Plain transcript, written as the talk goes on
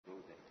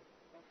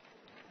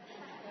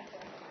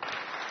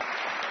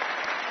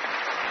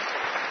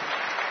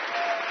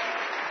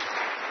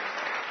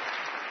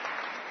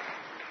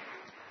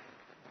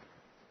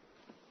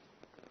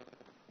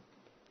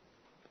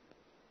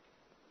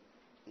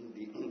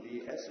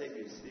the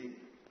SABC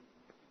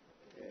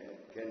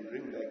can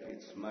bring back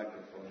its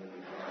microphone.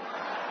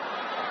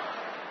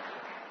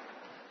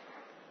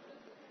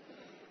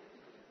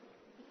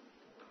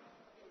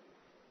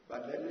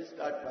 But let me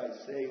start by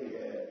saying,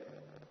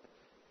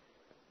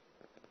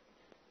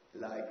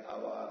 like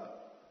our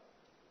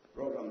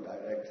program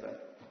director,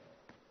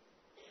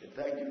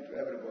 thank you to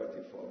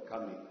everybody for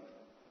coming.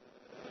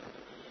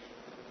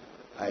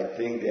 I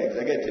think the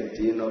executive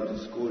dean of the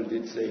school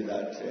did say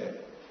that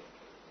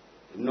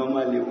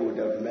normally we would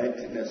have met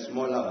in a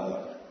smaller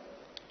hall,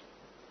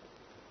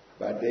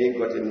 but they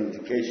got an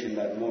indication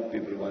that more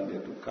people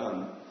wanted to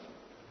come.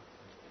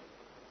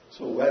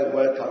 So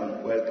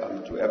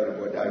welcome to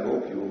everybody. I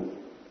hope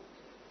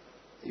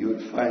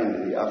you'd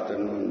find the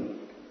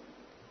afternoon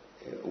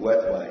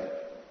worthwhile.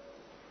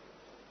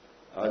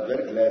 I was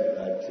very glad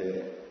that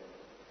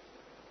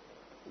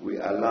we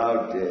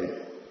allowed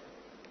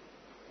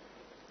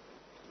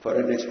for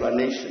an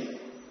explanation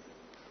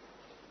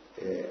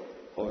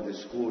of the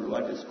school,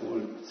 what the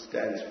school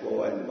stands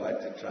for and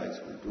what it tries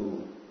to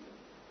do.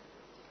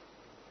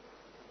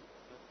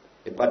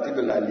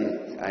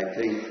 Particularly, I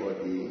think, for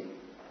the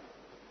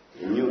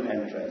new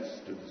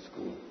entrance to the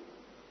school.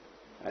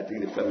 I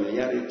think the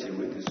familiarity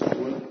with the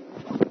school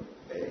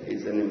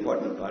is an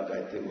important part,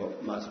 I think,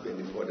 must be an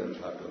important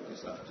part of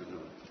this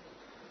afternoon.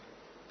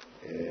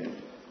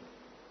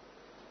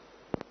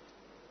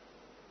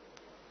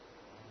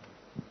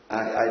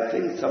 I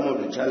think some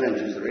of the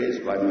challenges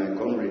raised by my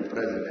comrade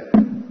president,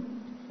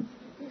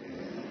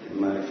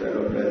 my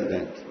fellow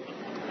president,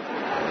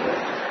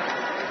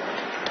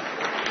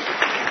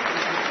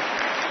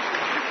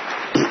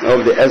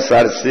 of the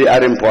SRC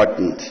are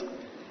important.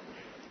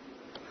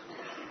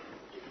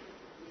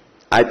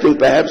 I think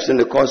perhaps in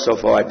the course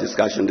of our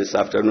discussion this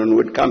afternoon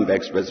we'd come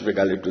back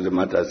specifically to the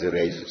matters he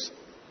raises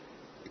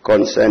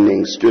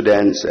concerning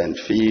students and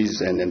fees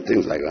and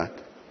things like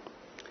that.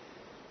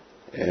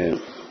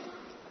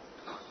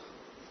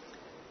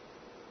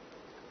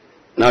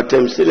 Now,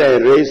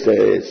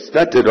 Temsile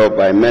started off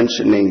by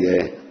mentioning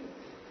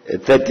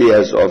 30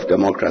 years of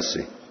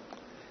democracy,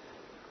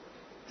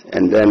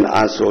 and then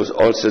asked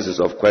all sorts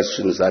of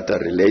questions that are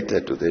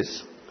related to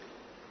this.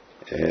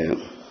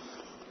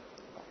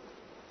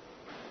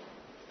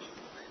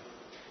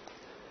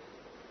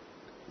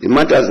 The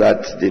matters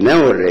that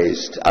Dineo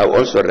raised are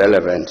also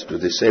relevant to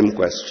the same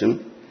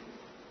question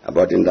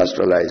about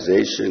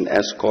industrialization,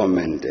 ESCOM,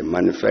 and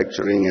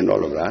manufacturing and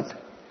all of that.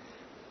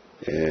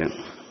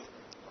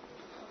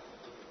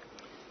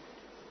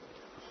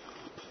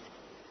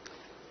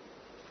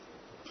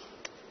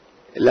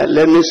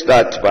 Let me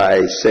start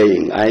by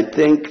saying, I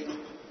think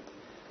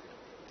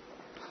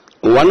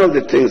one of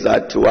the things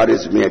that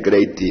worries me a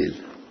great deal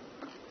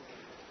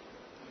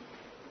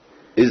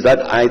is that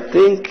I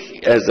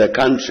think as a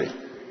country,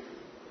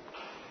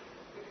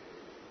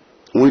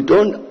 we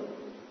don't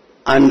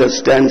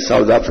understand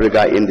South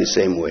Africa in the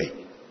same way.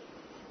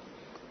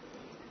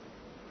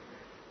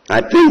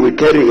 I think we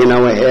carry in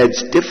our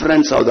heads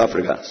different South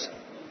Africas.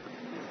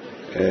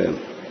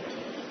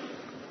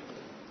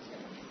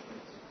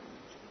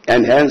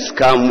 And hence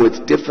come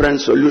with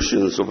different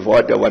solutions of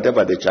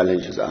whatever the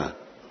challenges are.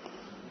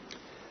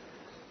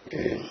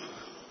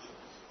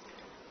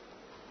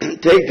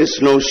 Take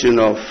this notion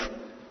of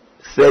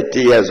 30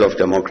 years of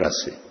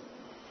democracy.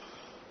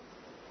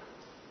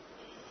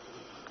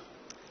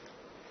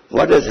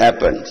 What has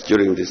happened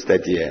during these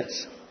 30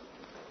 years?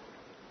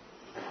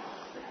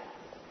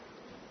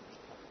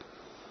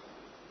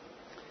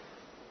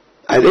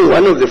 I think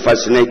one of the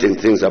fascinating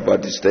things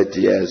about these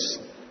 30 years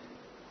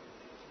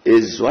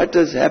is what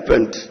has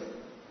happened,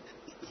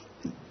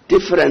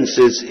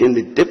 differences in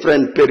the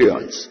different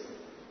periods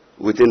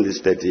within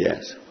these 30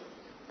 years.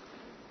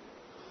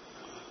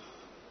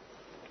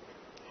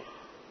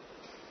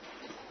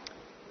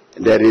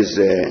 There is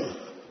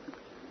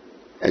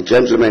a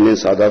gentleman in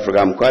South Africa,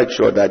 I'm quite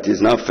sure that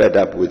he's now fed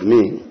up with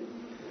me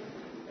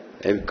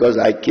because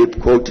I keep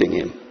quoting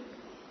him.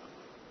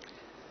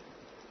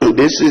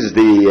 This is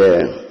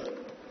the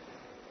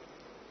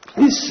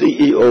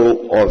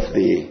CEO of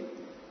the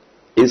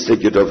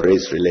Institute of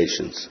Race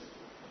Relations,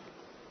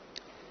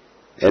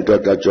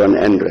 Dr. John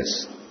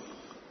Andres.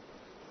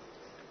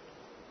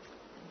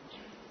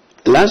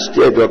 Last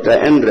year, Dr.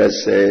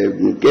 Andres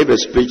gave a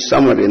speech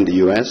somewhere in the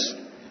US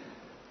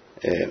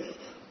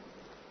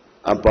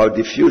about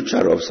the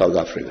future of South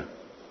Africa.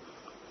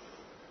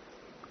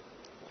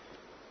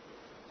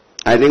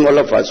 I think all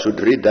of us should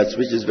read that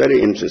speech. It's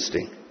very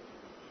interesting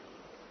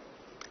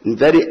and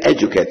very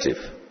educative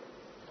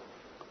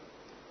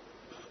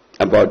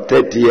about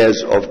 30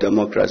 years of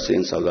democracy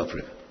in South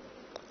Africa.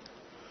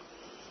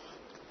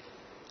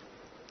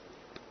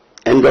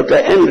 And Dr.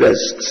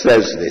 Andres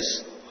says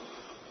this,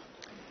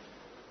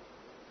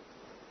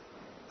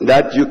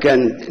 that you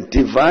can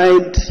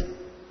divide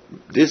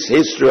this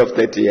history of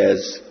 30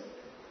 years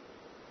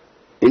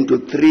into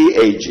 3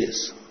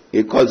 ages.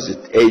 He calls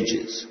it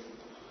ages.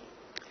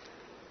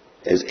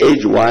 There's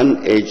age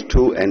 1, age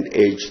 2, and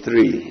age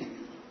 3.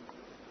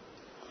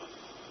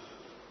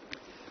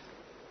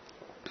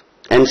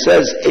 and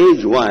says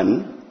age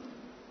 1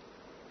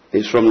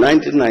 is from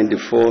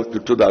 1994 to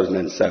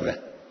 2007.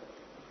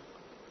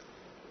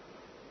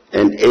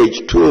 And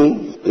age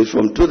 2 is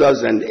from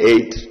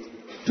 2008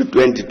 to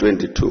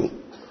 2022.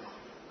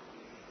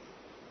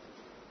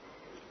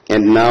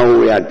 And now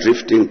we are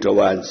drifting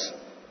towards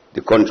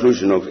the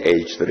conclusion of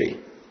age 3.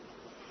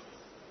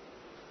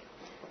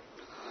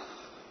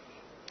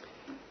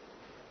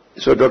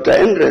 So Dr.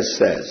 Andres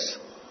says,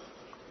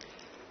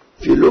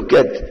 if you look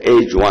at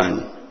age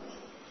 1,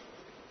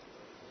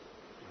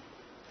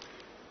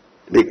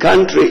 the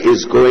country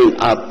is going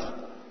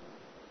up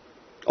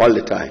all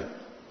the time.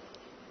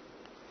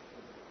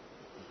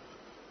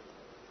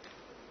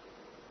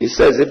 He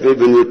says if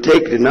even you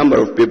take the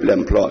number of people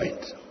employed,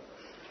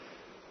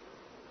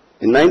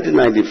 in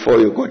 1994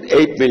 you got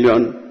 8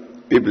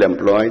 million people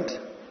employed.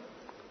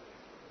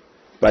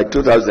 By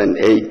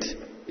 2008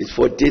 it's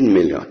 14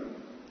 million.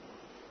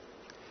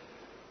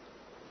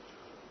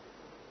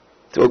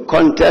 To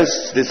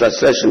contest this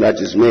assertion that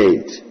is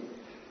made,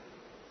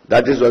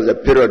 that this was a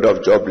period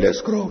of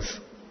jobless growth.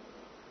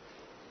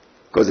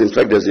 Because in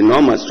fact there's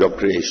enormous job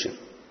creation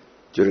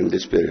during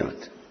this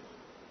period.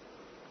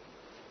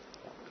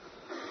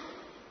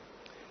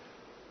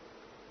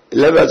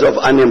 Levels of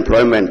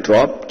unemployment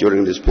dropped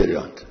during this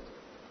period.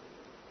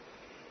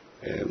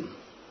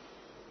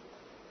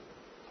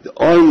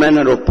 All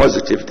manner of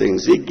positive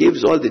things. He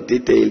gives all the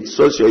detailed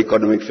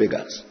socio-economic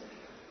figures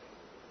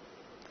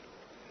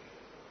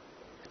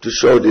to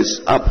show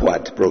this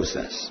upward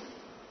process.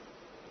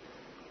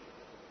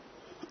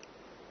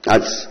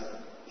 That's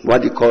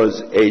what he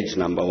calls age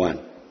number 1.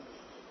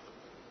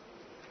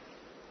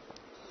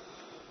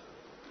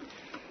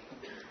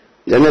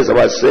 Then as I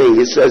was saying,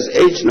 he says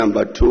age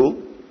number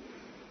 2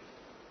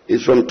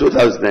 is from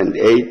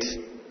 2008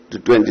 to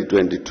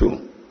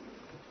 2022.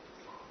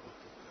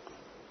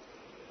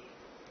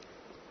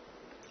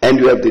 And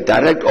you have the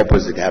direct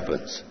opposite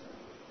happens.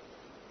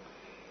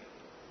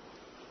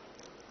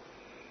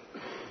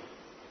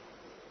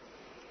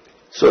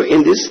 So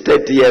in these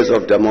 30 years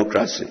of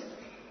democracy,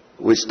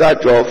 we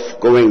start off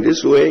going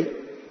this way,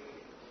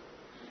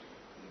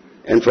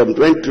 and from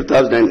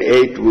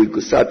 2008 we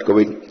could start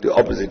going the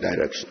opposite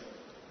direction.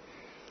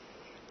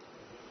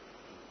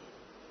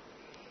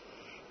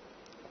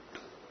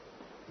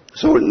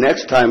 So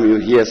next time you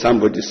hear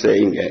somebody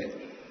saying,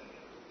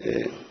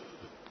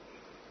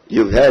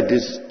 you've had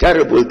this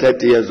terrible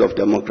 30 years of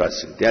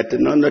democracy, they are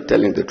not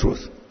telling the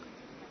truth.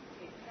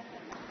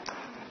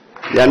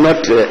 They are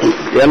not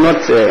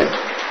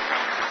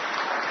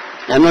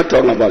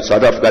talking about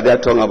South Africa, they are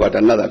talking about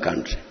another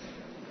country.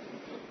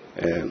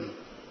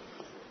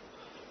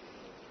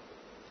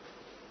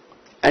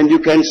 And you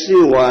can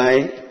see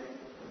why,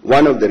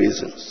 one of the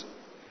reasons,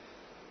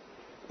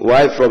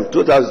 why from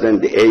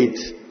 2008,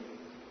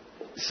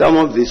 some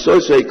of the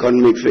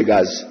socio-economic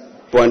figures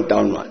point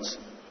downwards.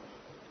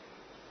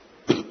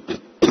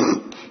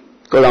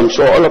 Because I'm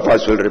sure all of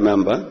us will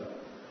remember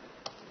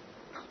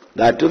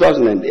that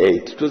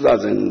 2008,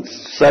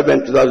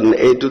 2007,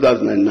 2008,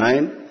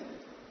 2009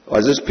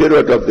 was this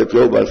period of the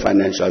global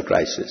financial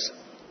crisis.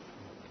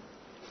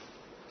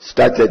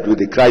 Started with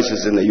the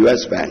crisis in the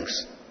US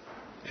banks,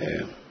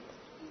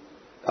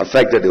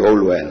 affected the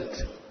whole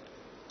world,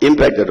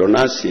 impacted on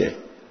us here.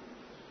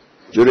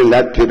 During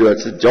that period,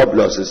 job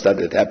losses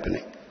started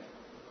happening.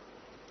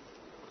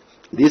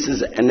 This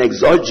is an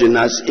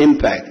exogenous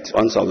impact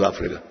on South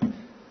Africa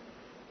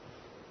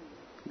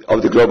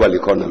of the global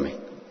economy,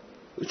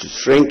 which is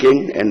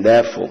shrinking, and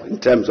therefore, in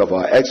terms of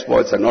our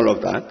exports and all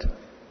of that,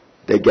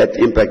 they get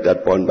impacted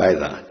upon by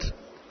that.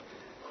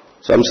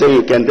 So I'm saying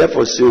you can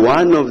therefore see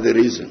one of the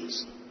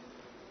reasons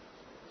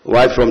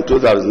why from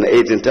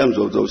 2008, in terms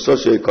of those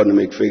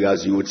socio-economic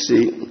figures, you would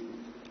see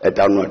a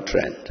downward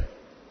trend.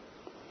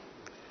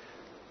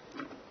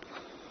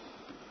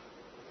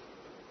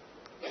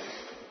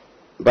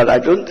 But I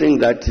don't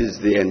think that is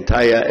the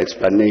entire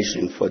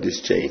explanation for this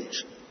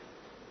change.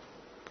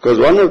 Because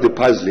one of the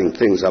puzzling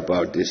things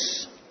about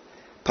this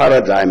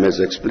paradigm, as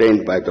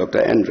explained by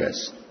Dr.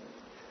 Andres,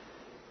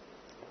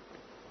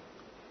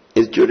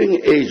 is during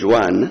age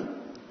 1,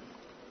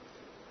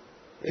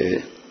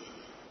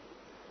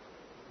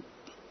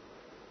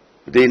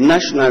 the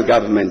national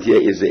government here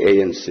is the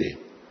ANC.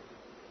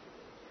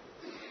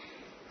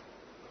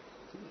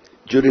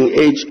 During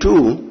age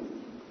 2,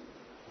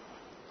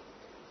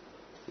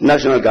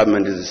 national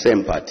government is the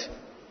same party.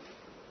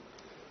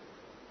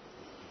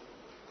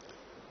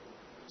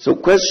 So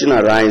question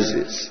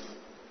arises,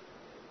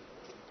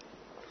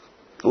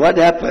 what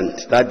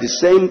happened that the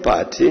same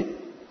party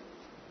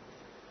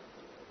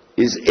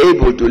is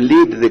able to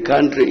lead the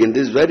country in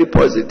this very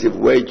positive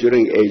way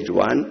during age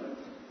 1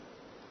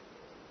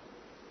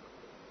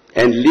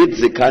 and lead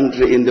the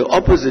country in the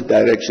opposite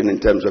direction in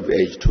terms of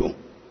age 2?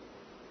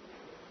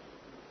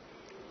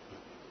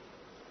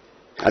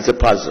 That's a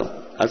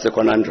puzzle, that's a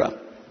conundrum.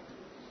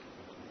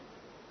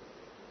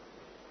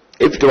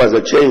 If it was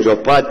a change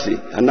of party,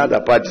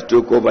 another party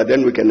took over,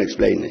 then we can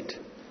explain it.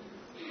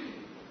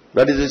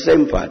 But it's the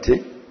same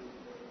party.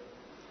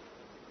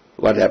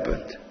 What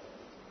happened?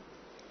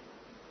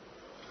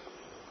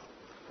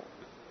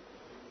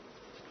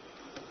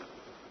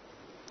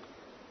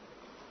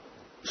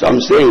 So I'm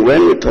saying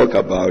when we talk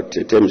about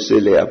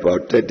Temsile,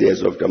 about 30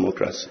 years of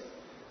democracy,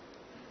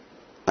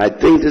 I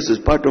think this is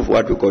part of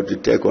what we've got to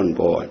take on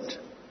board.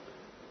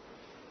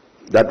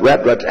 That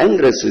what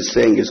Andres is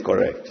saying is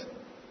correct.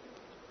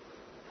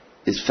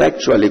 Is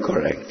factually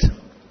correct.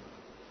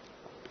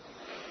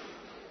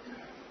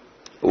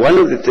 One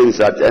of the things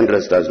that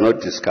Andres does not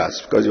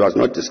discuss, because he was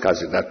not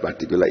discussing that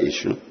particular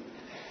issue,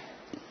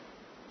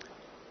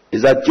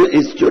 is that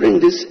it's during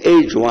this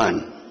age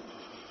one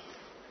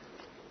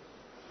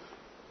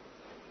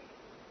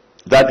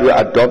that we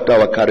adopt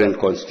our current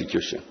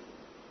constitution,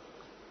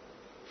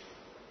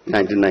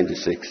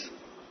 1996.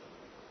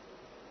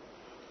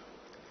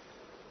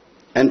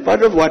 And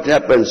part of what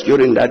happens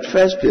during that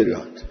first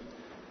period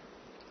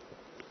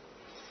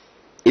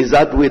is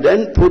that we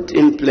then put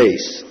in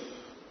place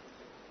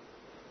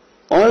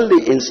all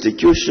the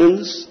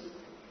institutions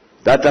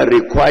that are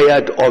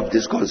required of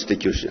this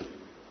constitution.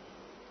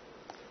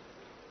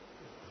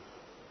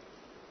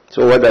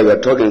 So whether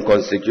we're talking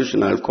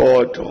constitutional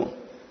court or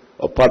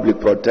public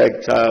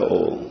protector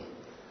or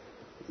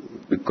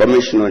the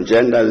commission on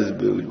gender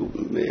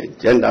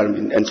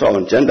and so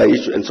on, gender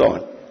issue and so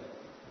on.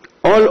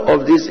 All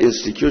of these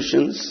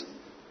institutions,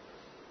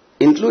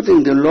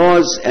 including the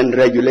laws and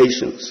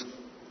regulations,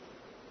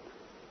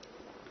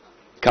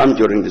 come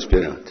during this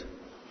period.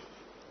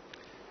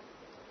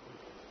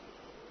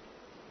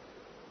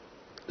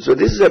 So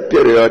this is a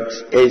period,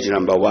 age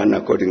number one,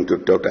 according to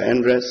Dr.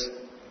 Andres,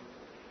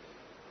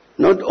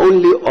 not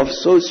only of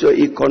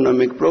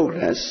socio-economic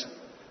progress,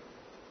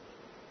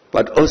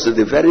 but also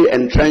the very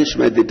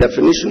entrenchment, the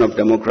definition of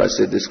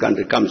democracy in this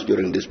country comes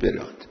during this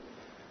period.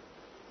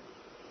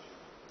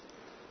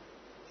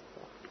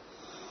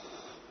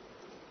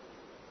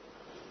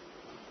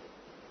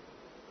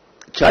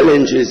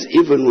 Challenges,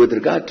 even with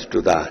regard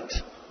to that,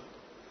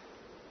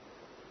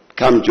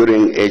 come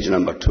during age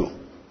number two.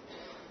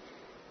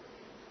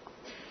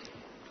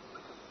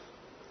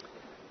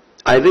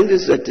 I think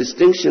this is a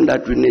distinction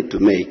that we need to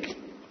make.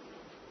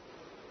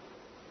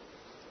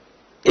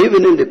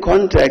 Even in the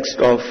context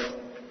of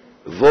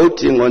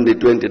voting on the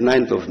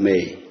 29th of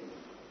May,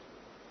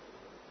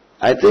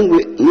 I think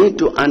we need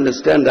to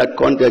understand that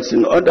context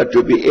in order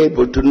to be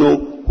able to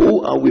know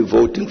who are we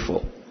voting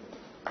for.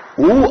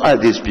 Who are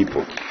these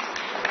people?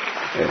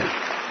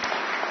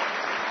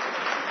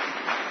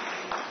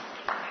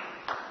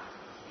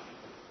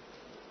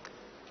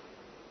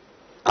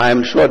 I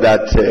am sure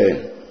that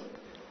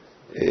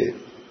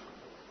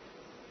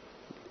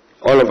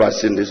all of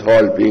us in this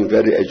hall, being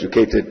very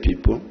educated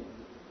people,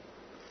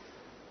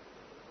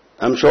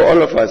 I'm sure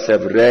all of us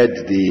have read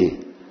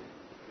the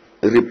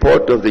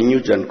report of the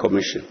Newzroom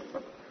Commission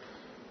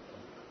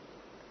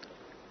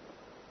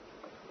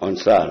on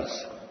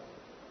SARS.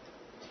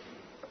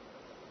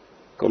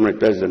 Comrade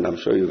President, I'm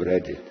sure you've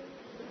read it.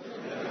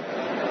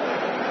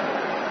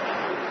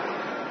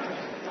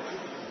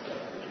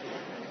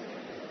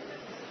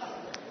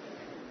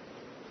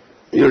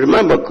 You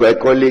remember,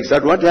 colleagues,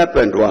 that what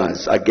happened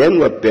was, again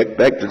we're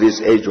back to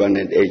this age one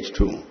and age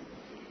two.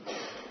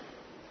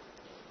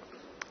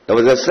 There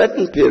was a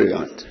certain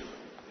period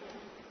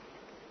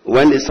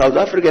when the South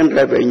African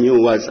revenue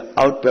was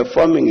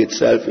outperforming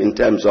itself in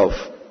terms of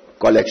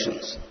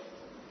collections.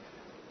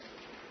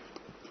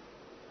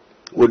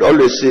 We'd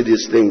always see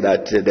this thing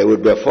that there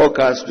would be a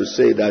forecast to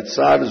say that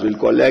SARS will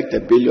collect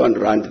R1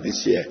 billion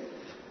this year.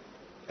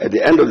 At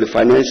the end of the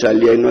financial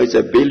year, it's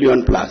R1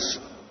 billion plus.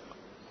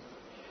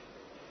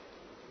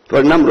 For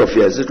a number of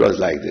years, it was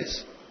like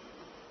this.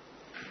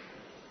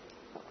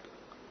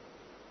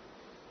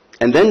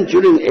 And then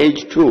during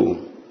age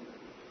two,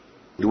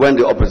 it went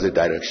the opposite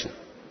direction.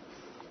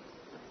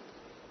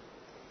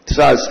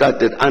 SARS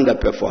started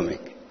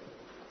underperforming.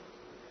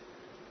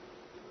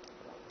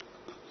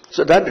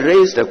 So that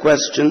raised a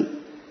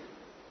question.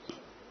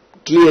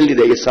 Clearly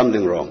there is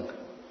something wrong.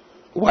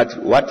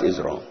 What is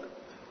wrong?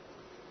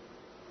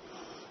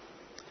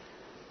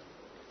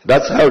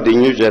 That's how the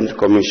Newzroom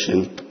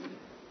Commission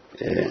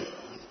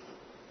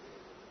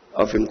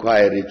of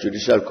Inquiry,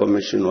 Judicial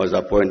Commission, was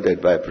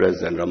appointed by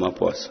President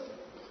Ramaphosa.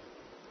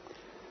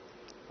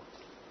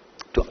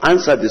 To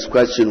answer this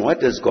question,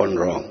 what has gone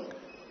wrong?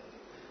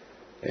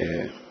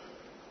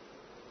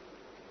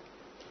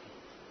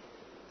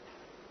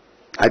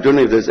 I don't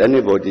know if there's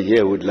anybody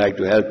here who would like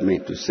to help me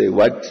to say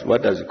what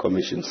does the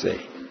Commission say?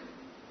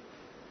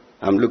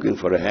 I'm looking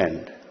for a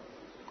hand.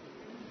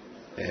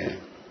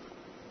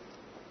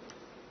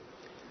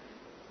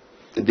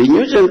 The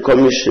Newzroom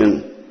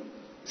Commission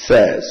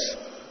says,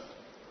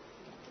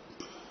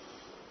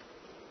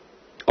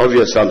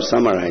 obviously I'm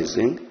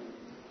summarizing,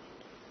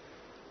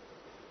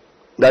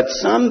 that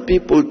some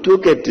people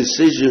took a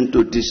decision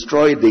to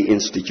destroy the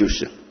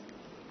institution.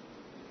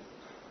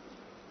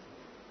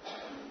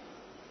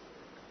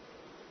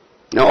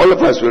 Now all of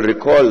us will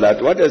recall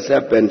that what has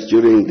happened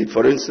during the,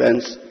 for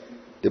instance,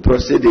 the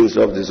proceedings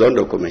of the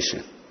Zondo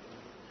Commission.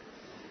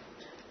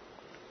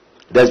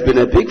 There's been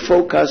a big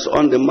focus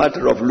on the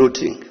matter of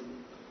looting.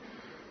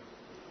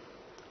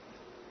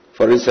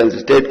 For instance,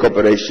 state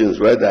corporations,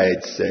 whether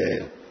it's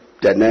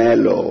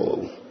Denel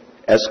or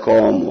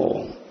Eskom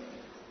or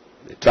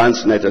the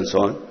Transnet and so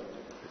on.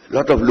 A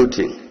lot of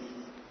looting.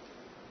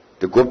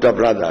 The Gupta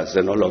brothers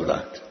and all of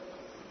that.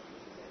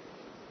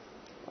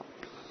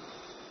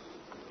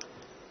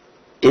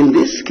 In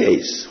this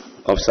case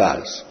of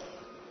SARS,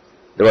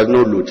 there was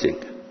no looting.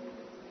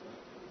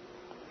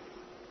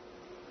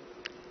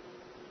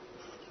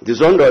 The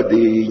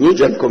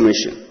Newzroom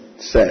Commission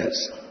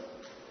says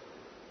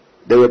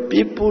there were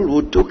people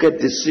who took a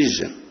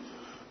decision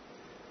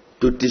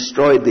to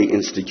destroy the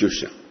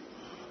institution.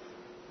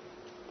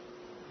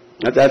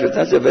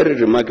 That's a very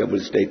remarkable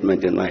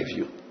statement in my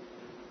view.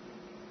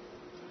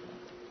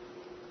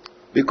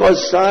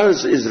 Because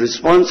SARS is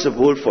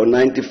responsible for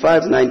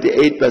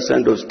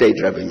 95–98% of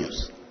state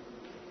revenues.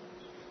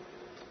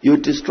 You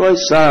destroy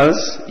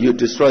SARS, you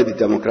destroy the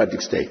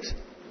democratic state.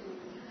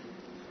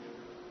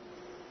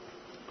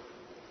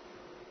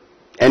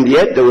 And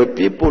yet there were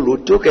people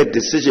who took a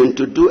decision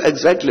to do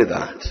exactly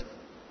that.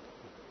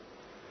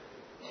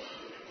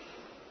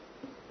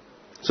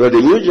 So the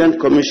Newzroom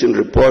Commission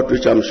report,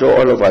 which I'm sure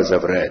all of us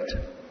have read,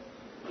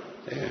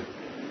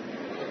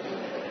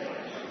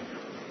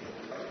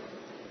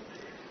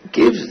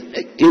 gives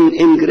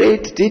in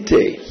great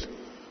detail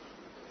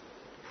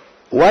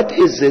what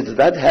is it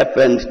that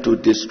happened to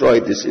destroy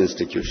this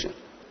institution.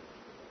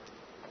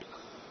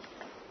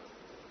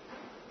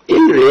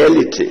 In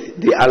reality,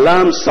 the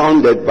alarm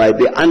sounded by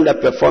the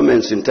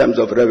underperformance in terms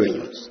of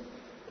revenues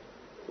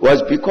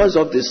was because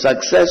of the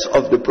success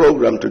of the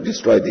program to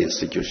destroy the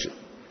institution.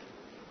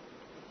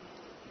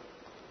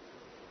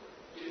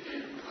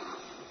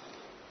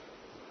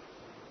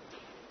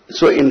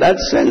 So in that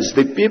sense,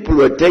 the people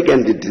who had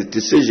taken the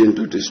decision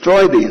to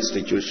destroy the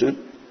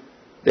institution,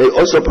 they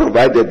also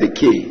provided the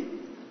key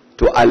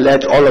to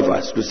alert all of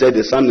us to say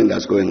there's something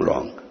that's going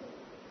wrong,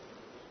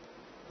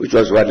 which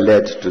was what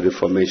led to the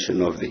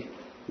formation of the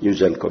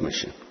Newzroom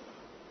Commission.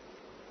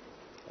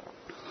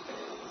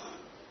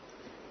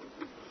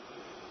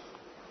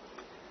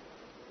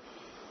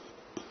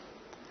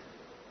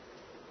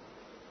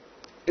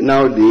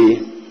 Now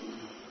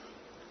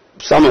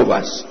some of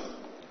us,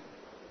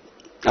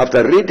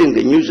 after reading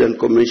the Newzroom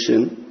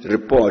Commission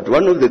report,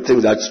 one of the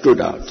things that stood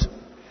out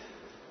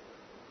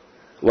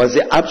was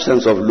the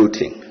absence of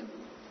looting.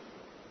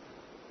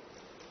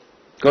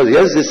 Because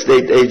here's the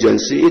state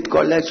agency, it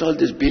collects all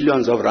these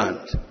billions of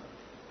rand.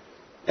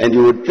 And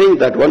you would think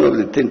that one of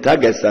the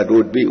targets that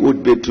would be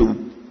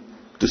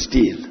to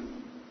steal.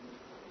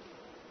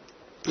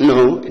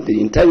 No, the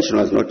intention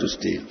was not to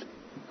steal,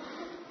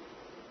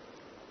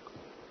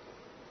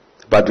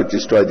 but to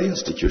destroy the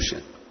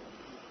institution.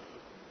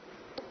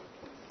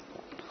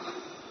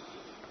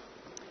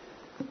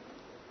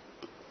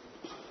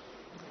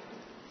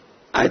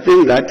 I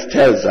think that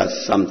tells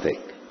us something.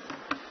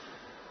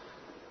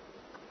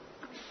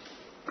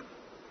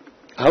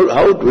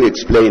 How do we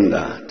explain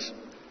that?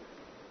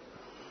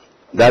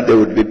 That there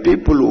would be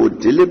people who would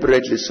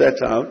deliberately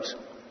set out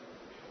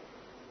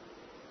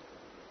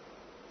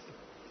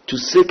to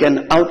seek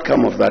an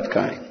outcome of that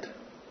kind.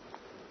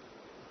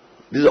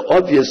 These are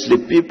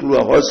obviously people who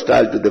are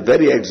hostile to the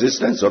very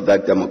existence of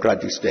that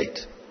democratic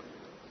state.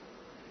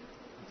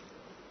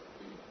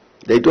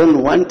 They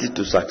don't want it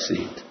to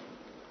succeed.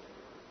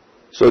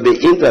 So they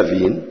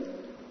intervene.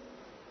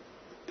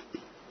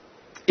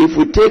 If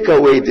we take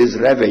away these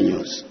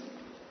revenues,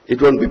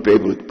 it won't be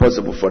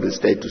possible for the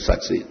state to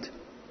succeed.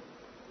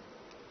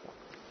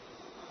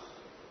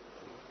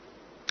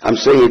 I'm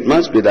saying it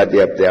must be that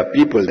there are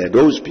people there,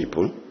 those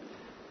people,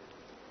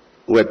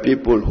 were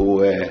people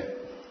who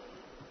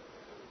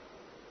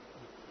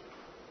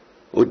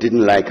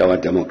didn't like our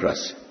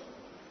democracy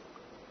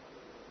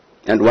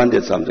and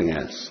wanted something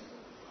else.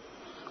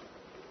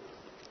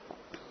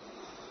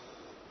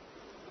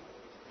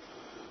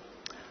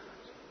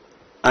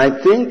 I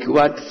think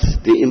what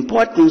the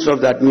importance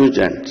of that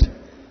Newzroom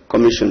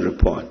Commission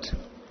report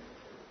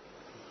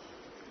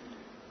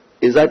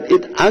is that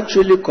it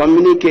actually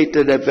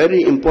communicated a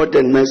very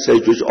important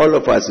message which all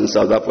of us in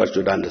South Africa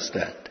should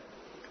understand.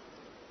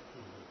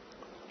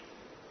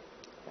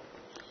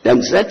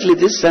 Exactly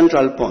this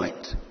central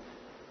point,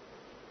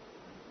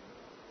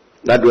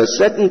 that there were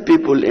certain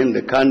people in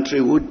the country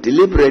who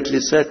deliberately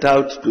set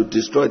out to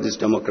destroy this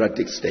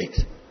democratic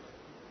state.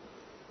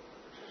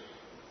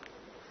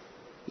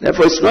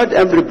 Therefore, it's not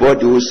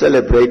everybody who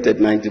celebrated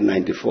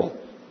 1994.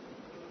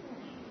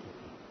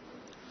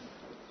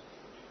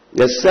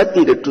 There's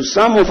certainly, to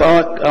some of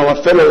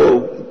our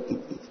fellow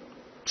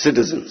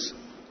citizens,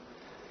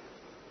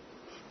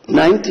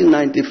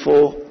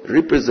 1994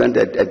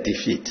 represented a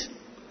defeat.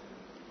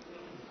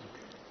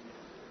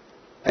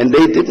 And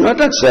they did not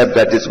accept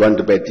that it's going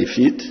to be a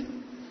defeat.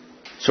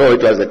 So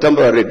it was a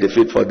temporary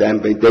defeat for them,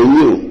 but they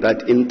knew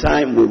that in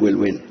time we will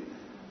win.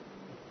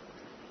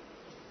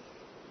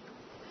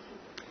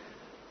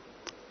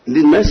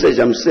 The message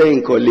I'm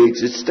saying,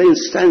 colleagues, it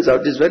stands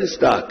out, it's very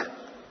stark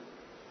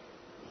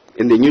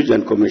in the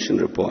Newzroom Commission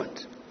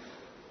report.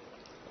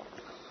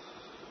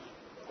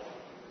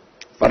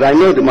 But I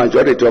know the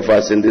majority of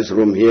us in this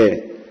room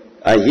here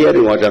are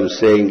hearing what I'm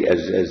saying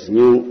as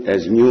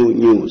new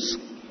news.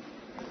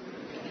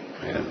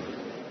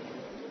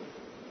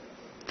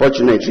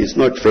 Fortunately, it's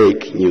not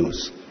fake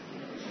news.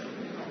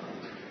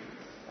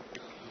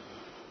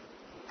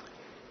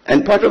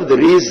 And part of the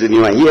reason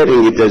you are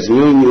hearing it as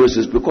new news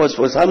is because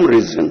for some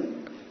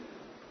reason,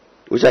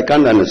 which I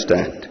can't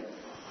understand,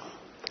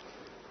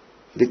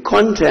 the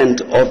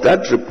content of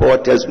that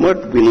report has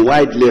not been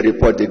widely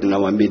reported in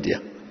our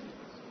media.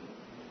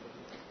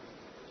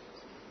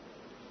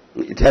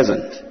 It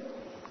hasn't.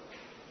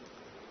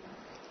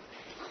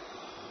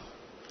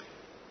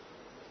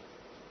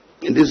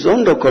 The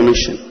Zondo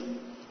Commission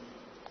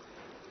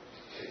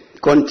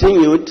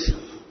continued,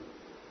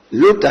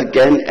 looked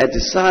again at the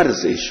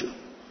SARS issue.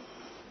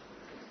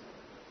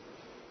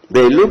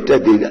 They looked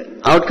at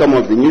the outcome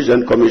of the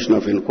Newzroom Commission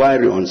of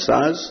Inquiry on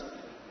SARS,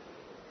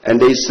 and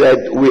they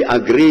said, we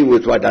agree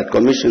with what that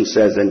commission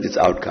says and its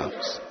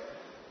outcomes.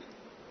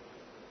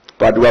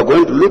 But we are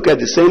going to look at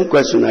the same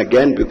question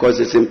again because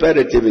it's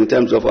imperative in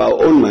terms of our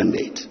own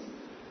mandate.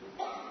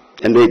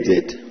 And they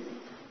did.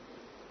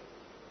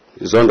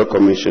 The Zondo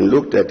Commission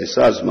looked at the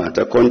SARS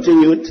matter,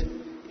 continued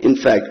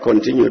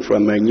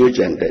from where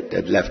Newzroom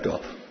had left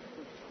off.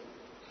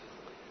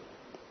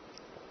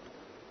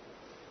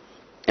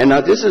 And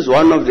now this is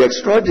one of the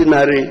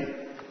extraordinary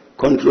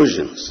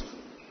conclusions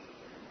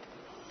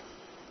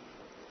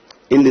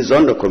in the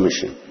Zondo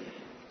Commission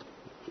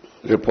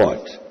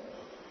report.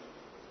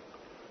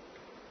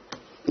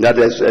 That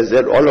as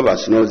all of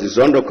us know, the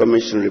Zondo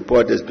Commission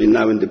report has been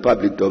now in the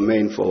public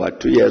domain for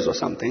 2 years or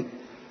something.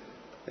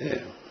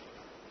 The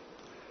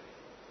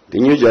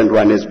Newzroom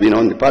one has been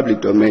on the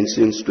public domain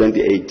since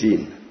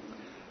 2018.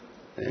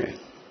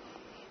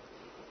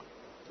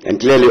 And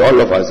clearly all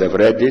of us have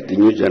read it, the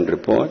Newzroom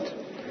report.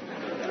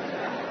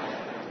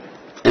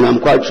 And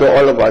I'm quite sure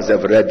all of us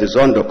have read the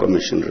Zondo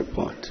Commission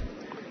report.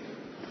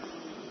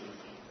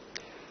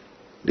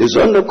 The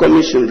Zondo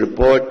Commission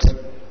report,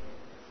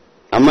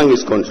 among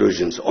its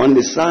conclusions on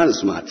the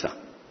SARS matter,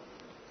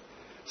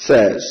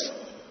 says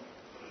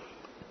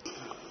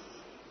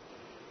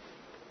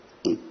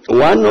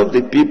one of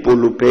the people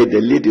who played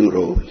a leading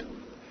role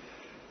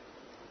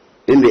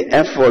in the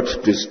effort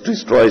to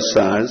destroy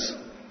SARS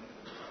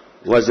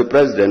was the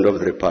President of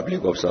the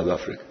Republic of South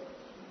Africa.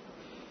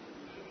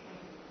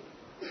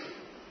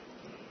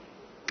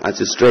 That's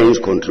a strange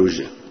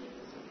conclusion.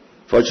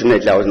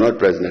 Fortunately, I was not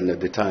president at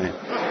the time.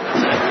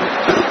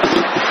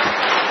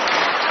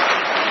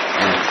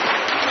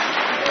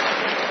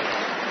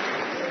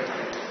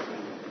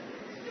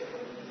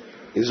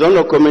 The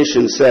Zondo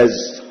Commission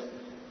says,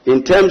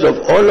 in terms of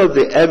all of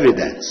the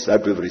evidence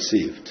that we've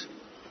received,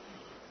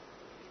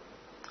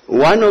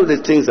 one of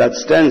the things that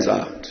stands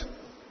out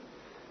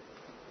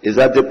is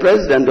that the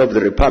President of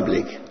the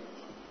Republic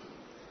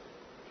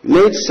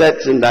made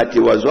certain that he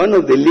was one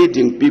of the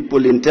leading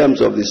people in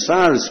terms of the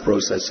SARS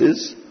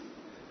processes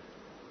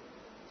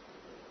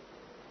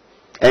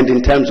and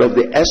in terms of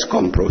the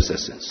ESCOM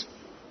processes.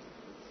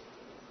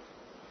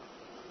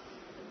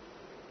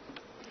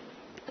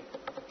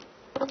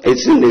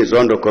 It's in the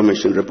Zondo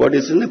Commission report,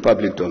 it's in the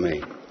public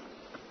domain.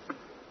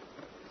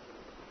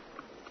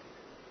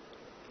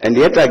 And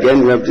yet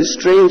again we have this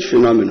strange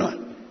phenomenon.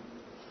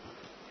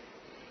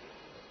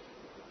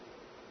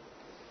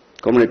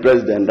 Comrade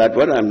President, that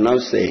what I'm now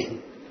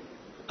saying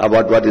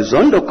about what the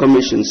Zondo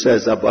Commission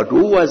says about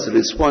who was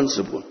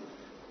responsible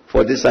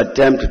for this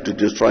attempt to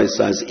destroy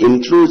SARS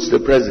includes the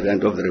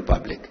President of the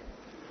Republic.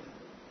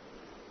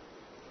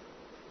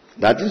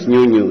 That is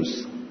new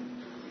news.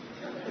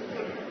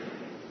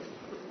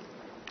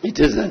 It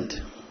isn't.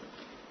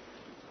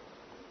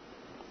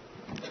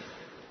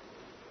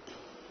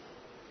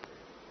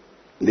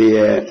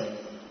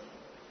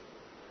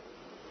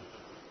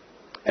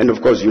 And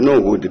of course you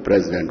know who the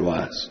President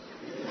was.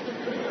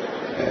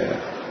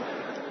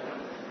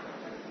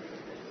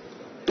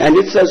 And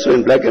it says so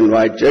in black and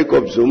white,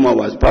 Jacob Zuma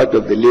was part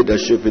of the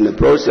leadership in the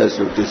process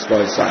to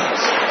destroy SARS.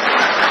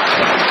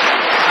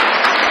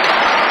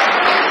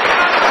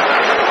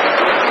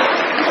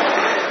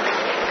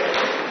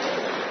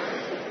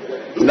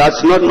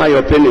 That's not my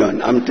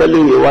opinion. I'm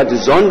telling you what the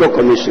Zondo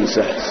Commission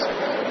says.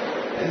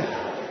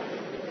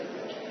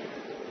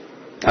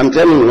 I'm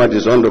telling you what the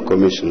Zondo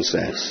Commission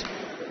says.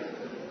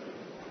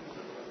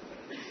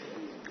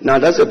 Now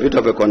that's a bit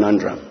of a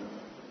conundrum.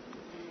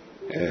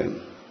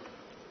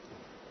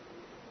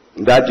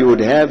 That you would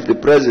have the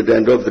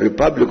President of the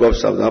Republic of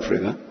South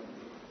Africa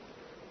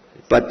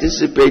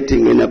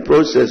participating in a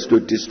process to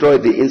destroy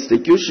the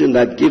institution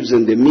that gives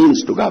him the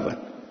means to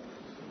govern.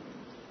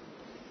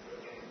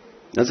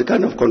 That's a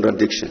kind of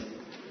contradiction.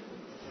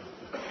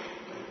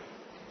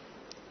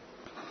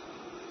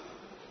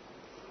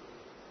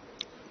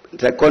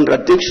 It's a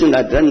contradiction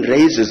that then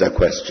raises a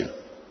question.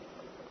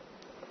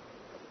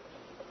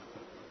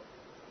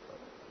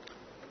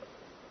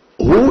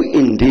 Who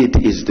indeed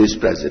is this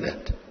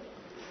president?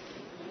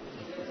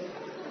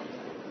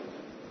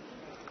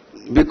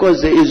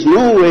 Because there is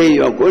no way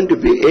you are going to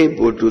be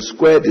able to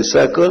square the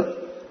circle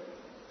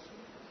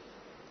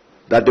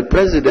that the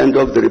President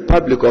of the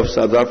Republic of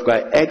South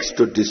Africa acts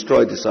to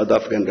destroy the South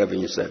African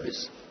Revenue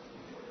Service.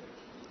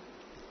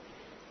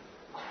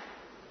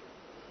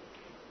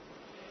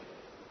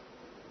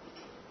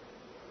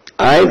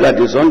 Either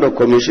the Zondo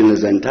Commission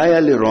is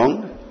entirely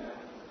wrong,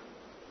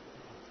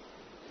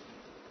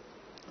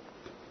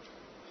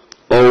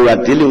 or we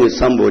are dealing with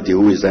somebody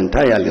who is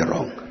entirely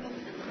wrong.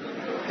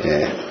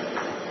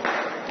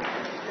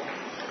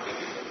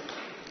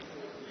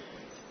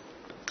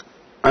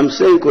 I'm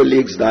saying,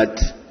 colleagues, that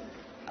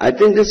I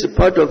think this is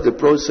part of the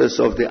process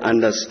of the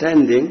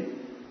understanding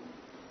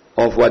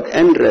of what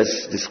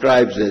Andres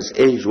describes as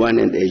age 1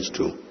 and age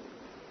 2.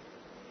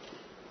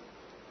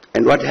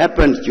 And what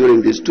happens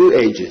during these two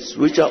ages,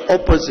 which are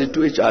opposite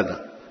to each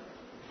other.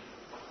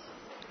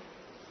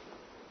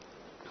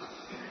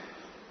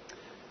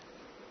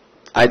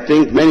 I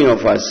think many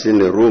of us in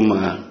the room,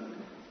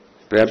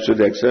 perhaps with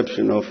the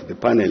exception of the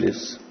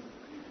panelists,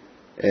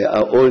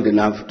 are old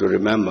enough to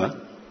remember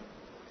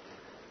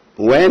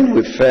when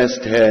we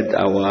first had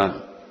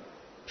our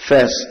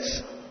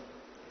first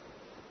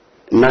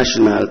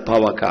national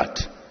power cut,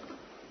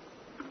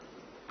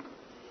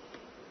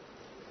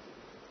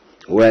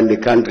 when the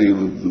country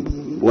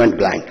went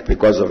blank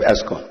because of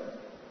ESCOM,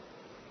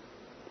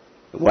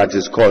 what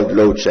is called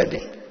load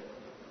shedding,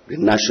 the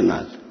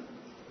national.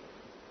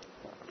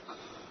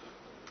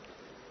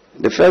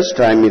 The first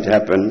time it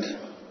happened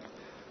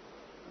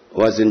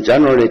was in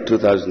January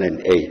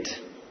 2008.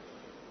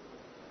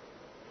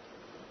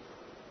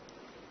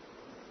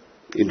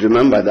 You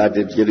remember that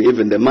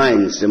even the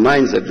mines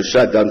had to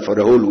shut down for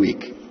a whole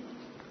week.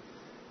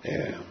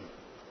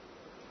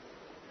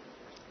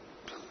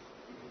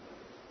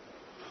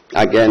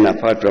 Again,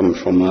 apart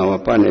from our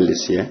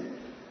panelists here,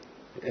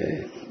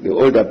 the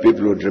older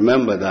people would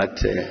remember that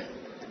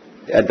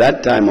at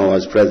that time I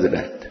was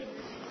president.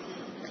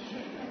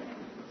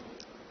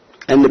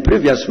 And the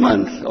previous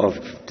month of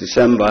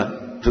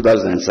December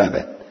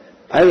 2007,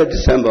 either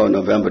December or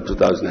November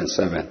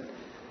 2007,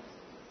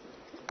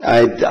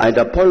 I'd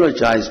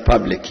apologized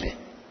publicly,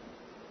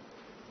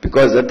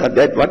 because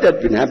what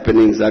had been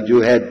happening is that you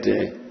had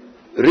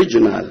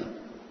regional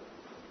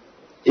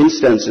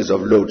instances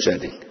of load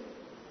shedding.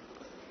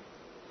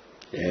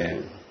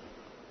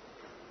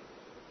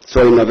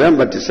 So in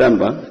November,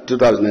 December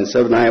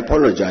 2007, I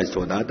apologized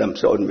for that.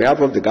 So on behalf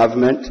of the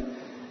government,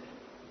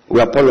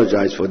 we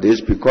apologize for this,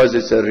 because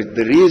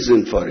the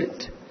reason for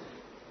it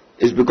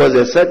is because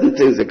there are certain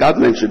things the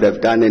government should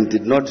have done and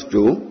did not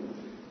do.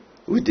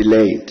 We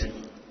delayed.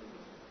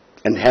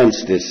 And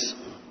hence this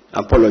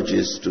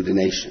apologies to the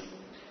nation.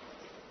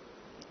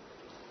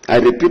 I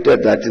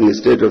repeated that in the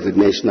State of the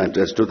Nation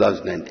Address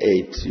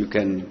 2008. You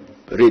can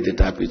read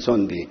it up. It's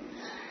on the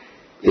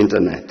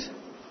internet.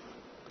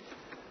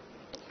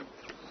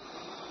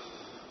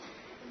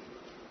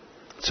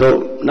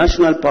 So,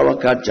 national power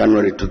cut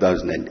January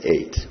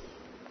 2008.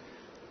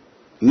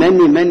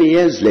 Many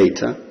years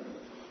later,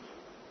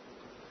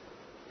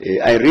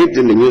 I read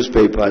in the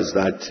newspapers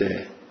that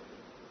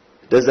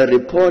there's a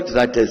report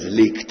that has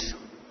leaked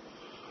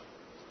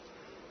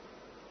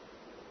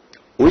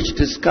which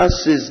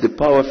discusses the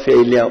power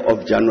failure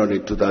of January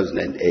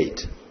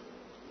 2008.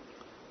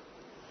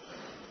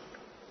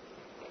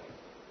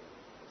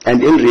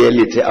 And in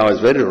reality, I was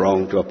very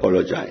wrong to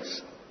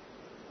apologize.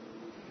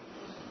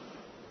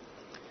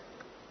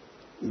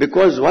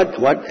 Because what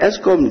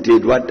ESCOM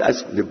did,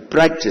 the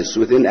practice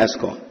within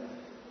ESCOM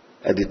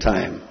at the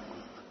time,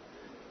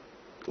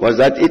 was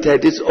that it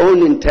had its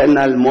own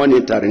internal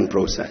monitoring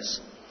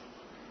process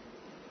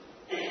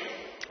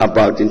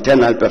about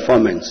internal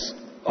performance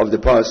of the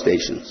power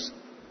stations.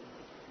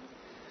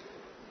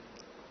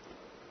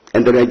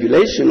 And the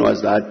regulation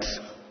was that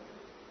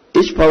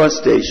each power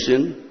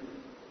station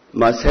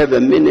must have a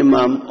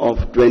minimum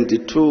of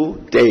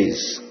 22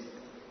 days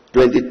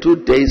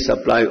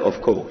supply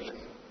of coal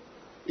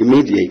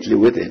immediately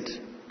with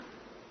it,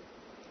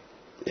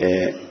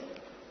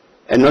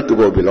 and not to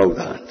go below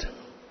that.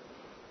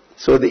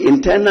 So the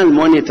internal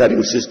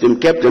monitoring system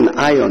kept an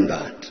eye on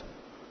that.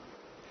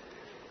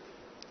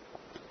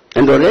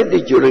 And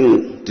already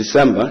during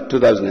December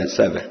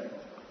 2007,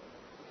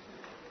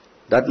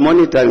 that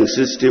monitoring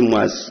system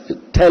was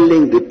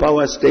telling the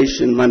power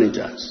station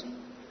managers,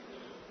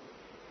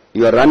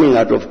 you are running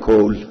out of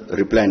coal,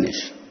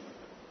 replenish.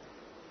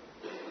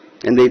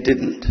 And they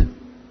didn't.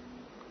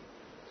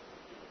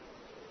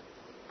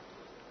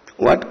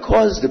 What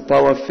caused the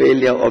power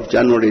failure of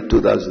January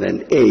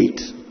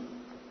 2008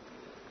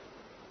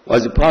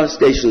 was the power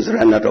stations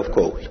ran out of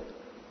coal.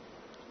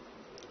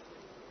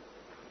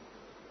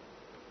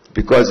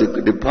 Because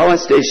the power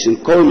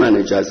station coal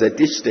managers at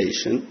each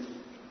station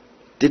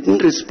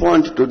didn't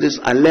respond to this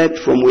alert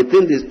from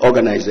within this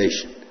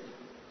organization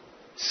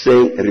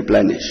saying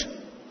replenish.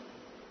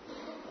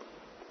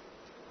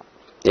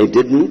 They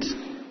didn't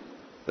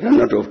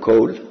run out of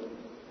coal,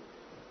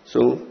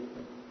 so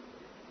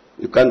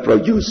you can't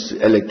produce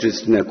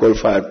electricity in a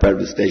coal-fired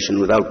power station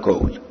without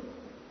coal.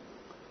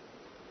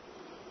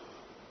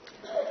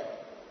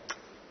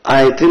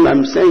 I think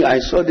I'm saying I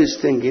saw this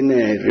thing in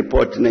a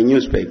report in a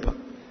newspaper.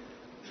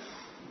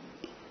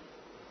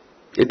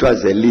 It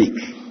was a leak.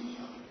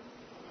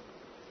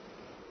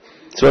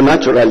 So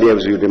naturally,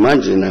 as you'd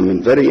imagine,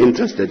 I'm very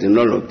interested in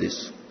all of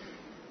this.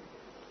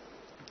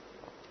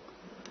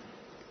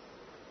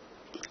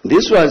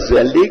 This was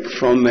a leak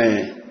from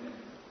a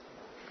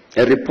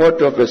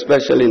report of a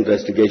special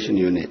investigation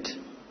unit.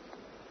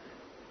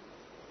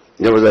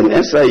 There was an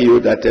SIU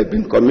that had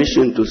been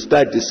commissioned to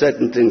study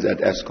certain things at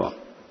ESCOM.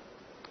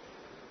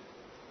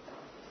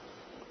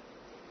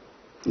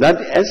 That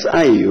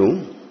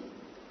SIU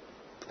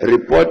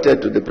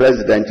reported to the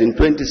President in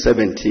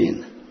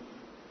 2017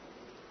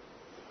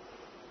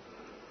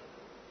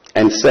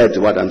 and said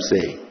what I'm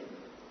saying.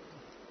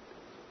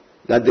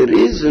 That the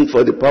reason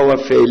for the power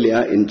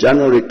failure in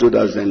January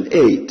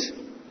 2008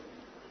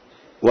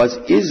 was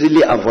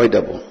easily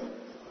avoidable.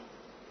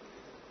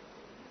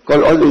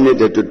 All we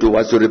needed to do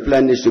was to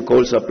replenish the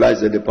coal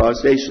supplies at the power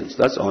stations.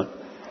 That's all.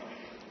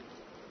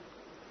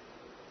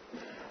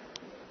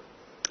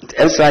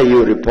 The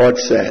SIU report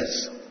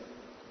says,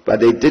 but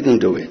they didn't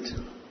do it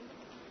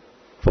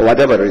for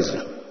whatever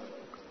reason.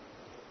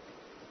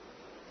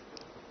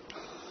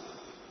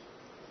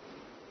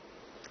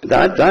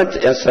 That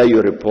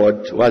SIU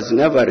report was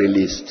never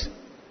released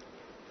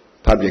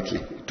publicly.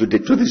 To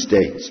this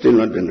day, it's still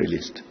not been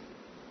released.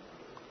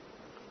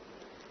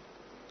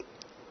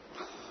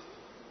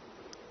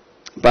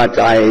 But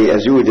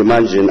as you would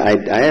imagine,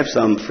 I have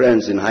some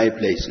friends in high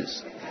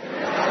places.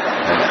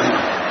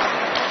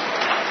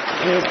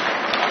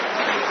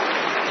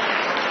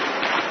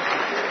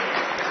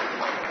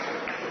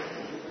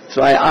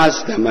 So I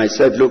asked them, I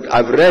said, look,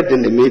 I've read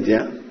in the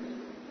media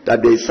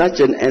that there is such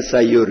an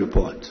SIU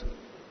report.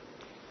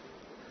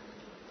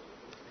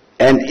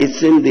 And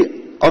it's in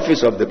the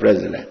office of the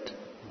President.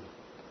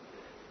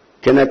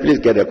 Can I please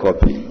get a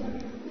copy?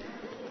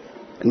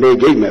 And they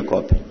gave me a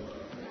copy.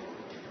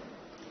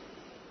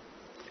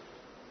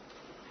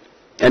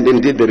 And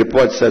indeed the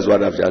report says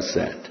what I've just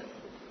said.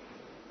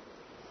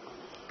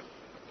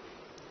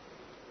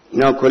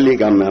 Now,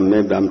 colleague, I'm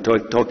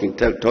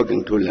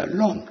talking too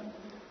long.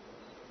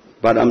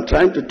 But I'm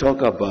trying to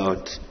talk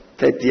about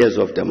 30 years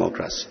of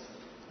democracy.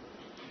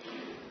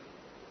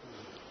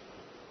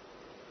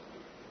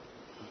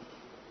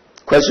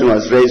 Question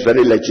was raised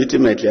very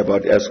legitimately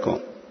about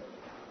ESCOM.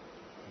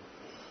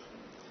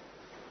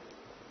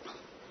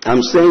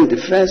 I'm saying the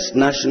first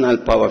national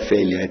power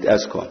failure at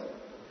ESCOM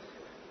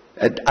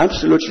had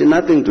absolutely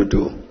nothing to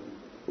do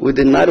with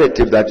the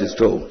narrative that is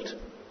told.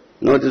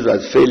 No, this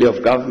was failure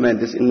of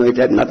government. No, it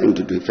had nothing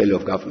to do with failure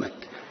of government.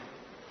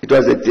 It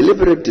was a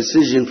deliberate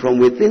decision from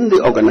within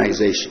the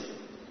organization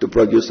to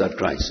produce that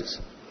crisis.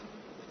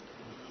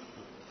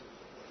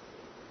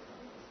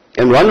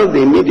 And one of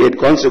the immediate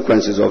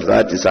consequences of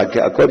that is,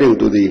 according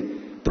to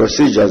the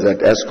procedures at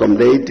ESCOM,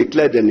 they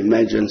declared an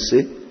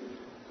emergency.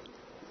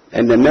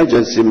 An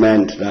emergency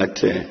meant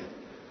that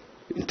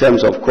in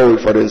terms of coal,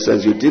 for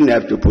instance, you didn't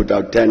have to put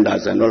out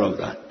tenders and all of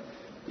that.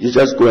 You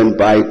just go and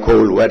buy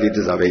coal where it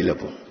is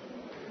available.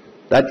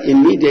 That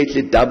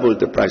immediately doubled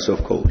the price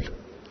of coal.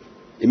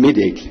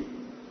 Immediately.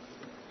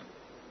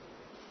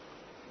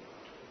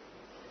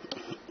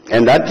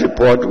 And that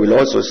report will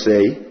also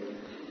say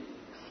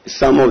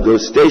some of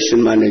those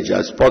station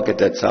managers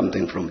pocketed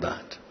something from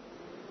that.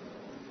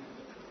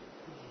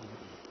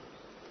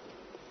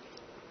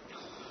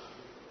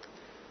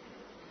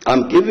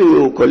 I'm giving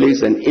you,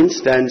 colleagues, an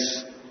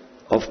instance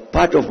of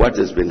part of what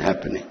has been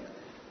happening.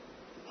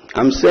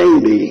 I'm saying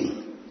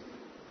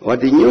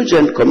what the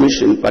Newzroom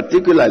Commission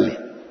particularly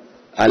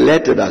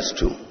alerted us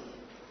to,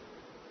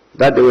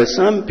 that there were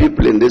some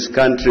people in this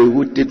country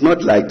who did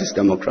not like this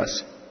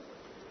democracy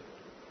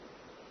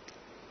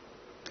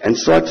and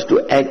sought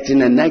to act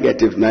in a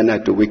negative manner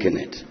to weaken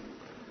it.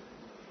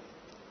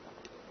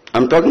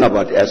 I'm talking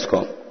about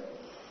ESCOM.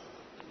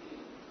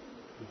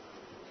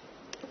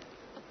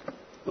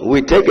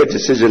 We take a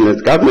decision,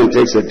 the government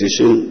takes a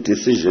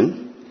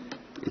decision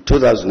in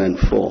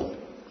 2004.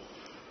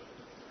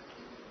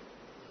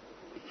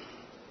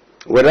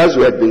 Whereas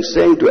we had been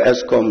saying to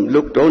ESCOM,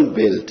 look, don't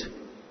build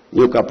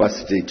new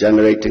capacity,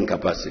 generating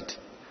capacity,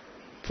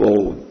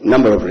 for a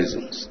number of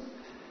reasons.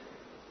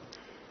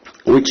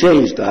 We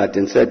changed that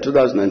and said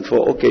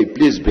 2004, okay,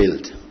 please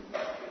build.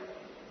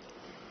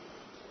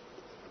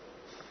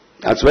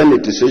 That's when the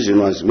decision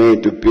was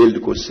made to build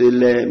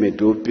Kusile,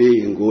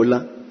 Medupi,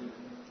 Ngula,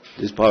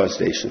 these power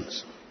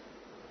stations.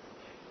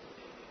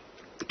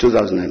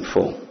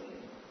 2004.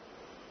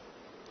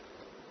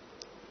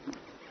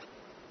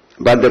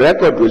 But the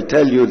record will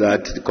tell you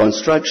that the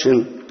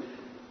construction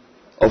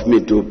of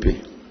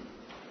Medupi,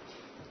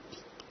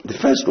 the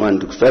first one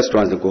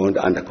to go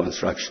under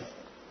construction,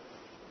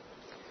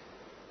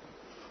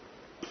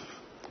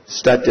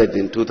 started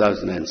in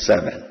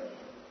 2007.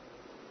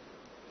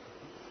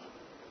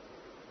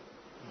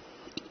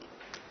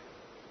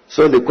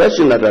 So the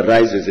question that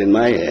arises in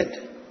my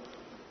head,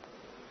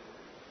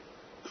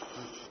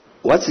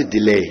 what's the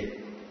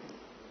delay?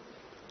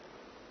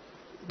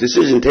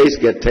 Decision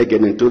get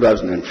taken in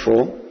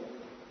 2004,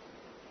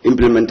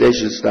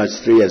 implementation starts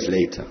 3 years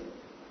later.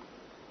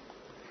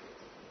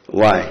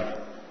 Why?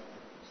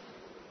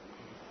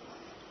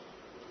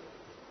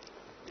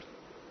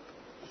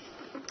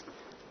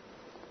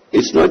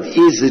 It's not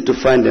easy to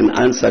find an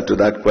answer to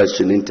that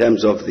question in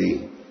terms of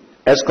the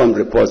ESCOM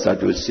reports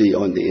that we'll see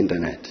on the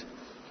internet.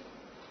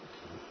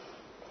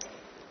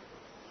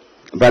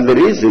 But the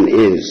reason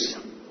is,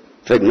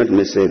 in fact, let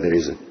me say the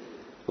reason.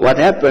 What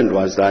happened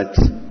was that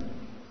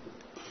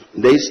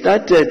they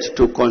started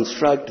to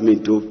construct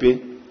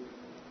Medupi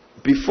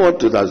before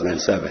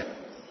 2007.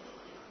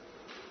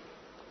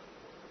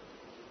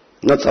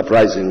 Not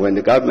surprising when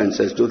the government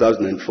says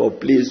 2004,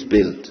 please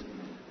build.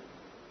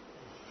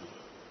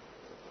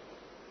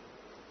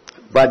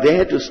 But they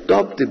had to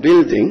stop the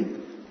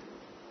building,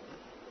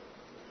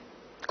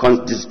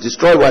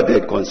 destroy what they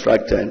had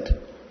constructed,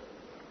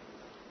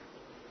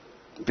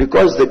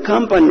 because the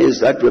companies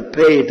that were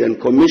paid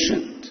and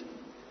commissioned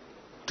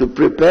to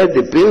prepare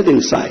the building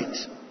site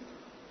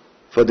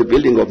for the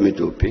building of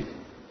Medupi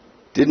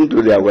didn't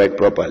do their work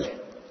properly.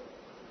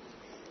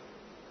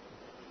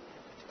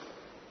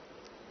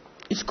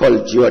 It's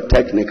called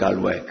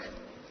geotechnical work.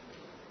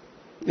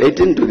 They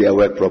didn't do their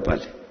work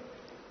properly.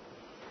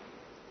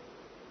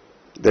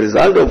 The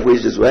result of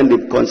which is when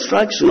the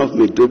construction of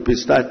Medupi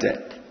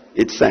started,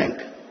 it sank.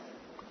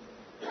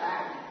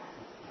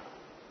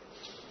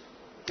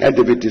 Had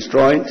to be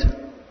destroyed,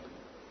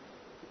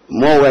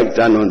 more work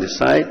done on the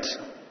site.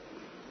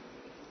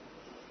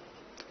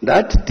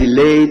 That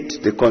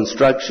delayed the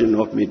construction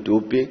of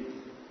Medupi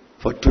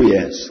for 2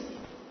 years.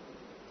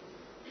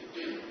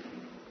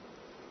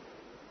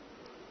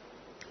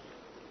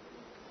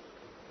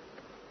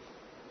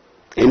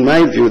 In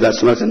my view,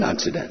 that's not an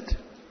accident.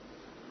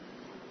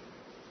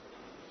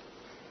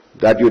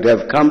 That you'd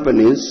have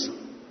companies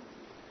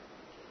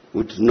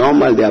which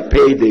normally are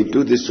paid, they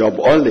do this job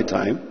all the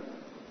time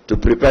to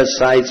prepare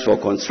sites for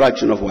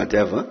construction of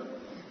whatever,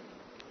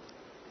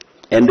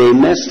 and they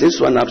messed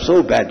this one up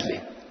so badly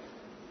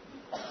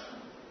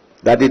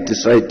that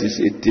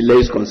it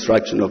delays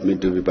construction of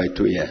Medupi by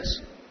 2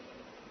 years.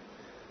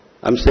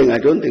 I'm saying I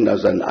don't think that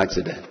was an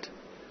accident.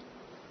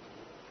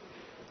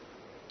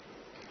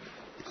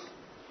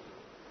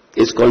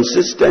 It's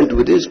consistent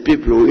with these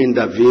people who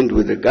intervened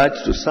with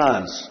regards to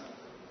SARS.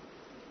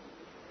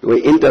 They were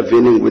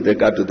intervening with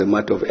regard to the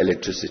matter of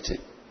electricity.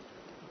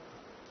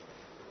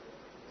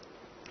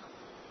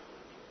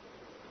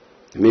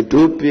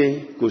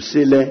 Medupi,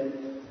 Kusile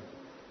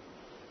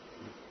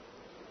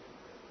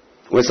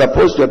were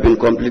supposed to have been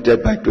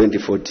completed by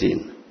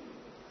 2014.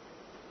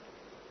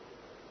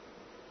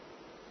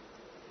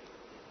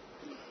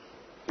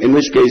 In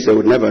which case there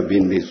would never have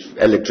been this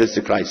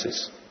electricity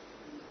crisis.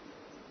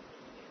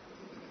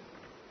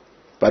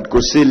 But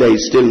Kusile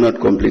is still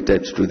not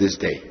completed to this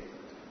day.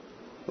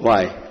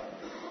 Why?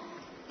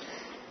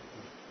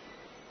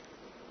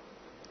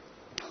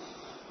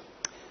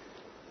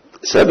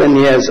 Seven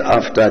years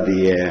after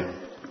the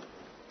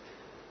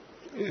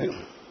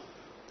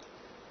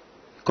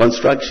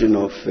construction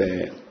of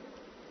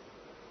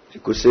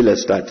Kusile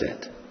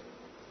started,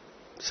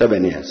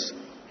 7 years,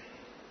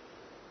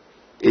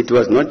 it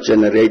was not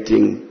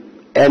generating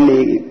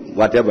any,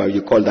 whatever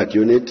you call that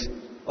unit,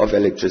 of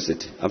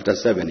electricity after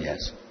 7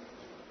 years.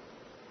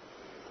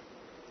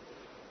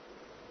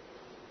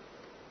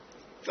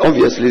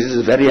 Obviously, this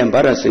is very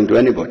embarrassing to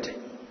anybody.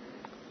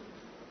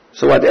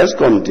 So what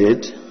Eskom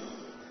did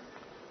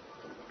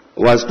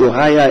was to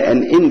hire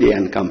an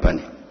Indian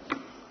company,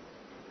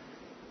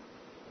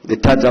 the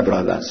Tata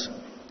brothers.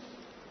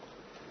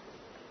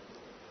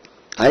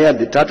 Hired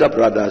the Tata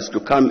brothers to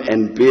come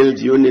and build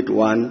Unit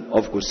 1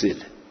 of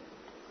Kusile.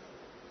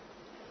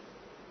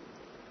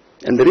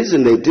 And the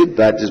reason they did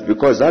that is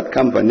because that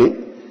company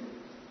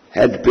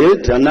had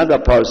built another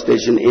power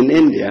station in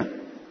India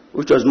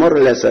which was more or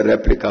less a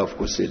replica of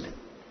Kusile.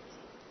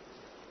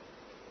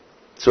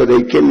 So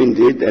they came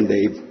indeed and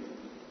they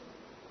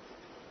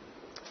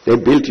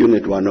built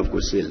Unit 1 of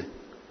Kusile.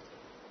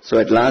 So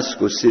at last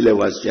Kusile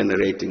was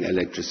generating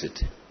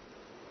electricity.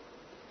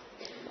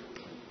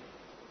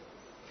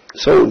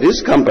 So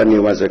this company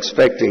was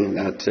expecting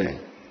that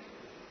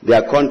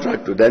their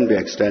contract would then be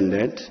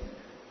extended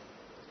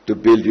to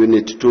build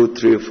Unit 2,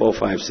 3, 4,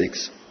 5,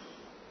 6.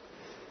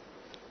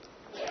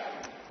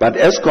 But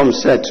Eskom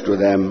said to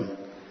them,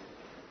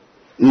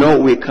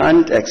 no, we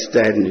can't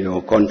extend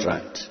your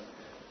contract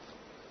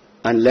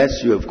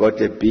unless you have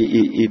got a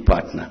BEE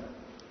partner.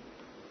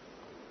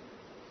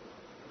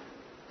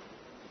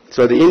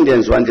 So the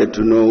Indians wanted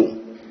to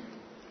know,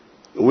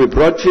 we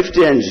brought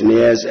 50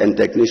 engineers and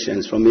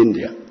technicians from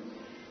India,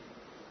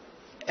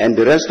 and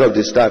the rest of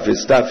the staff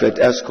is staff at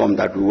Eskom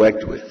that we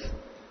worked with.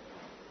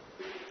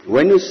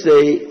 When you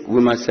say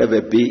we must have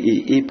a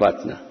BEE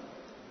partner,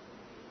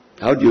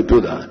 how do you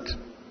do that?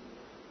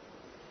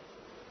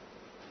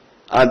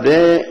 Are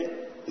there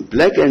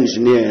black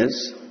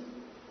engineers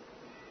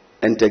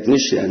and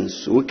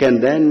technicians who can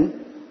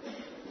then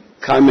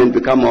come and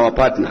become our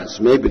partners?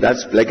 Maybe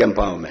that's black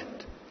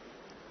empowerment.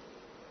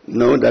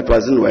 No, that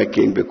wasn't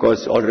working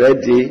because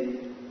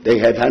already they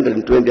had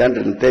 120,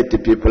 130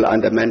 people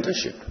under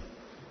mentorship,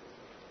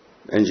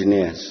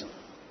 engineers.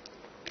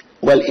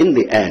 Well, in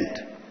the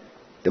end,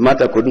 the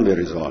matter couldn't be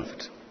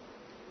resolved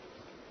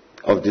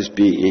of this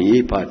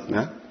BEE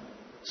partner,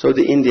 so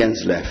the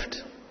Indians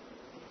left.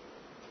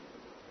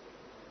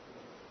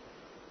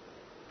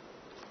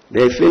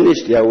 They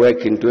finished their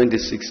work in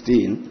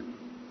 2016,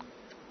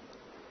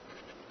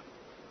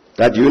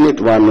 that Unit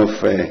 1 of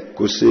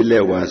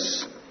Kusile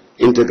was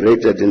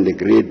integrated in the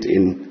grid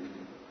in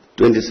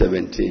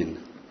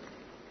 2017.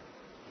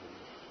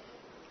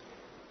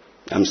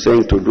 I'm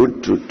saying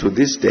to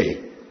this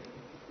day,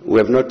 we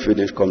have not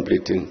finished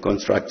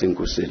constructing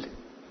Kusile.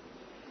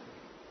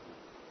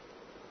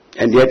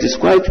 And yet it's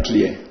quite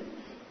clear,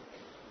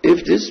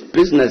 if this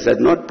business had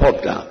not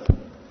popped up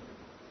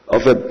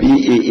of a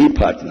BEE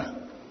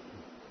partner,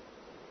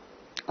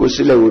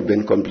 Kusile would have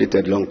been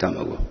completed long time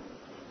ago.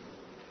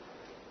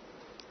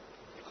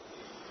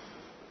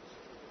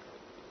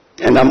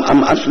 And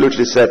I'm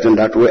absolutely certain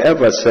that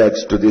whoever said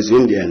to these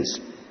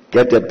Indians,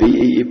 get a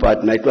BEE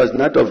partner, it was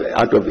not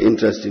out of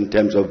interest in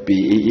terms of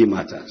BEE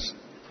matters.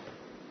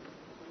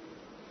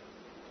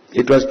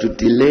 It was to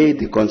delay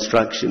the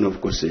construction of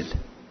Kusile.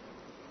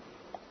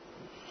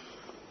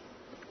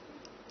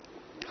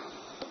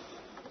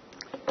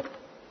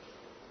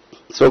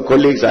 So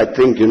colleagues, I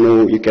think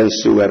you can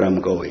see where I'm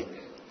going.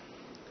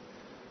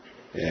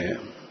 Yeah.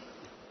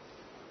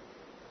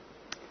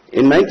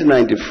 In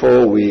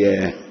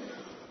 1994,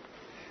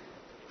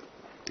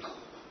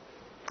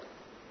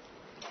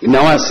 in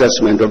our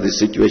assessment of the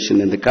situation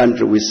in the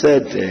country, we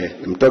said,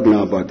 I'm talking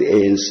now about the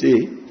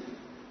ANC,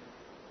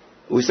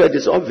 we said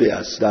it's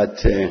obvious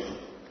that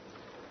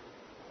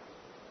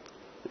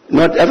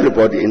not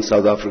everybody in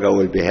South Africa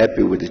will be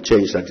happy with the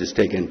change that is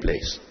taking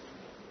place.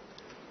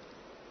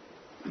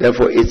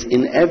 Therefore, it's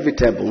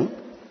inevitable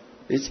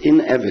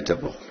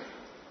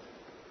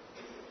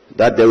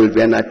that there will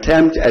be an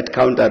attempt at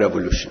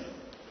counter-revolution.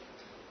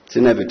 It's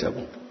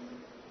inevitable.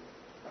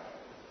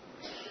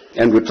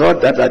 And we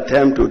thought that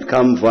attempt would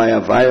come via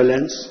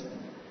violence.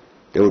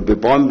 There would be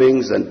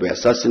bombings and be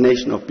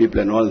assassination of people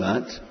and all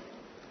that.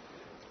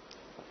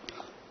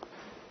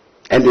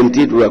 And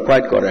indeed, we were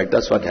quite correct.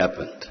 That's what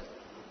happened.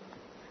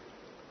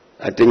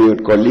 I think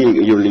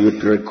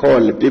you'd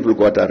recall people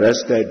got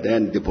arrested,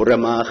 then the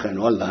Buremach and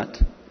all that.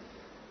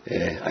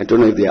 I don't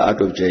know if they are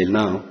out of jail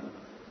now,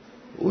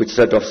 which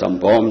set off some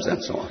bombs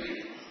and so on.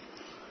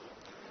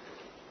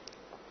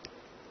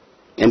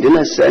 And in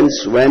a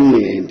sense, when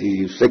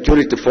the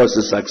security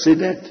forces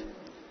succeeded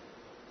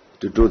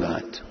to do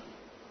that,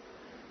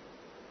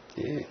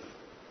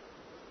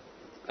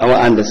 our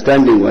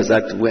understanding was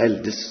that,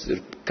 well, this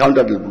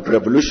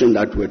counter-revolution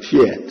that we had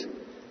feared,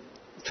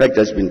 in fact,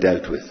 has been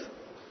dealt with.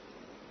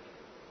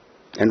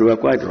 And we were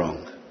quite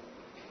wrong.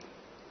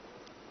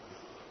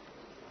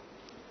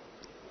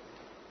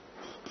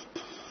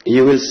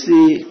 You will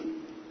see,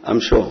 I'm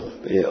sure,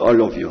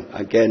 all of you,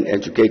 again,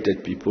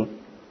 educated people,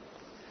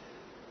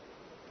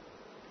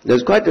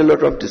 there's quite a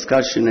lot of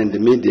discussion in the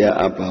media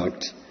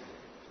about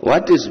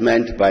what is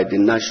meant by the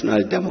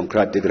National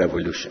Democratic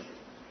Revolution.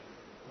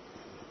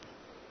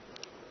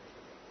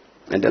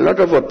 And a lot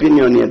of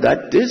opinion here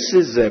that this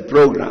is a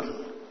program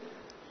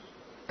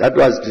that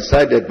was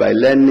decided by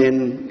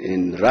Lenin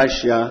in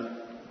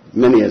Russia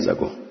many years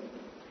ago.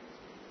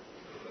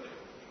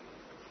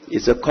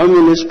 It's a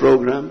communist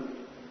program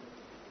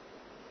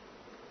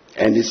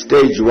and it's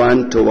stage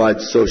one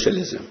towards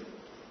socialism.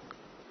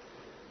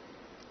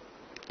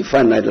 You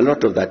find a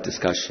lot of that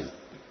discussion.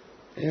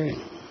 And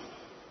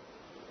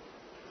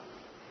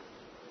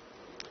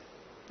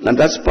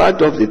that's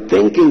part of the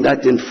thinking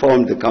that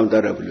informed the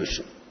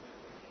counter-revolution.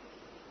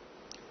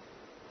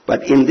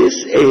 But in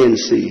this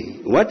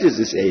ANC, what is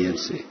this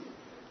ANC?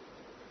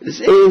 This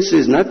ANC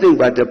is nothing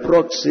but a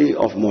proxy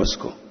of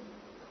Moscow.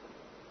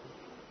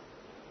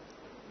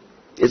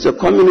 It's a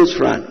communist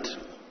front.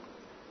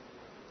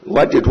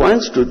 What it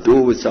wants to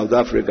do with South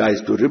Africa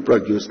is to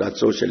reproduce that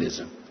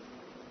socialism,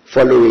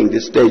 following the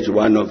stage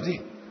one of the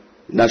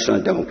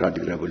National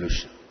Democratic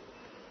Revolution.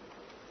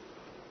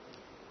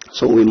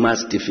 So we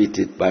must defeat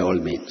it by all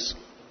means.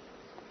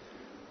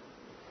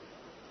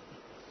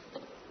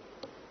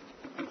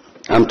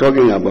 I'm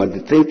talking about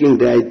the thinking,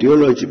 the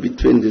ideology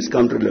between this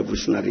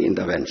counter-revolutionary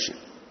intervention.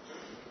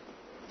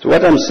 So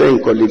what I'm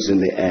saying, colleagues, in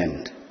the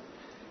end,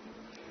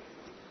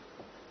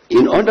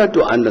 in order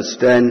to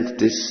understand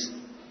this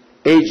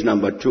age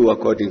number 2,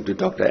 according to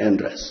Dr.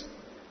 Endres,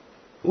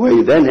 where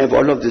you then have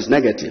all of these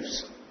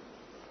negatives,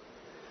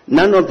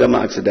 none of them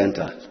are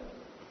accidental.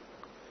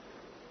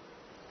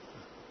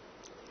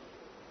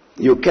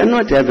 You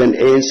cannot have an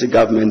ANC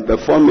government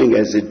performing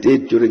as it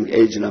did during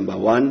age number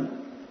 1,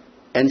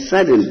 and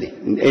suddenly,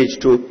 in age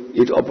 2,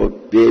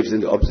 it behaves in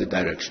the opposite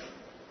direction.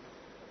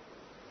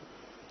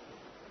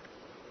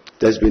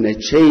 There's been a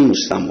change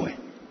somewhere.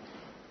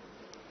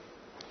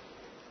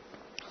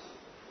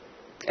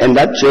 And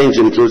that change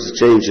includes a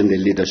change in the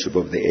leadership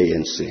of the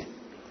ANC.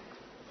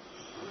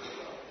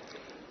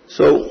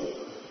 So,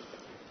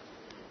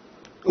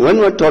 when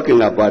we're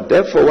talking about,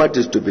 therefore, what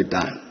is to be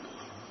done?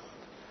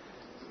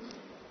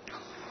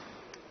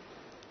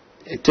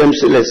 Tim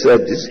Sile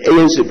said, these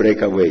ANC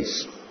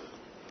breakaways,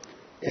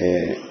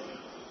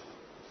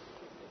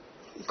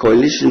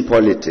 coalition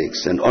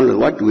politics, and all,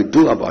 what do we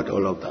do about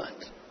all of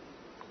that?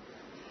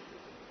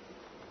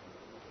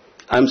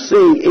 I'm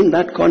saying in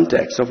that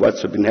context of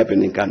what's been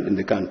happening in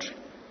the country,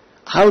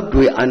 how do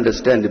we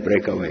understand the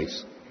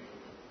breakaways?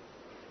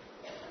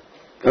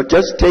 Or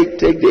just take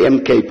the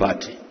MK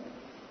party.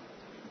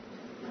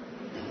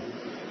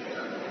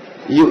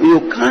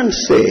 You can't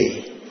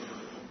say,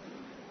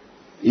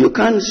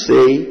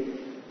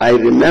 I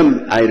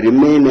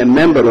remain a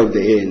member of the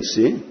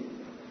ANC,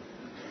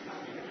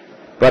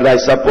 but I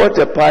support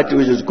a party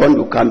which is going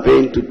to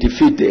campaign to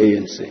defeat the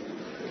ANC.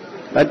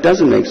 That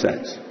doesn't make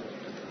sense.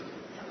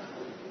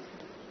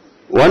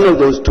 One of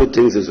those two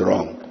things is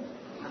wrong.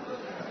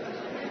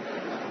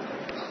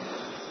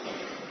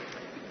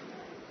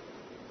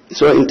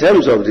 So in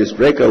terms of these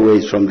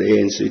breakaways from the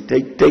ANC,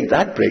 take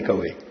that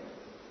breakaway.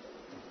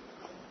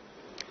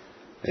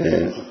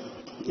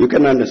 You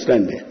can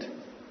understand it.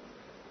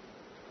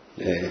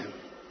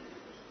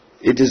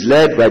 It is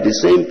led by the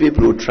same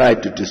people who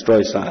tried to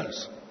destroy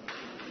SARS.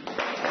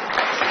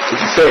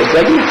 It's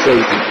exactly the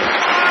same people.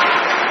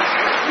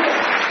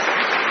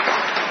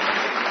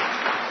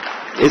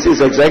 It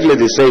is exactly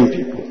the same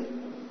people.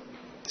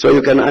 So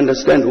you can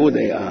understand who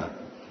they are.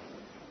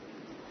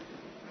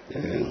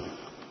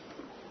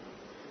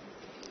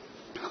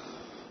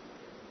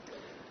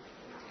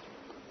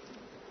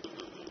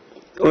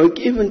 Or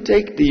even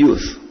take the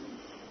youth.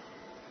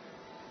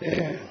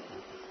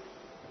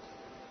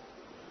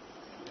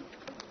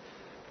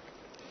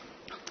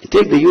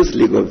 Take the Youth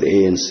League of the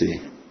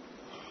ANC.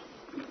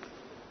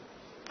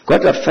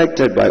 Got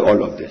affected by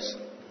all of this.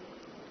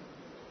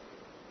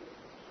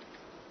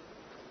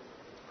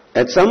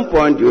 At some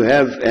point you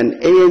have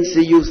an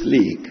ANC Youth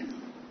League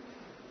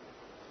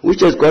which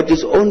has got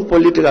its own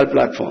political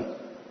platform.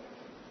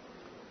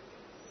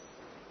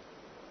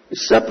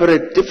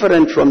 Separate,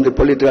 different from the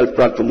political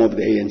platform of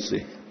the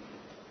ANC.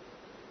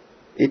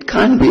 It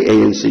can't be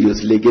ANC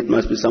Youth League, it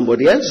must be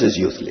somebody else's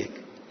Youth League.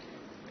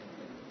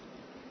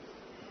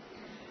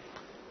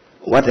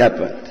 What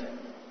happened?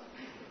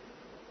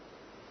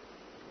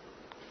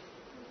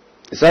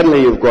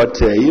 Suddenly you've got,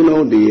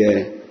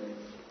 the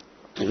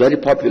very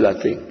popular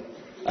thing.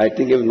 I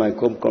think even my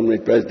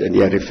comrade president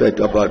here referred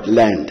to about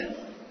land.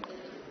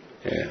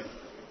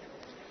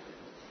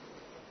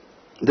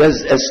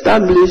 There's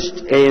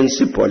established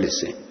ANC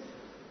policy,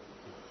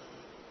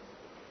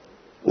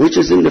 which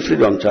is in the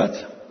Freedom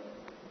Charter.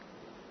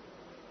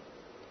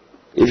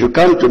 If you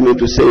come to me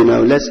to say, now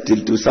let's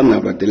do something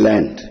about the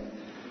land,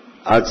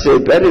 I'd say,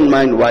 bear in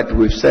mind what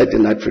we've said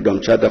in that Freedom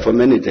Charter for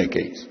many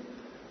decades.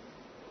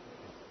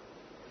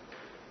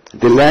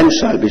 The land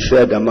shall be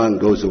shared among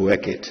those who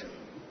work it.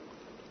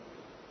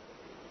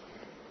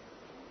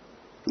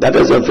 That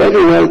is a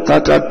very well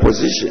thought out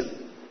position.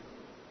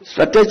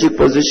 Strategic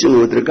position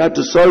with regard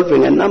to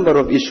solving a number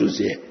of issues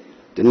here.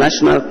 The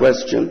national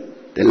question,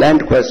 the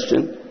land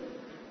question,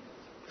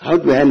 how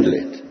do we handle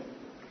it?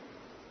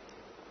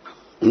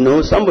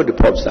 No, somebody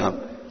pops up.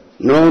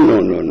 No.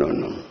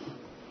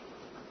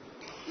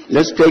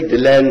 Let's take the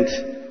land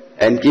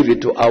and give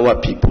it to our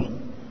people.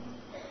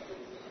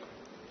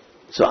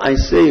 So I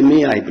say,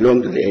 I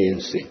belong to the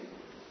ANC.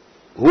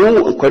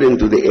 Who, according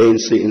to the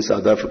ANC in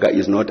South Africa,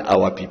 is not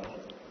our people?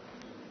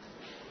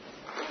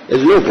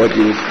 There's nobody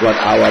who's got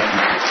our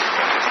people.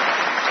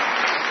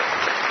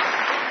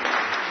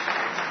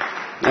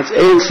 That's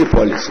ANC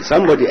policy.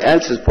 Somebody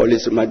else's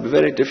policy might be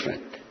very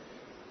different.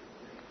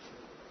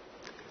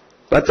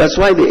 But that's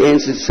why the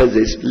ANC says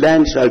this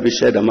land shall be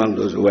shared among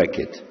those who work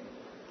it.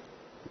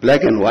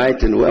 Black and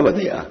white and whoever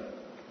they are.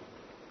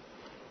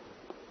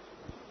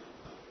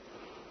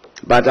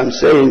 But I'm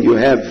saying you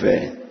have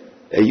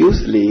a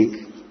youth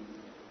league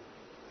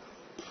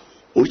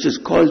which is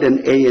called an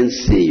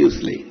ANC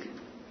Youth League,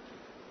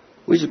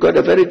 which has got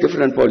a very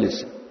different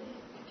policy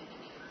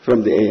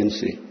from the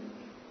ANC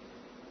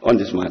on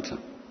this matter.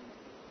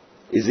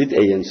 Is it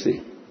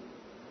ANC?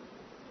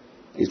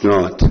 It's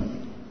not.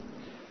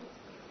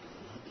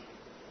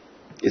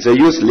 It's a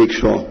youth league,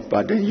 sure,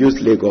 but a youth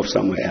league of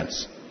somewhere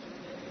else.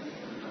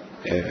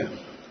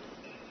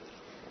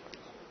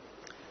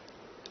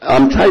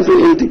 I'm trying to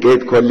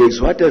indicate, colleagues,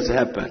 what has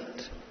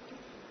happened,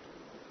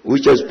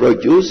 which has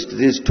produced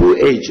these two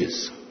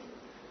ages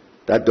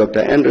that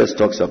Dr. Andres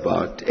talks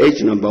about.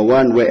 Age number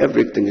 1, where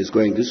everything is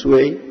going this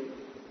way,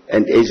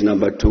 and age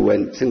number 2,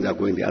 when things are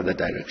going the other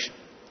direction.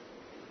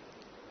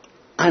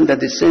 Under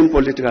the same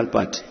political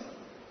party.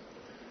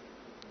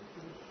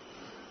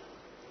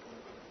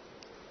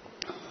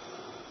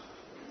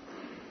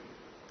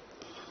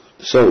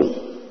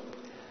 So,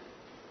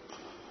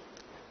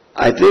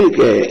 I think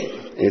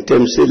in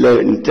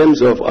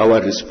terms of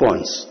our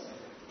response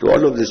to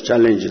all of these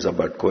challenges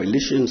about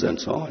coalitions and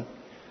so on,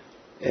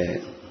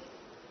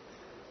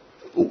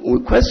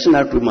 the question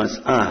that we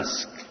must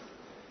ask,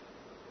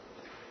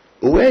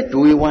 where do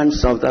we want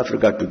South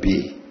Africa to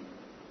be?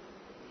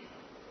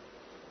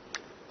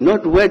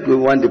 Not where do we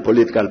want the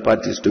political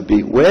parties to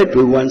be, where do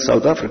we want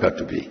South Africa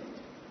to be?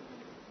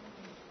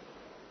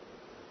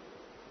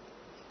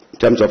 In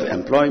terms of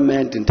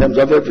employment, in terms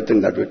of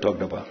everything that we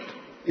talked about,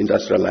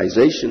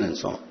 industrialization and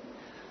so on.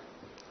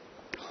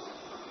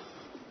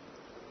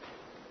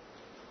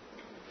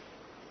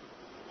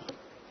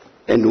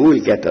 And who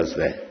will get us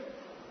there?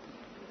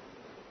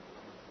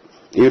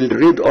 You'll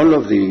read all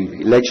of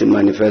the election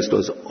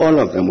manifestos, all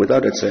of them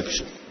without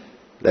exception.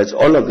 That's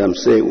all of them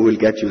say, we will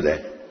get you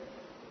there.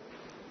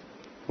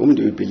 Whom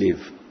do you believe?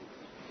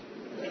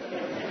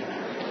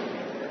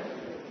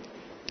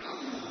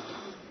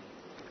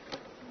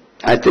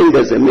 I think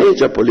there's a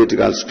major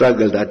political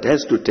struggle that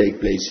has to take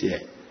place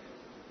here,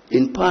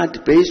 in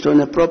part based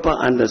on a proper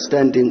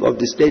understanding of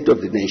the state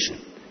of the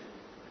nation.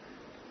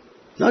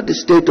 Not the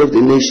state of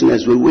the nation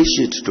as we wish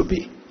it to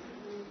be,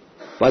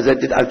 but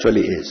that it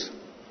actually is.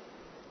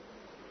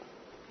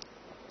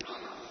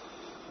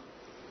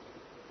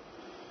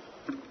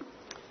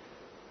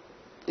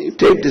 You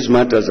take these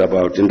matters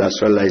about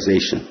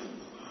industrialization,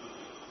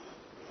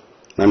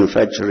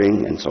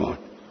 manufacturing, and so on.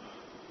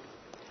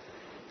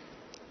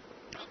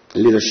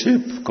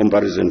 Leadership,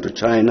 comparison to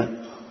China.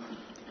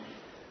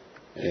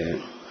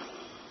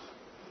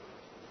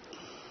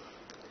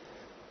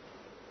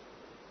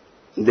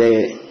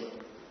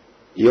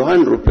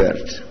 Johann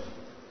Rupert,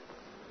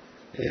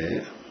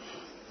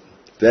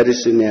 very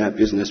senior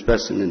business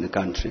person in the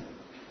country,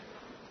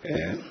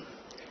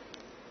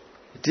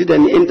 did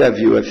an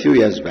interview a few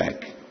years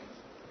back,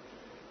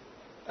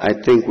 I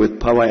think with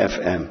Power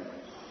FM.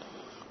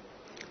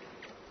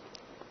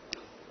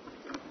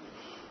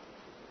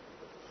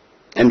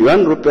 And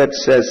Johann Rupert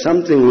says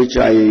something which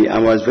I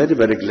was very,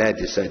 very glad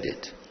he said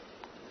it.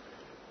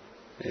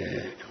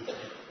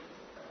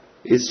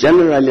 He's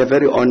generally a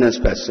very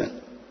honest person.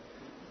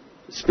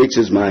 Speaks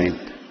his mind.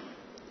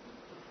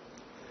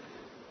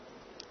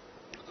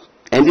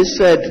 And he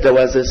said there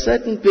was a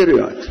certain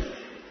period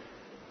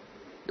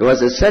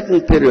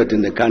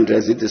in the country,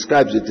 as he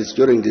describes it, is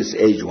during this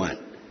age one.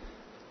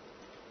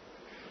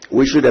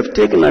 We should have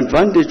taken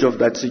advantage of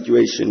that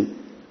situation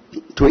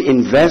to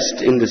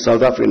invest in the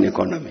South African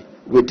economy.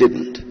 We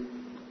didn't.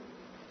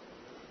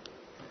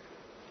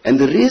 And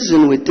the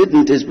reason we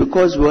didn't is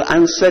because we were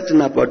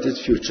uncertain about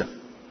its future.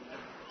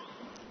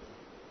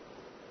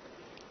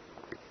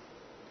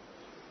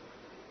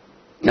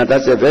 Now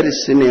that's a very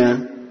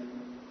senior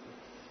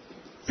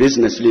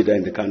business leader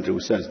in the country who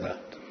says that.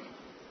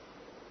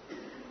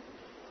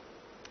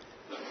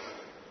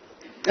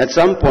 At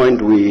some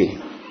point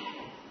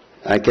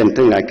I can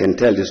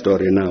tell the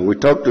story now. We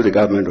talked to the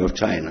government of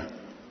China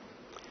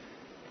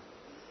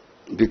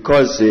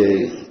because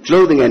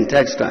clothing and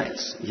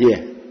textiles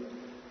here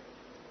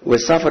were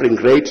suffering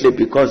greatly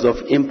because of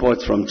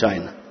imports from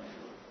China.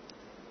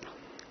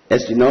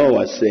 As you know, I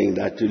was saying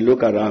that you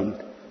look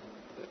around,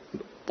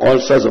 all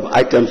sorts of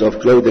items of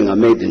clothing are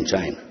made in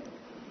China.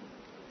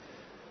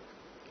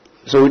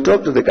 So we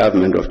talked to the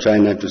government of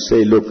China to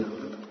say, look,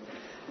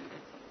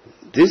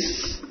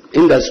 this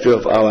industry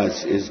of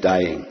ours is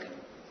dying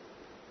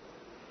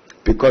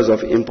because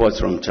of imports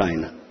from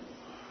China.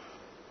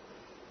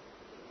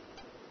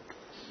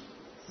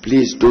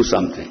 Please do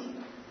something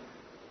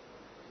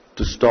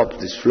to stop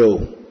this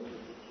flow.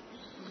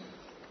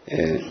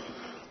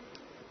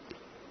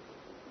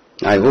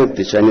 I hope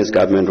the Chinese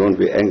government won't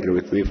be angry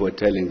with me for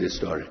telling this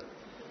story.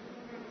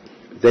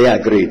 They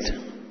agreed.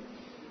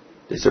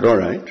 They said, all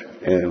right.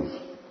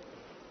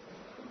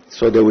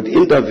 So they would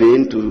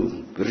intervene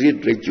to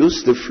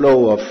reduce the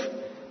flow of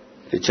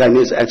the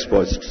Chinese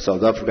exports to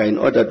South Africa in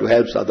order to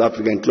help South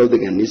African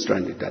clothing and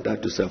industry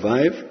to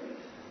survive.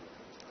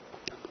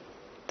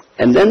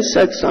 And then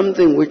said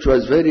something which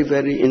was very,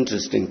 very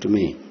interesting to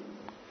me.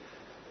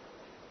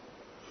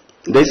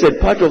 They said,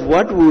 part of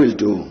what we will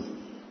do,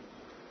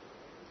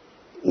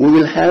 we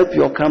will help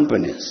your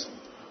companies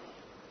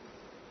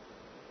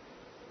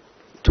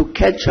to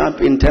catch up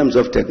in terms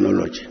of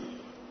technology.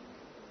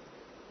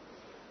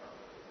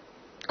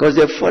 Because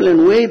they've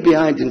fallen way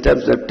behind in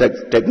terms of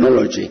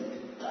technology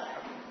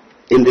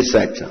in this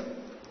sector.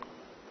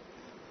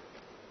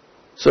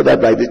 So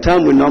that by the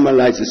time we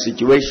normalize the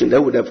situation, they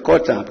would have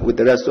caught up with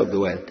the rest of the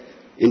world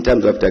in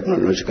terms of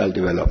technological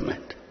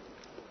development.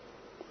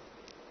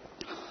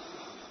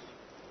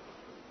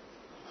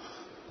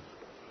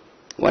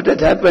 What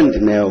had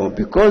happened now,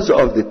 because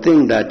of the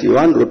thing that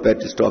Johann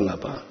Rupert is talking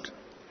about,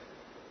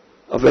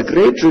 of a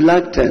great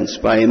reluctance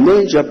by a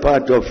major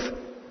part of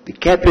the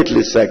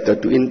capitalist sector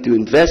to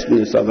invest in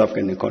the South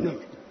African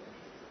economy.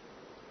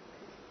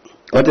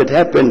 What had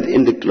happened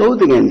in the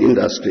clothing and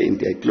industry, in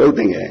the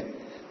clothing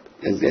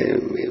and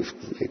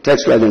the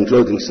textile and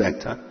clothing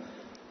sector,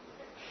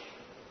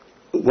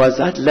 was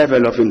that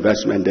level of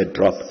investment that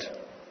dropped.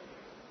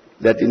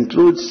 That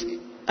includes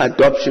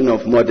adoption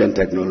of modern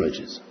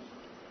technologies.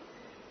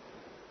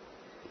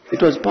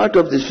 It was part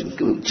of this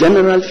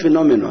general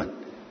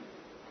phenomenon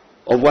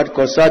of what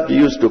COSATU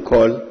used to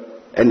call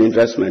an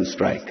investment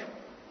strike.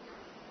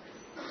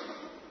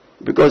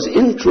 Because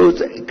in truth,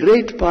 a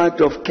great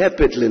part of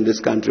capital in this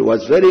country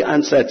was very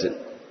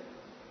uncertain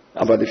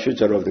about the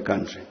future of the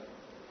country.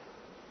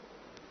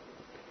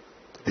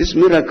 This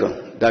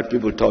miracle that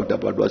people talked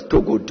about was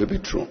too good to be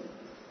true.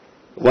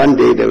 One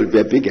day there will be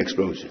a big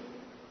explosion.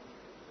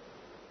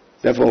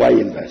 Therefore, why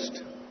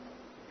invest?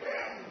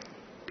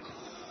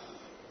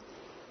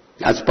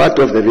 As part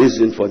of the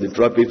reason for the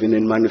drop even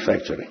in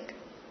manufacturing.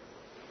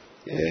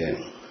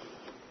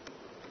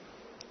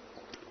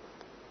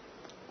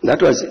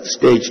 That was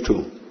stage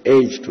 2,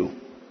 age 2,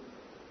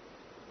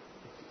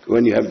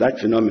 when you have that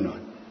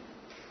phenomenon.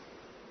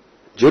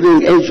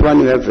 During age 1,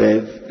 you have a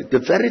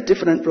very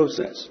different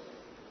process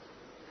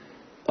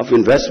of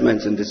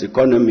investments in this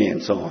economy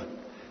and so on.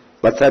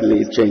 But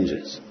suddenly it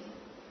changes.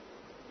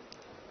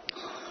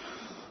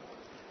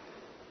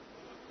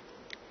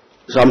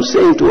 So I'm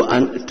saying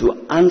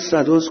to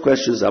answer those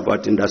questions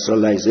about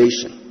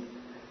industrialization,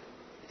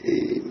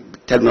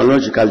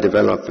 technological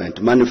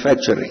development,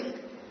 manufacturing,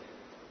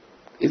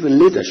 even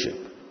leadership,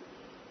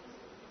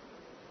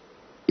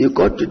 you've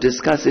got to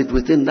discuss it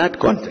within that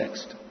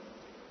context.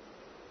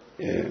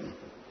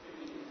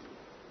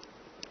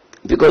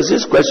 Because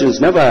these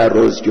questions never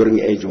arose during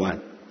age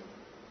 1.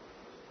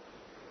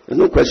 There's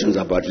no questions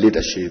about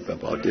leadership,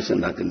 about this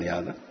and that and the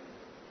other,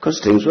 because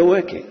things were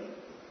working.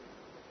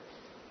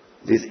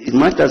 These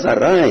matters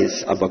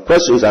arise, about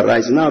questions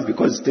arise now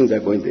because things are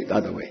going the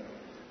other way.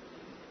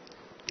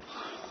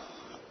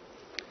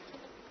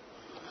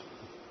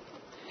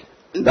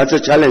 That's a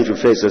challenge we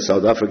face as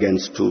South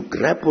Africans, to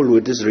grapple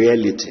with this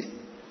reality,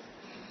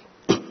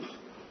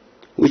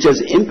 which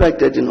has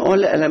impacted in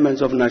all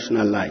elements of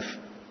national life.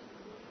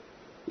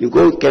 You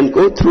can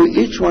go through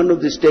each one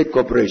of the state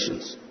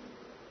corporations,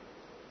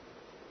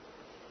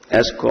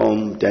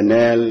 Eskom,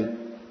 Denel,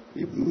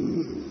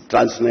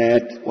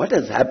 Transnet. What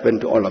has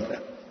happened to all of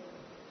them?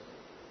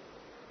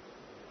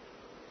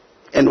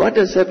 And what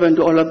has happened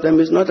to all of them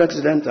is not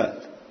accidental.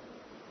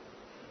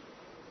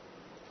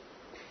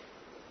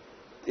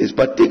 It's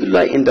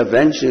particular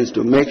interventions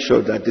to make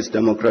sure that this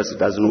democracy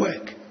doesn't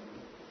work.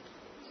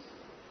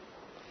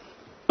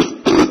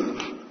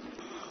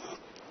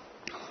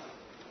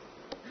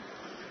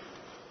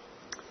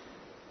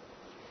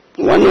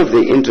 One of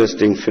the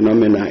interesting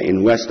phenomena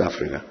in West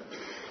Africa,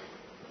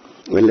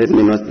 well, let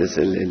me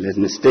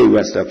stay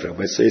West Africa,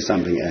 but say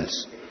something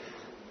else.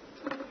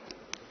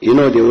 You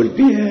know, there will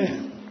be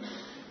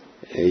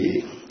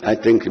I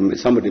think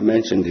somebody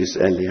mentioned this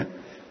earlier,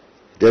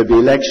 there will be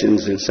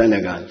elections in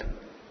Senegal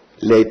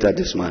later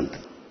this month,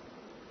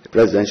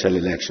 presidential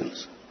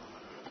elections.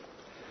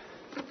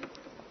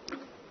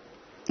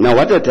 Now,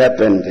 what had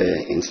happened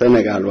in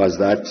Senegal was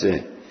that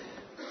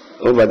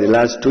over the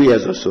last 2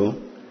 years or so,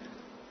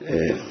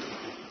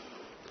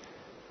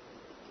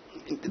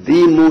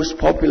 the most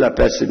popular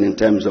person in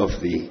terms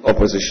of the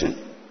opposition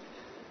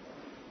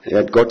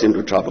had got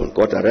into trouble,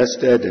 got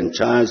arrested and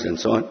charged and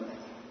so on.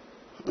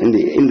 In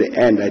the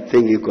end, I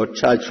think he got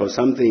charged for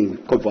something,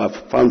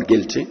 found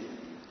guilty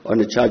on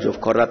the charge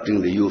of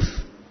corrupting the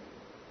youth,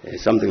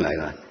 something like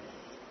that.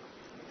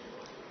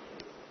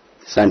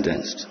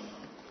 Sentenced.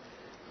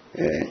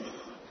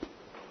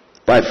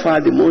 By far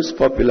the most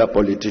popular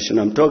politician,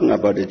 I'm talking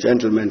about a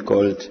gentleman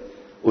called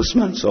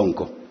Ousmane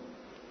Sonko.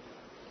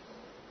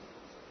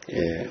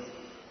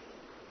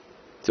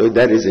 So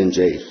that is in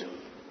jail.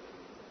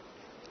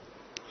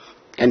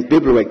 And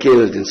people were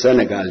killed in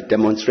Senegal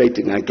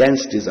demonstrating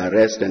against his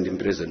arrest and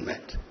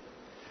imprisonment.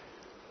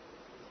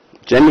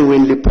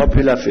 Genuinely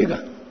popular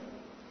figure.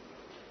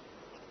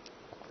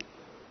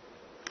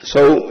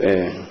 So,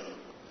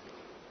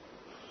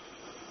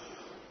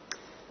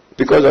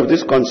 because of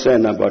this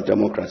concern about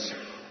democracy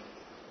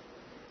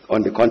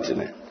on the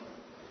continent,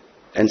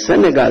 and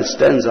Senegal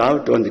stands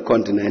out on the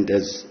continent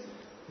as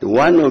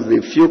one of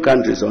the few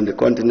countries on the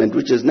continent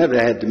which has never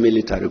had a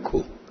military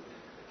coup.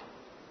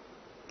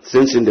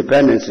 Since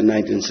independence in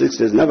 1960,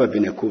 there's never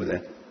been a coup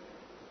there.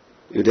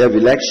 You'd have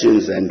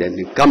elections and then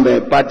the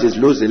incumbent parties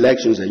lose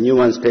elections and new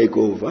ones take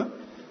over.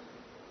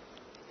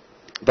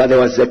 But there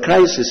was a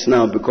crisis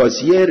now because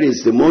here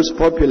is the most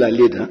popular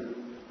leader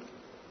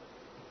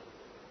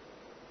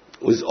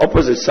who's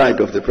opposite side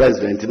of the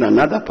president in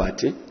another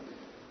party,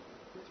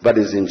 but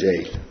is in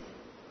jail.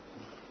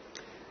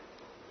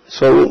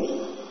 So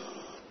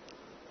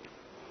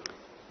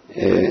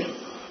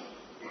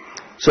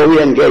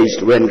we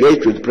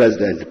engaged with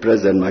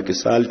President Macky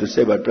Sall, to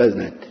say about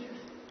President,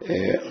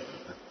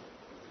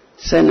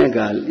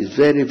 Senegal is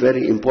very,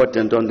 very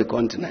important on the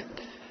continent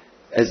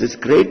as this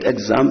great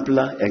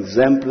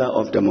exemplar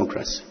of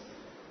democracy.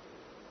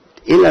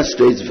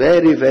 Illustrates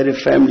very, very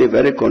firmly,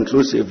 very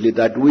conclusively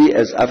that we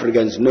as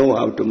Africans know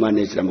how to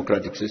manage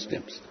democratic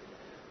systems.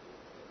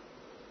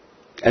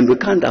 And we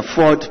can't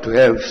afford to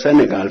have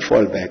Senegal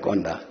fall back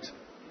on that.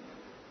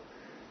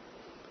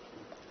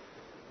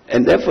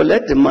 And therefore,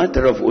 let the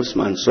matter of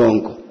Ousmane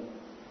Sonko,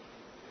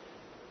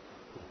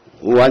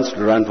 who wants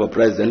to run for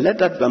president, let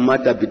that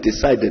matter be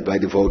decided by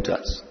the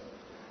voters,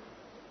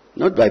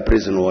 not by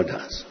prison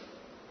orders.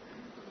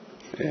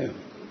 And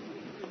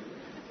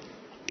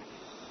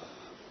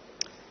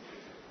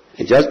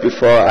just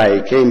before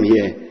I came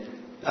here,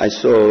 I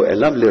saw a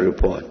lovely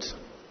report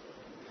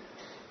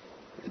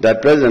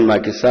that President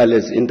Macky Sall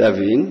has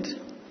intervened,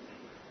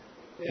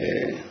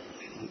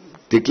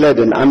 declared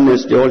an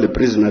amnesty all the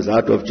prisoners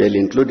out of jail,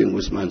 including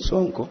Ousmane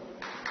Sonko.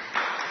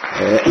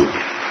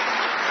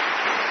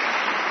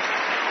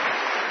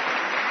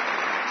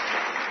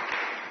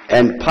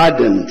 And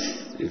pardoned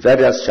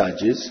various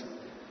charges,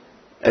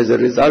 as a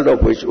result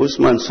of which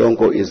Ousmane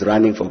Sonko is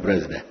running for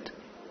president.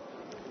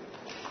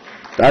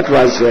 That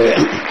was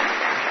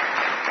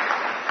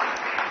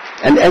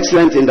an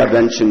excellent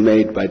intervention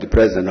made by the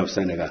President of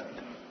Senegal.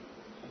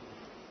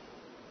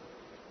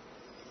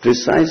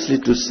 Precisely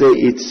to say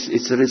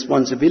it's a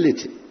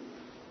responsibility of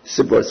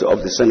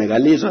the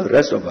Senegalese or the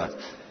rest of us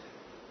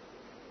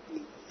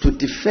to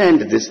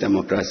defend this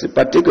democracy,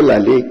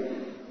 particularly,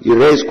 you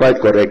raised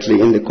quite correctly,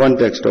 in the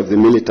context of the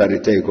military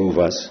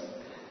takeovers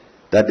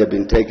that have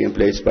been taking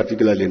place,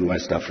 particularly in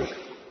West Africa.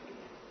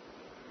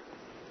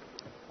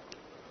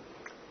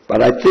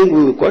 But I think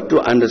we've got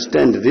to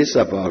understand this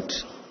about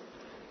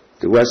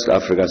the West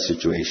Africa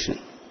situation.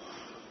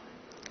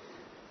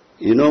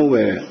 You know,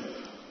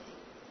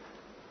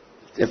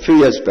 a few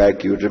years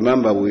back, you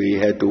remember we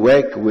had to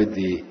work with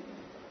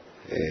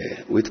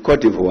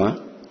Cote d'Ivoire,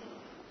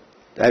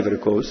 the Ivory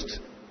Coast,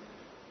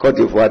 Cote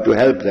d'Ivoire, to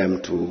help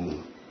them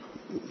to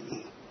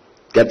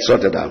get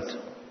sorted out.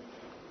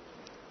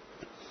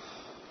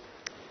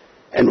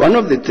 And one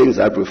of the things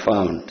that we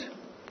found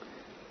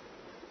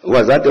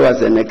was that there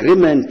was an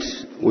agreement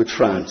with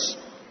France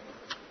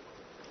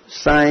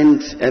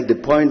signed at the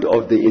point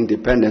of the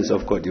independence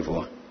of Cote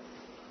d'Ivoire,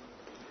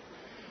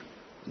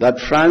 that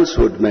France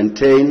would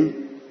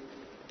maintain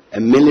a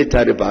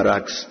military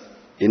barracks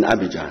in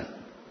Abidjan,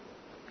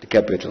 the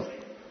capital.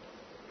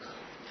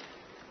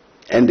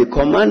 And the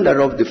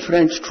commander of the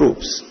French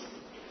troops,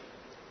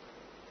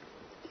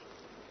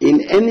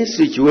 in any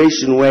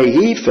situation where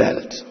he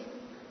felt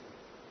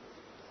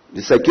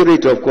the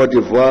security of Cote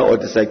d'Ivoire or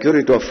the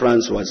security of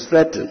France was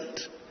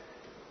threatened,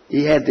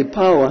 he had the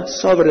power,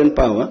 sovereign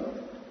power,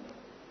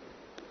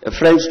 a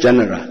French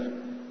general,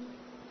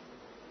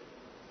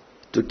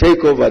 to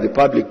take over the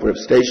public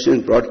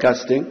station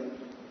broadcasting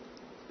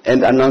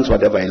and announce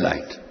whatever he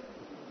liked.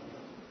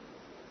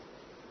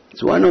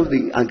 It's one of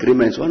the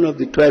agreements, one of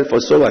the 12 or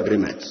so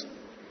agreements,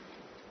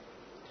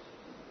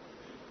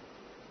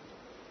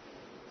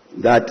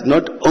 that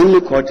not only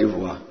Cote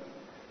d'Ivoire,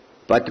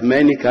 but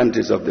many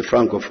countries of the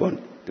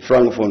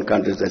Francophone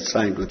countries that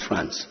signed with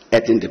France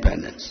at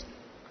independence.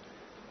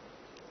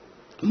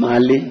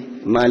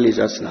 Mali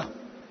just now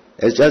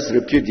has just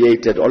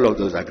repudiated all of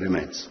those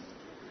agreements.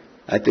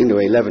 I think there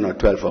were 11 or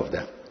 12 of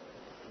them,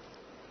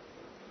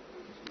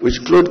 which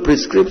include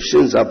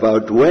prescriptions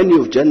about when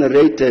you've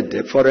generated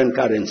a foreign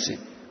currency,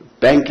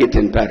 bank it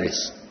in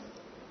Paris.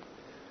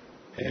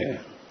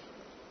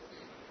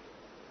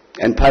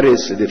 And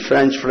Paris, the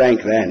French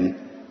franc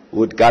then,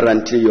 would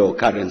guarantee your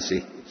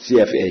currency,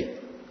 CFA.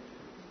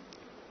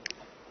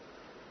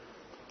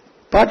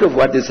 Part of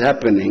what is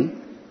happening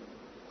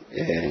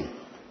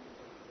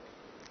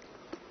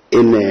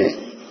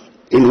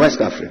in West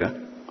Africa,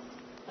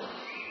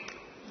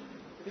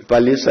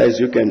 Palisa, as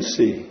you can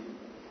see,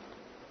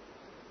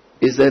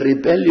 is a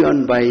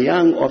rebellion by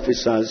young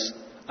officers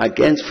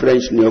against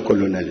French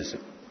neocolonialism.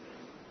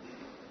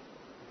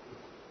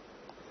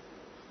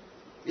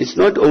 It's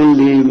not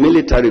only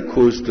military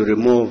coups to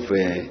remove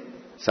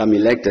some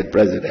elected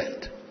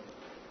president,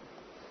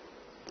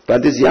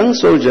 but these young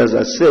soldiers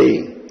are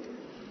saying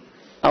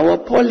our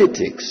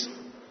politics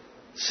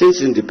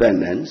since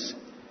independence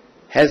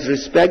has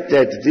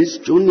respected this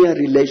junior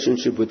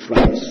relationship with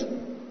France.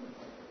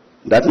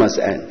 That must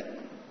end.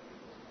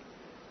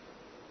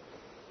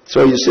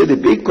 So you see the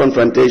big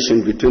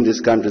confrontation between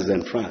these countries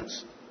and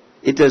France.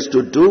 It has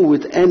to do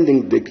with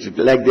ending,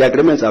 like the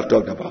agreements I've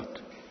talked about.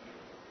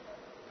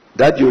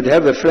 That you'd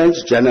have a French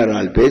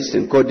general based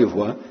in Cote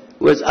d'Ivoire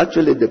who has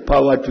actually the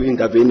power to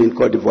intervene in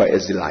Cote d'Ivoire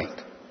as he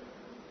liked.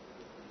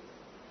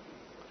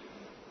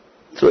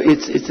 So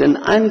it's an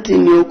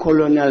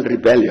anti-neo-colonial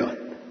rebellion.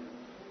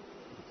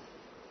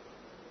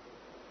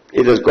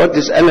 It has got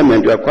this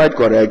element, you are quite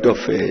correct, of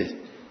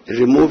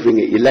removing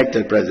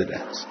elected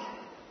presidents.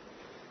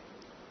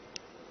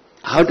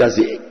 How does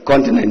the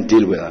continent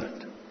deal with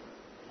that?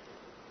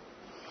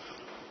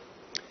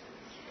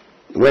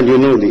 Well, you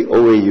know, the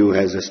OAU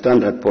has a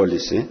standard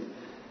policy,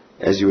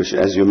 as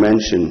you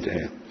mentioned,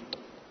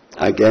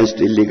 against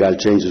illegal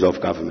changes of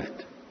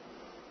government.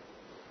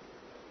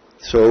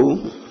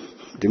 So,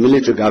 the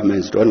military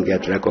governments don't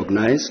get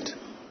recognized.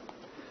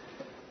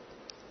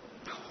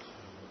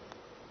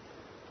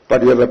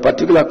 But we have a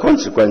particular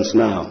consequence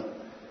now,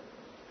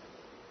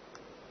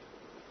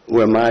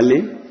 where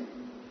Mali,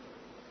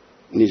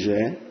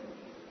 Niger,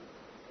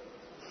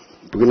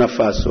 Burkina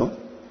Faso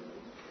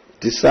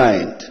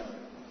decide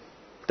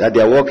that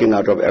they are walking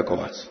out of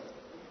ECOWAS.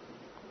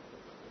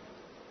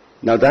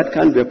 Now that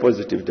can be a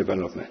positive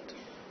development.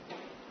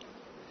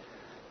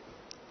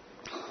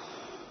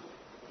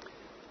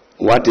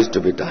 What is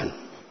to be done?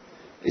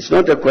 It's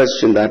not a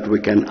question that we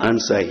can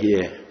answer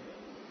here.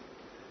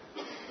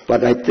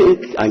 But I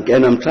think,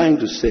 again, I'm trying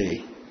to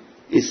say,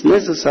 it's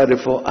necessary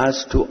for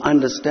us to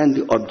understand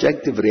the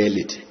objective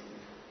reality.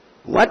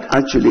 What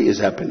actually is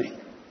happening?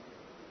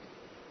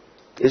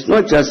 It's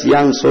not just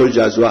young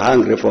soldiers who are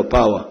hungry for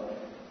power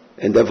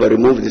and therefore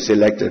remove this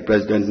elected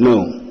president.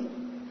 No.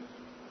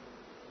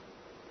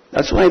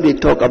 That's why they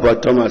talk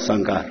about Thomas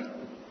Sankara.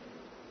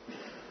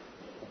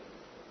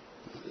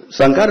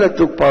 Sankara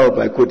took power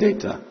by coup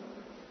d'etat.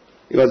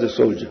 He was a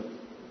soldier.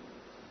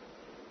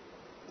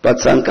 But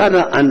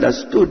Sankara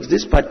understood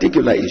this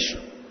particular issue,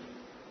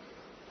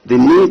 the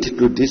need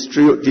to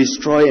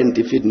destroy and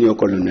defeat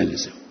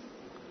neocolonialism.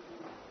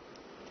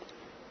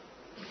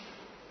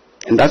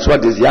 And that's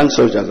what these young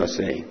soldiers are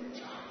saying.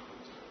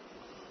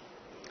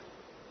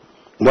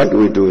 What do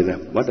we do with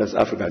them? What does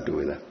Africa do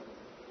with them?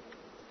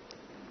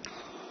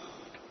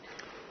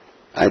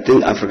 I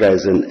think Africa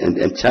is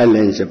a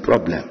challenge, a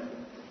problem,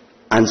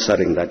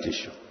 answering that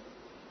issue,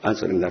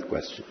 answering that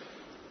question.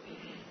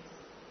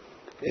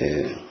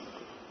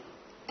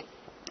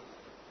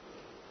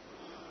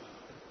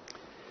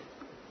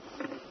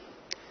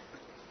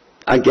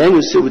 Again,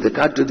 you see, with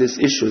regard to these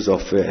issues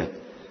of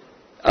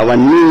our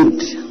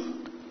need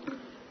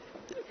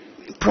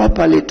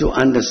properly to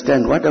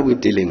understand what are we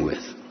dealing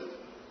with.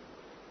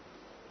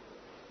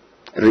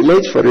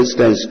 Relate, for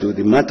instance, to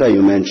the matter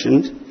you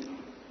mentioned,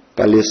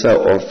 Palisa,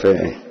 of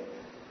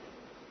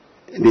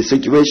the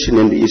situation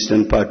in the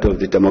eastern part of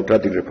the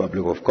Democratic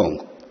Republic of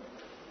Congo.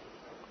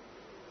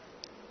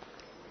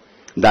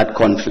 That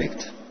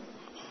conflict.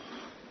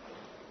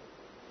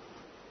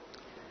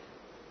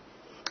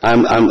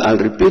 I'll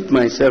repeat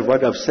myself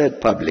what I've said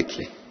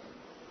publicly.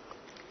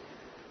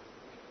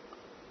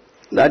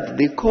 That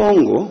the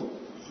Congo,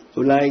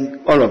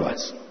 like all of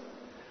us,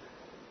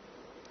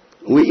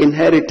 we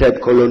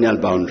inherited colonial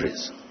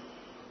boundaries.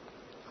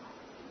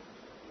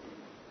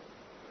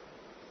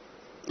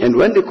 And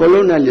when the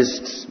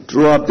colonialists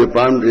drew up the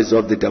boundaries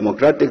of the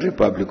Democratic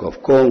Republic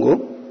of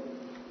Congo,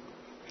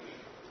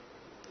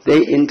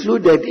 they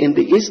included in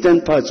the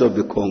eastern parts of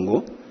the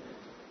Congo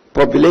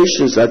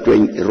populations that were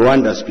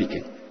Rwanda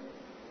speaking.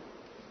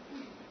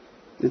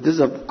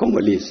 These are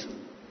Congolese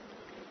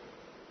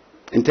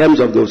in terms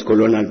of those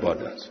colonial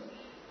borders.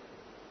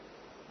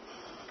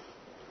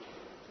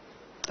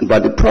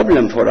 But the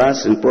problem for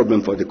us and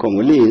problem for the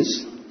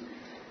Congolese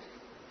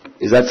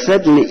is that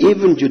certainly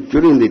even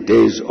during the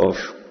days of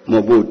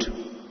Mobutu,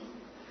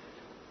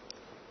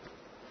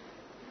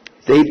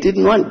 they did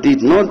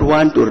not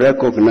want to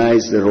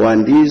recognize the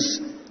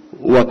Rwandese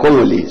who were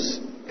Congolese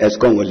as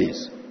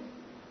Congolese.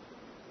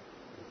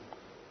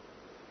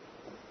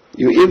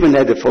 You even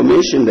had a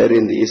formation there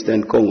in the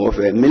Eastern Congo of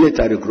a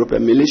military group, a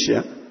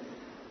militia,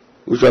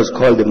 which was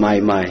called the Mai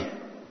Mai.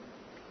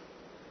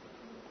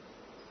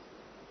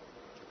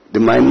 The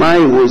Mai Mai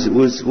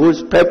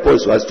whose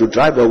purpose was to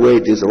drive away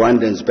these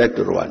Rwandans back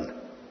to Rwanda.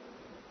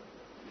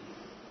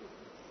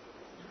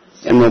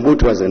 And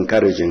Mobutu was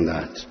encouraging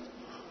that.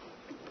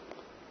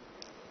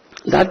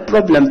 That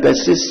problem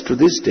persists to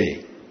this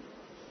day.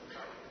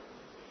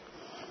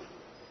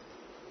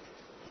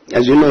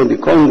 As you know, the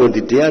Congo,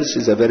 the DRC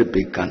is a very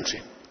big country.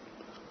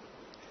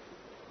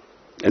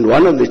 And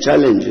one of the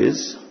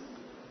challenges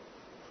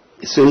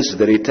since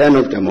the return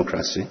of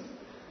democracy,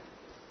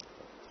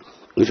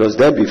 which was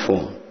there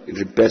before,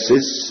 it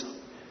persists,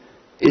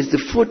 is the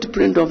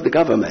footprint of the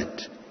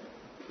government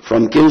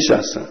from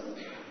Kinshasa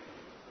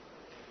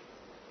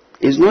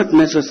is not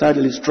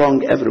necessarily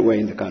strong everywhere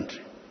in the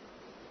country.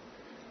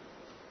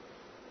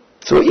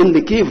 So in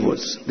the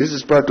Kivus, this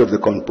is part of the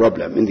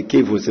problem, in the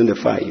Kivus in the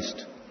Far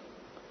East,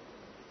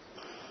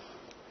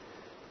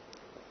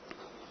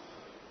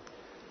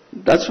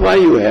 that's why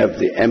you have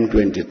the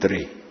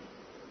M23.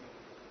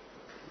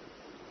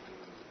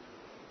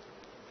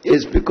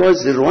 It's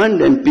because the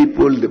Rwandan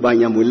people, the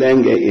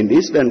Banyamulenge in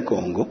Eastern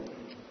Congo,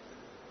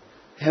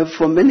 have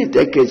for many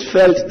decades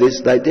felt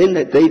this, that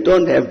they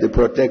don't have the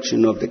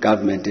protection of the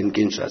government in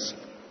Kinshasa.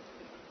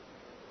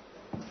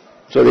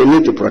 So they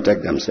need to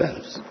protect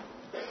themselves.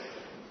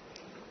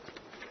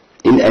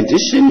 In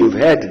addition, you've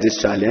had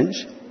this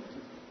challenge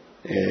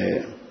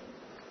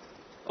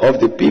of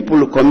the people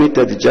who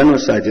committed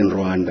genocide in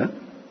Rwanda.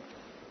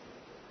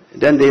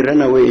 Then they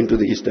ran away into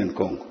the Eastern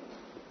Congo.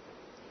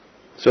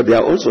 So they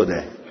are also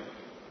there.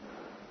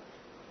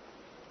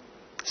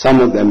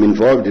 Some of them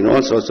involved in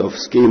all sorts of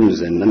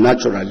schemes and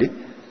naturally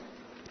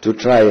to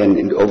try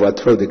and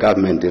overthrow the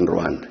government in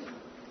Rwanda.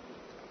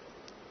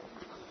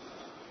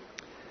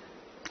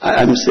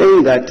 I'm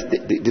saying that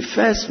the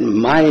first,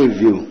 my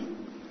view,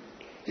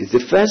 is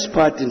the first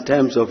part in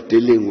terms of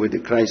dealing with the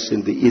crisis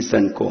in the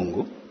Eastern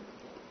Congo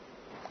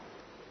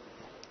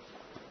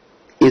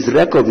is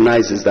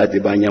recognizes that the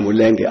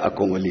Banyamulenge are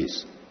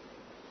Congolese.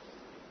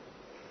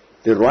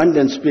 The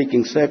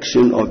Rwandan-speaking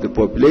section of the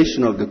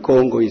population of the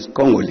Congo is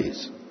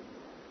Congolese,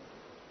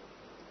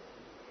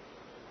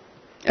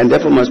 and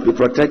therefore must be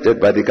protected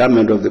by the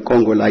government of the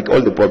Congo, like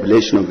all the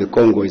population of the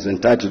Congo is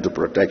entitled to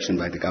protection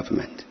by the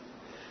government.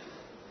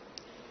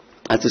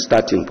 That's a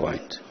starting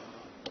point.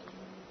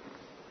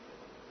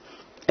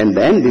 And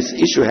then this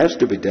issue has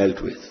to be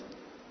dealt with.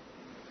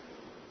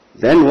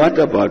 Then what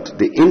about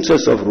the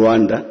interests of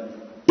Rwanda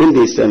in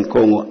the Eastern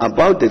Congo,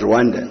 about the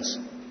Rwandans?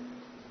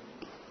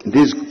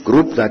 This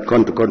group that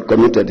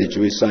committed the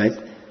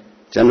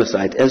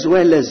genocide, as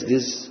well as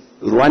these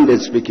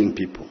Rwandan-speaking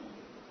people.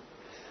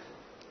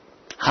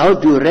 How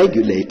do you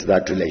regulate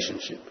that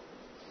relationship?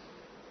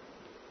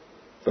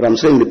 But I'm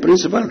saying the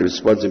principal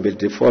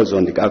responsibility falls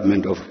on the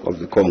government of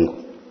the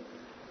Congo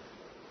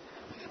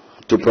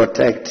to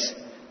protect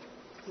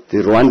the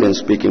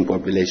Rwandan-speaking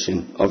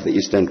population of the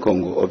Eastern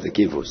Congo, of the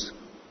Kivus.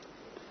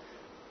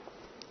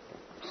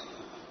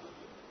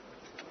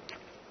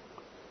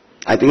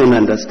 I think an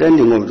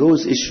understanding of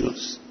those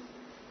issues,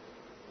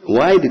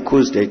 why the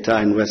coup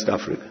d'etat in West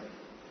Africa,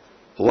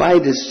 why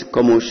this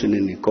commotion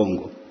in the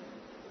Congo,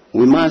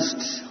 we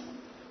must,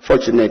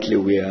 fortunately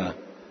we are,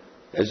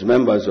 as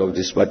members of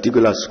this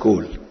particular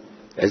school,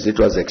 as it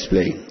was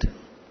explained,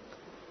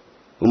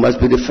 we must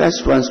be the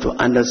first ones to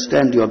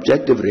understand the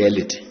objective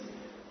reality.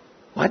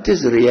 What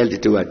is the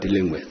reality we are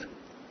dealing with?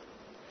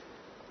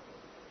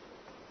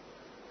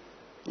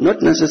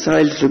 Not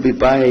necessarily to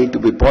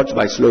be bought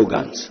by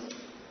slogans,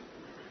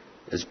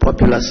 as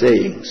popular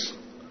sayings.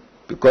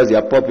 Because they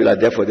are popular,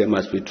 therefore they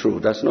must be true.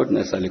 That's not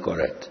necessarily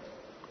correct.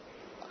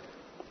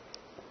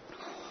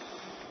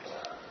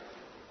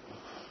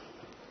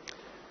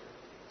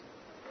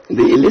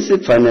 The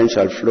illicit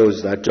financial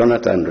flows that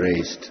Jonathan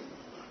raised,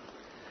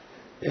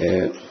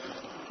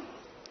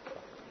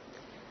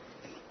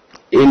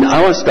 in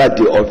our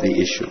study of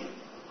the issue,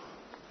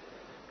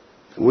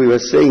 we were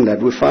saying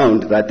that we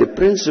found that the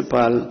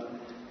principal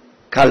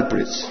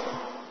culprits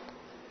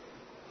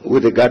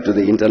with regard to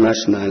the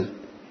international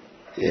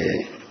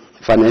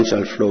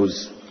financial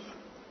flows,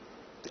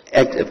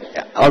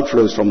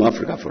 outflows from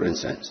Africa, for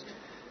instance,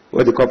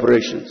 were the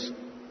corporations.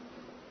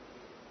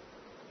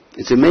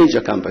 It's the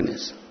major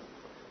companies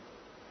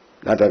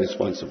that are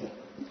responsible.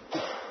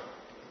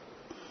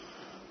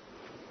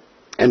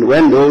 And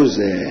when those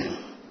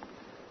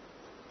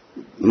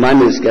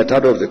monies get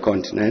out of the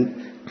continent,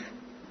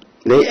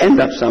 they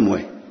end up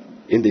somewhere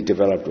in the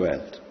developed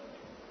world,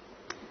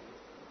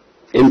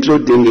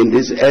 including in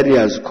these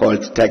areas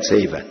called tax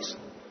havens.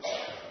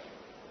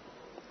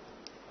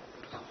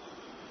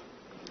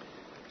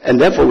 And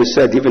therefore we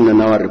said, even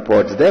in our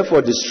report,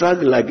 therefore the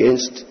struggle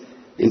against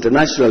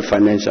international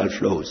financial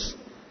flows,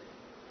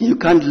 you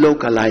can't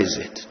localize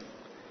it.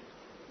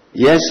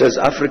 Yes, as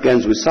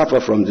Africans we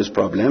suffer from this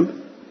problem,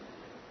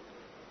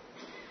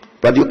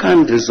 but you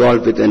can't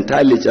resolve it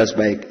entirely just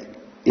by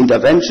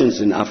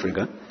interventions in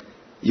Africa.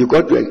 You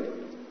got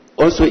to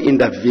also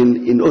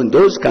intervene in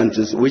those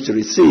countries which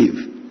receive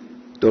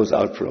those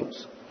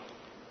outflows.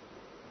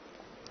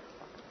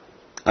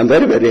 I'm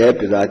very, very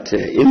happy that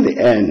in the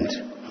end,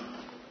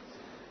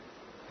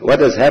 what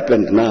has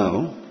happened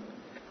now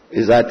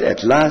is that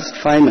at last,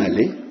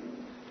 finally,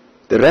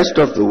 the rest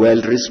of the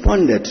world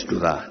responded to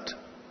that.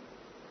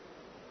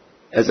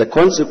 As a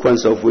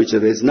consequence of which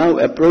there is now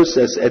a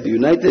process at the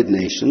United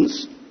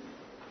Nations,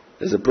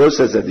 there's a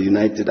process at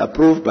the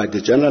approved by the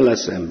General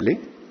Assembly,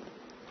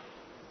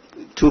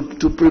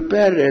 to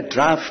prepare a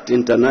draft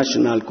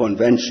international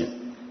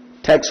convention,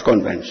 tax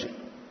convention,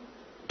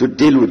 to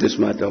deal with this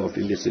matter of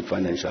illicit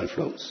financial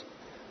flows,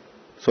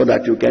 so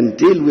that you can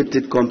deal with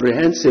it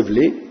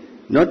comprehensively,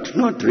 not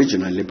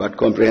regionally, but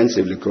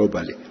comprehensively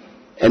globally.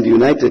 And the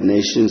United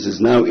Nations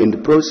is now in the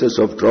process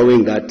of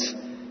drawing that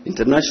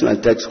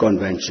international tax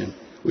convention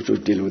which will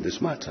deal with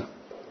this matter.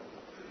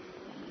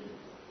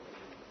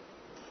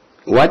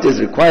 What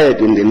is required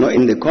in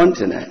the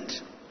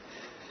continent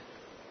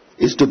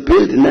is to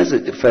build,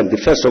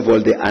 first of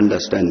all, the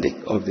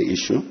understanding of the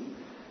issue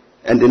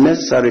and the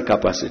necessary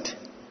capacity.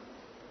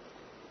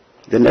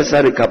 The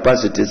necessary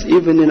capacities,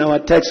 even in our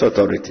tax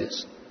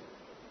authorities,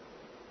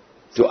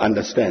 to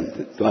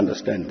understand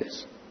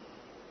this.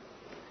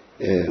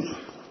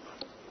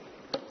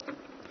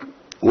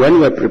 When we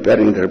were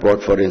preparing the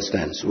report, for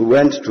instance, we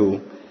went to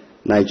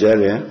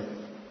Nigeria,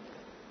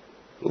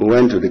 we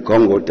went to the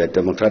Congo, the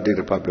Democratic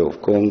Republic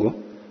of Congo,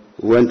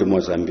 we went to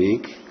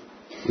Mozambique,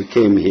 we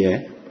came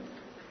here,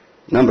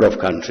 number of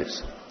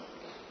countries.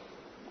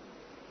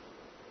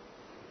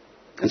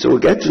 And so we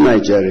get to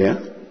Nigeria,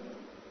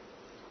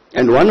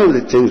 and one of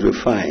the things we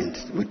find,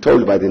 we're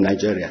told by the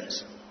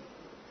Nigerians,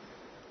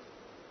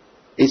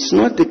 it's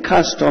not the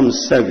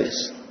customs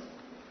service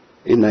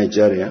in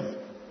Nigeria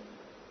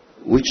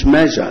which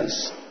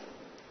measures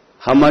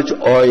how much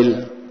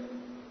oil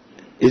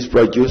is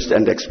produced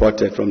and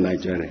exported from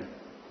Nigeria.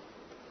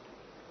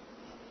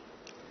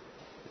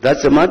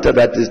 That's a matter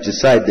that is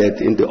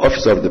decided in the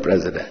office of the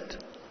President.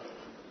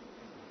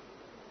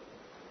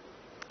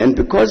 And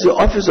because the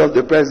office of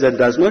the President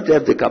does not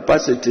have the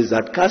capacities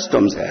that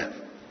customs have,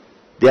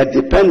 they are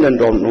dependent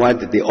on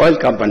what the oil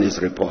companies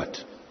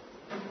report.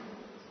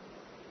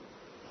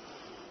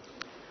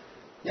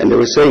 And they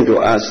were saying to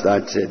us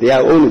that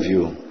their own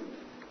view,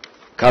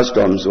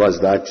 customs, was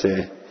that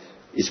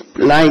it's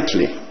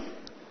likely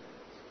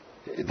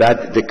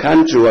that the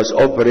country was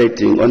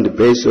operating on the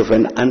basis of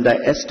an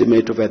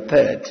underestimate of a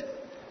third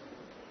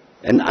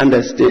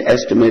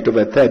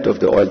of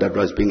the oil that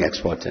was being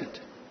exported.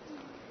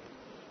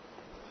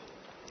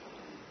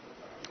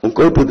 We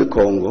go to the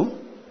Congo,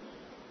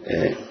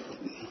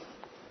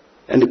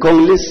 and the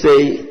Congolese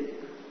say,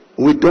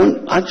 we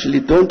don't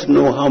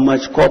know how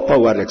much copper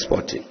we're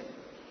exporting.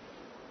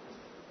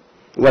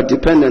 We're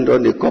dependent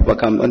on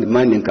the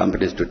mining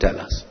companies to tell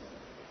us.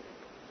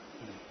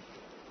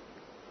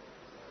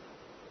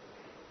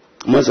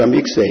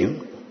 Mozambique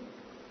same,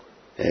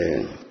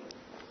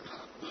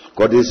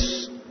 got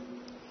this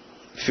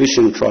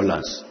fishing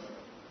trawlers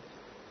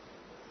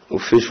who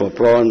fish for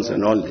prawns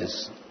and all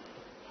this.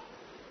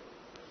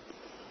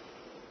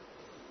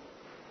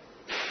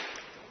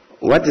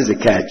 What is the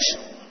catch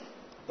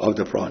of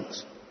the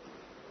prawns?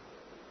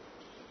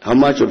 How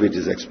much of it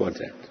is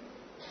exported?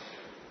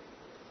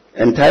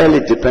 Entirely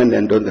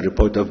dependent on the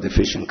report of the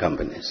fishing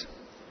companies.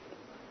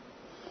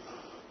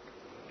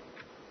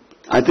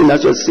 I think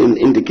that's what's an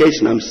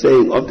indication I'm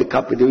saying of the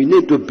capacity. We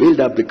need to build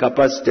up the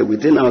capacity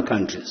within our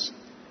countries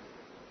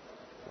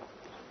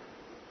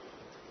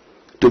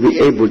to be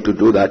able to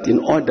do that in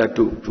order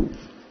to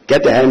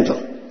get a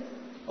handle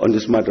on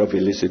this matter of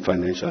illicit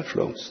financial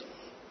flows.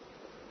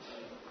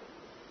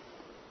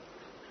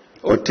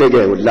 Or take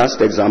a last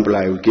example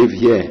I will give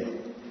here.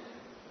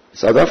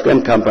 South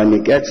African company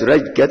gets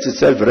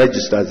itself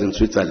registered in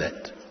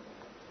Switzerland.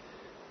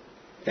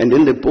 And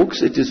in the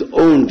books it's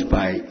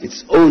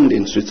owned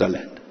in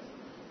Switzerland.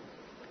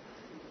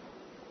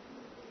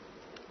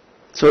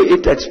 So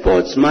it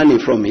exports money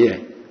from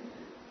here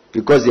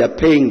because they are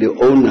paying the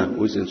owner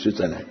who's in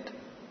Switzerland.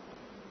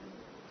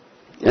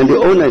 And the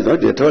owner is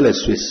not at all a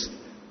Swiss.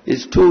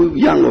 It's two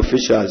young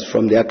officials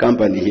from their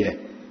company here.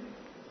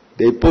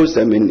 They post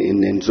them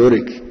in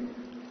Zurich.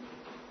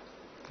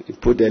 You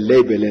put a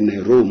label in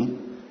a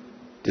room.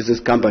 This is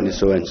company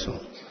so-and-so.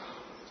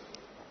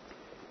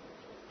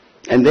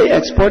 And they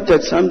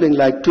exported something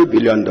like $2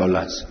 billion.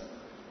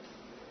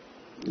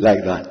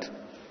 Like that.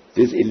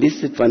 These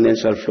illicit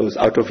financial flows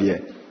out of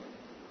here.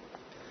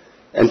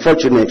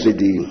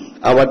 Unfortunately,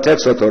 our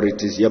tax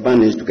authorities here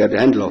managed to get a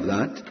handle of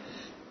that.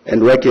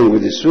 And working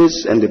with the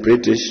Swiss and the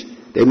British,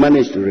 they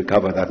managed to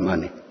recover that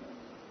money.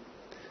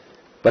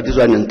 But it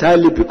was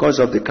entirely because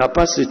of the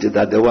capacity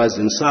that there was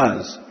in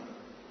SARS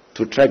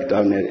to track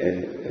down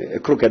a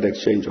crooked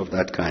exchange of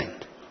that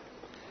kind.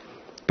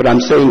 But I'm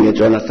saying,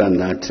 Jonathan,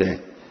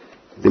 that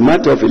the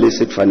matter of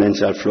illicit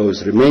financial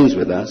flows remains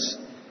with us.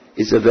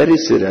 It's a very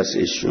serious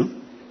issue.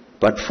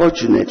 But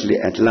fortunately,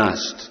 at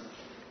last,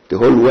 the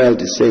whole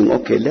world is saying,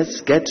 okay,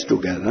 let's get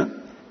together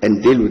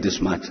and deal with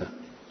this matter,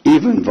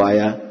 even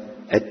via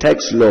a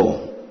tax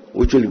law,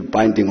 which will be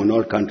binding on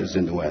all countries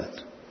in the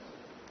world.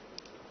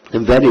 A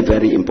very,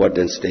 very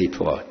important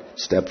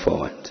step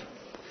forward.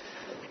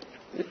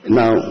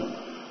 Now,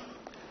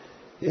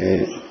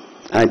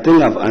 I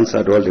think I've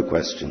answered all the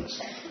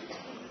questions.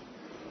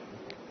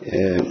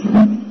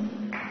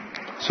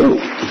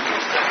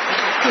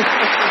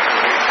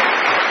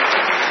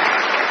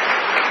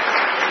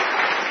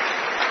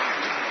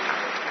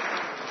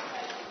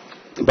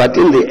 But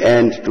in the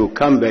end, to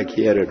come back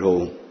here at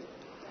home,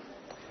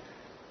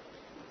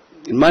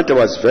 the matter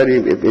was very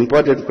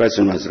important.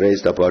 Question was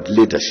raised about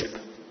leadership.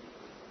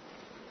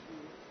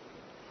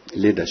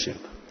 Leadership.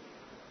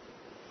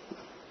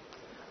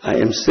 I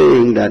am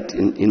saying that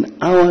in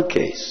our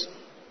case,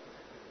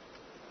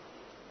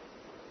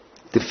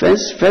 the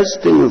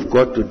first thing we've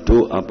got to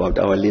do about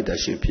our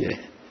leadership here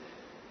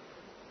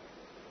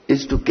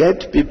is to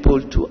get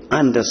people to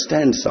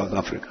understand South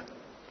Africa.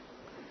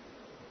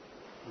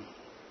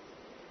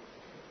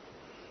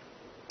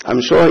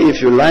 I'm sure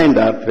if you lined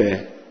up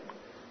the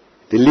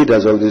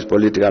leaders of these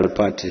political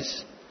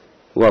parties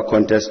who are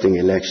contesting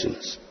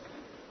elections,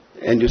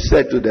 and you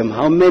said to them,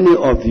 how many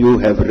of you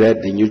have read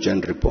the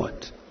Newzroom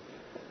report?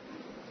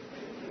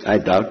 I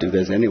doubt if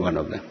there's any one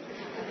of them.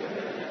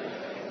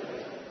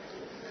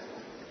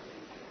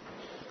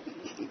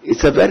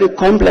 It's a very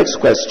complex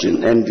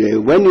question,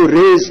 and when you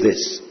raise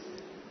this,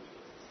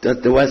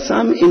 that there was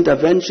some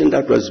intervention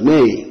that was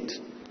made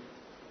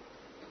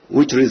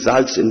which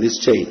results in this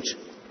change.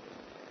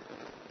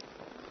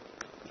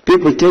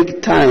 People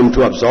take time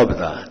to absorb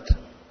that.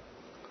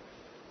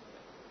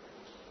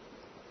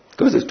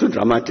 Because it's too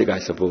dramatic, I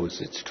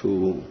suppose. It's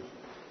too...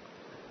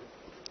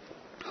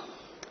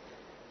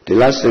 The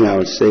last thing I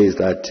would say is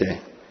that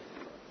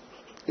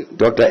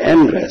Dr.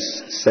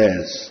 Endres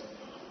says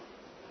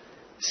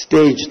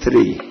stage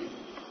 3,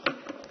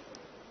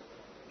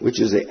 which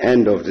is the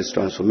end of this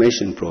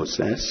transformation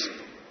process,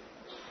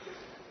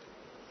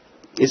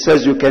 he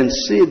says you can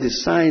see the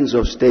signs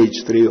of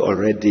stage 3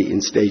 already in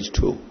stage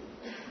 2.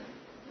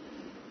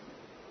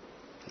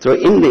 So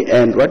in the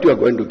end, what you are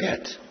going to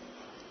get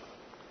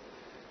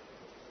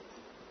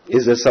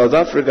is a South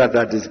Africa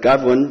that is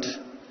governed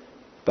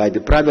by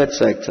the private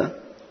sector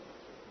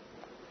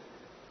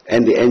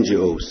and the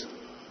NGOs,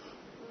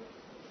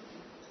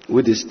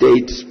 with the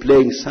state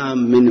playing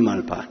some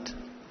minimal part.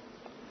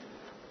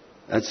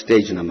 That's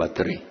stage number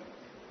 3.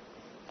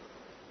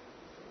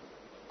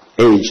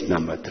 Age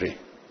number 3.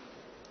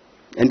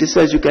 And he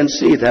says you can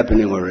see it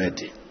happening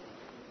already.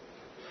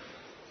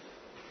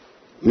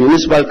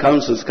 Municipal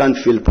councils can't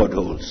fill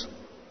potholes.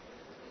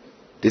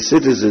 The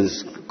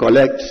citizens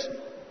collect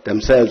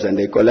themselves and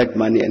they collect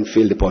money and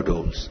fill the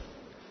potholes.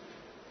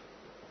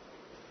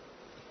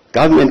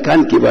 Government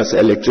can't give us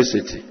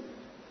electricity.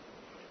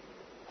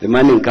 The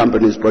mining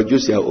companies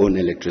produce their own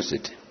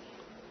electricity.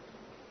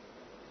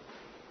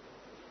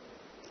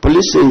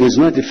 Policing is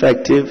not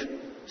effective,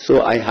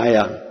 so I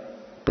hire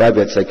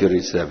private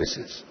security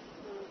services.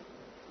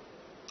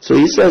 So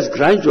he says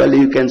gradually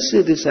you can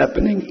see this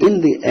happening.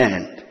 In the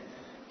end,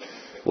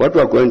 what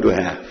we're going to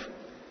have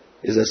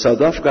is a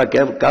South Africa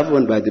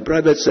governed by the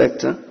private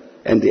sector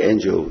and the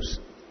NGOs.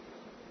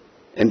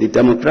 And the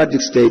democratic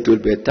state will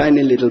be a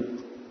tiny little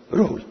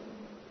role.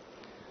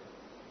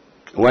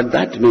 What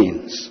that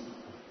means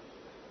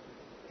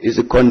is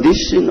the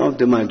condition of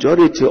the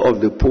majority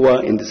of the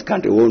poor in this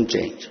country won't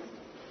change.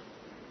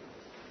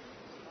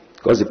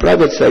 Because the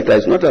private sector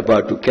is not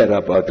about to care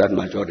about that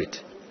majority.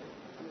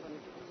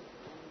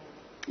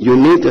 You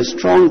need a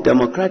strong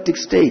democratic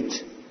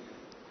state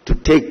to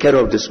take care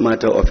of this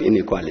matter of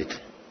inequality.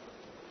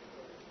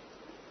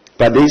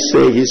 But he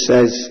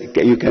says,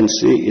 you can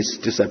see it's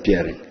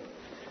disappearing,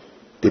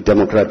 the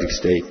democratic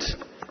state.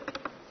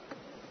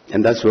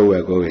 And that's where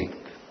we're going.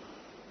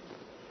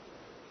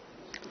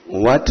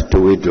 What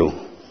do we do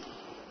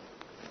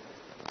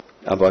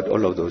about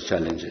all of those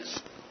challenges?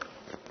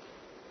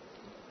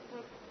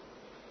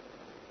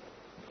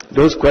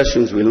 Those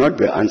questions will not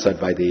be answered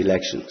by the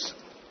elections.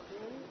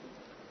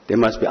 They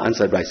must be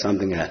answered by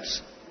something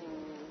else.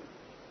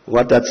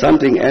 What that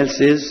something else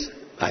is,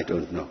 I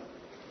don't know.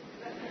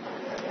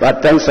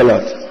 But thanks a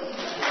lot.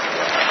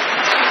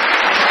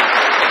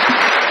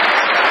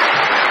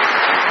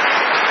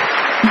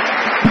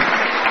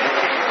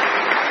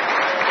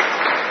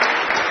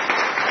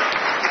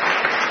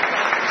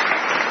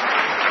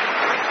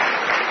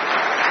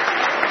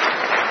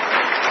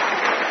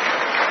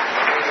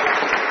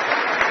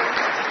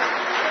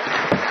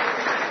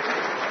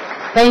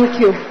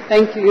 Thank you.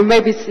 Thank you. You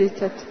may be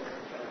seated.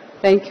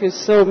 Thank you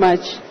so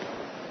much.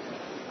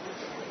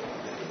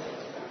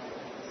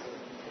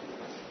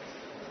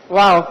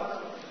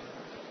 Wow.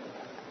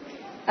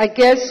 I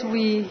guess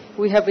we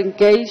have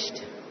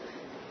engaged.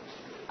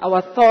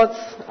 Our thoughts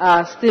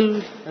are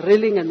still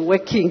reeling and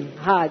working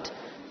hard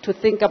to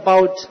think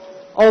about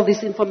all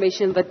this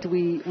information that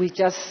we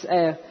just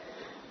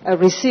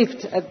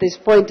received at this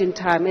point in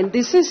time. And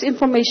this is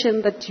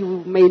information that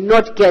you may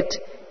not get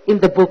in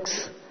the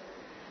books.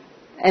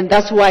 And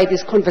that's why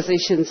these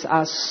conversations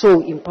are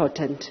so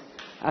important.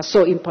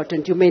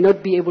 You may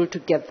not be able to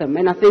get them.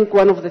 And I think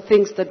one of the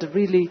things that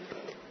really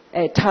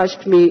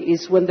touched me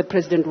is when the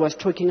President was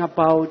talking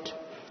about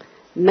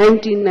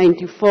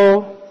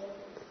 1994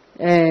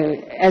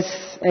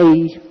 as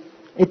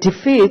a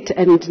defeat,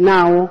 and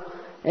now,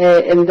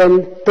 and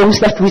then those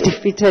that we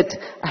defeated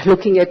are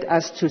looking at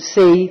us to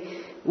say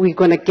we're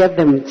going to get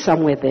them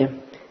somewhere there.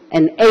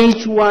 And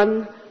age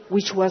one,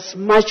 which was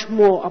much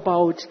more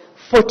about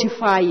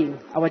fortifying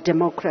our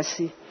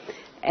democracy.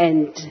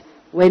 And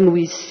when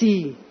we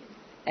see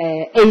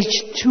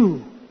age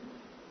two,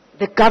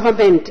 the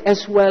government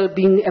as well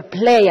being a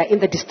player in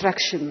the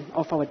destruction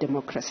of our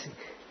democracy.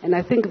 And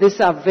I think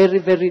these are very,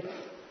 very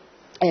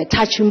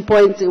touching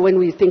points when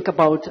we think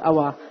about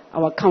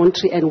our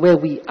country and where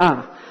we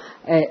are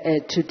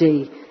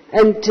today.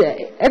 And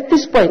at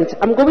this point,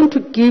 I'm going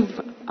to give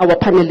our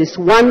panelists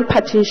one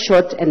parting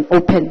shot and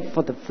open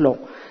for the floor.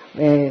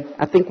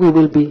 I think we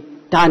will be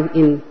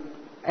done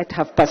at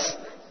 12:30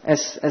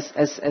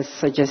 as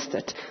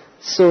suggested.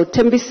 So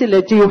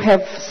Thembisile, do you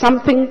have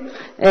something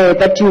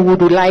that you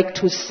would like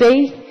to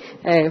say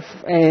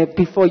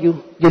before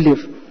you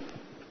leave?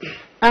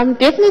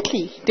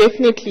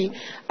 Definitely.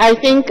 I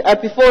think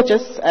before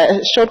just a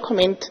short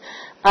comment,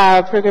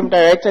 Program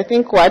Director, I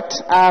think what,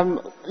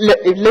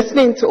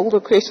 listening to all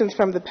the questions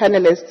from the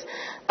panelists,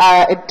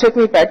 it took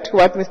me back to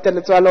what Mr.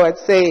 Letswalo was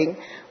saying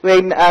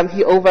when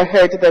he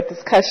overheard the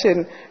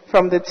discussion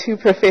from the two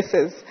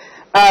professors.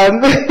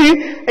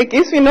 I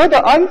guess we know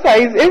the answer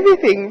is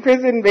everything.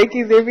 President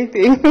Mbeki is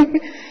everything.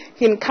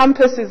 He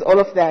encompasses all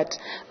of that.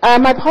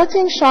 My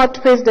parting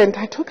shot, President,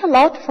 I took a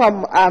lot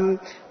from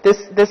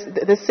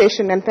this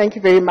session, and thank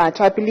you very much.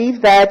 I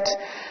believe that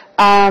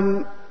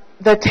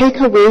the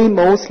takeaway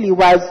mostly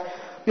was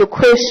your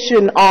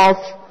question of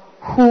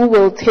who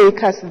will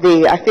take us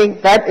there. I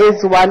think that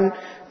is one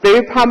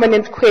very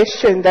prominent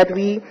question that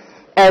we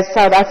as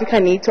South Africa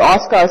need to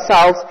ask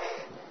ourselves,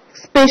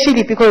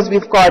 especially because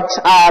we've got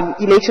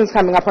elections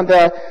coming up on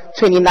the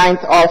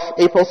 29th of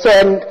April,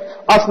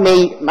 of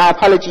May, my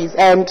apologies.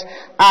 And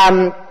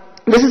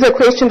this is a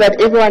question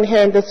that everyone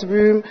here in this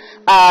room,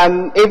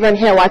 everyone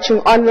here watching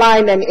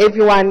online, and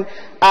everyone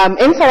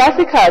in South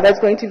Africa that's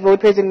going to vote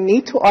President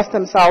need to ask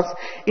themselves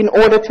in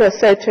order to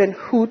ascertain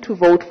who to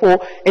vote for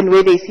and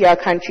where they see our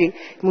country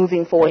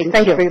moving forward.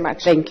 Thank you very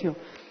much. Thank you.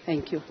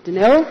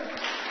 Dinero?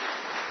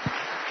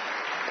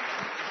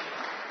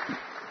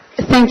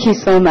 Thank you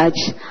so much.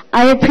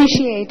 I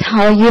appreciate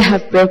how you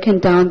have broken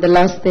down the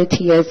last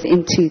 30 years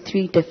into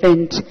 3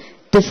 different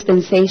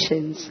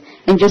dispensations,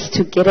 and just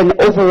to get an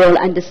overall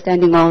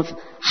understanding of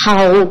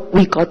how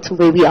we got to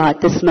where we are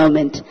at this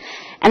moment.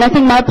 And I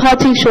think my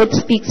parting shot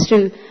speaks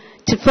to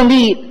for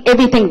me,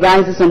 everything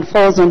rises and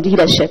falls on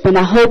leadership. And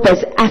I hope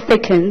as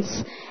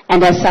Africans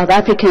and as South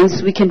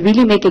Africans, we can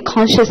really make a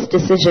conscious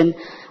decision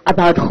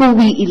about who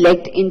we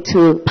elect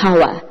into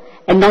power,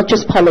 and not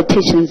just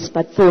politicians,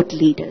 but thought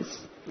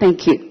leaders.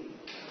 Thank you.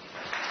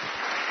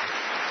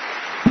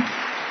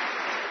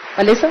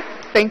 Alisa?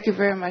 Thank you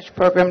very much,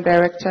 Program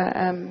Director,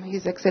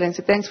 His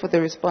Excellency. Thanks for the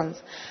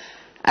response.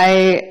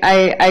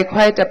 I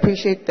quite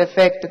appreciate the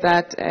fact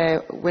that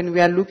when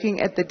we are looking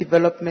at the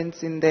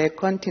developments in the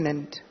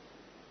continent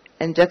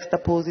and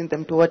juxtaposing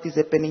them to what is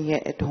happening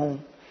here at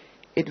home,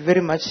 it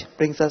very much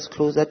brings us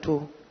closer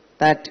to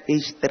that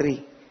age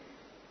 3.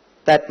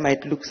 That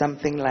might look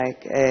something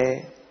like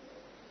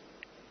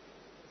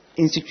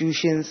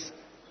institutions,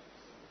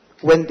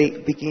 when they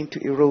begin to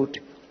erode,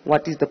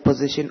 what is the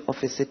position of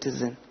a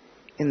citizen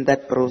in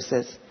that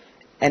process?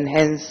 And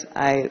hence,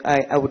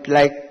 I would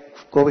like,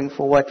 going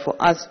forward, for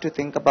us to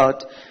think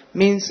about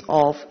means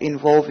of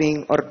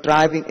involving or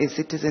driving a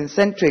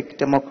citizen-centric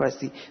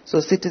democracy, so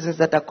citizens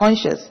that are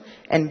conscious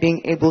and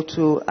being able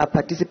to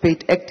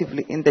participate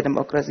actively in the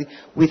democracy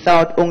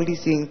without only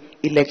seeing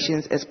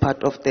elections as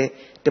part of the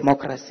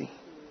democracy.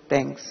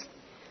 Thanks.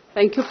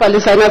 Thank you,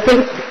 Falisa. And I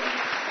think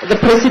the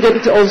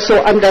President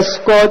also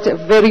underscored a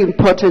very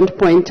important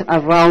point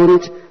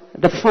around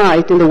the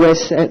fight in the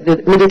West,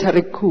 the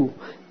military coup,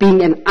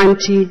 being an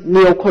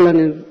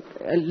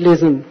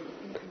anti-neocolonialism.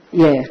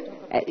 Yeah.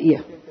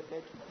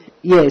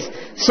 Yes.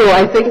 So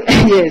I think,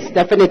 yes,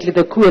 definitely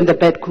the coup and the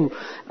bad coup.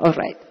 All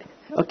right.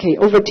 Okay,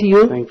 over to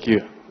you. Thank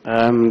you.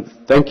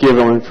 Thank you,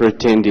 everyone, for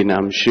attending.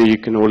 I'm sure you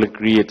can all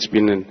agree it's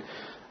been an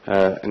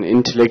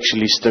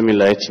intellectually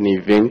stimulating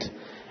event.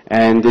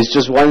 And there's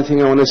just one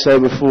thing I want to say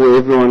before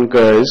everyone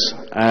goes.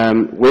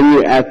 When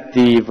you're at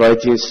the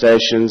voting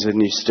stations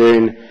and you're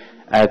staring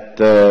at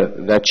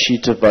that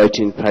sheet of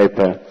voting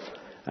paper,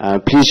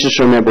 please just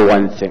remember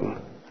one thing.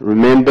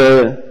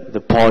 Remember the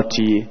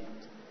party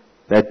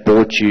that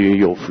bought you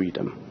your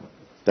freedom.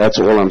 That's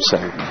all I'm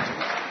saying.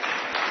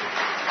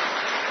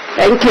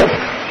 Thank you.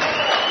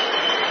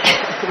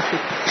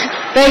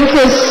 Thank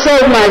you so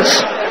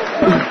much.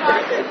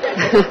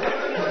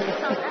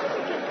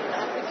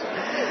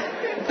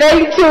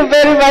 Thank you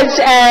very much.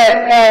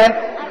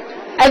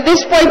 At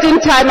this point in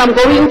time, I'm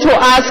going to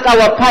ask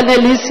our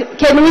panelists,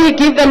 can we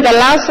give them the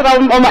last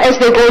round as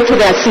they go to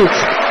their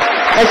seats?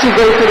 As you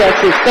go to their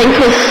seats. Thank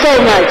you so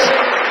much.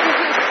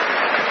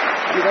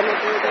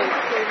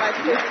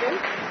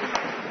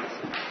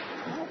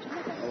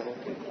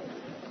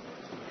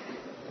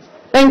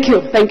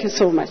 Thank you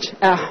so much.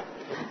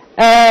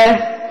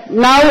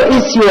 Now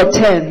is your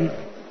turn.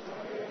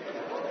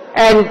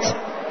 And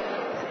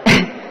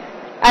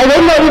I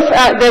don't know if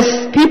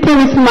there's people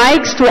with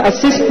mics to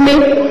assist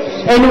me.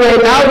 Anyway,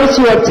 now is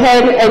your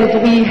turn,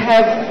 and we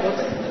have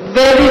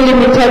very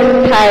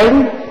limited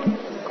time,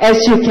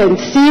 as you can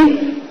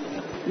see.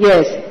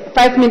 Yes,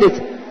 5 minutes.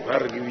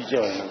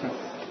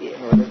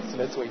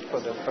 Let's wait for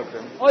the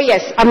program. Oh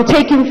yes, I'm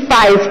taking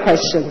 5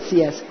 questions,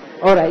 yes.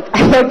 All right.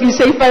 I thought you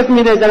say 5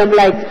 minutes, and I'm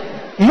like,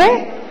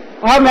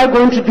 how am I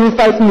going to do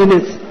 5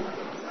 minutes?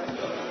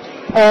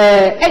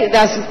 Hey,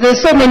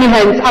 there's so many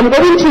hands. I'm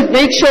going to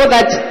make sure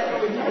that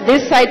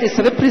this side is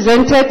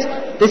represented,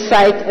 this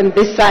side, and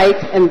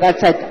that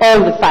side,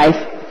 all the 5.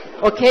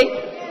 Okay?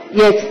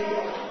 Yes.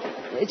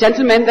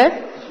 Gentleman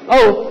there?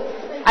 Oh,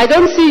 I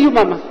don't see you,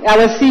 Mama. I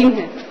was seeing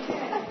her.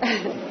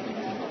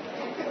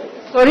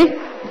 Sorry?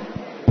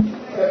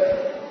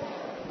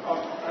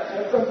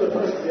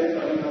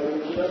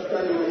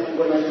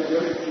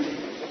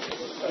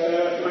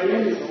 My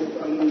name is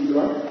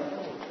Unisa,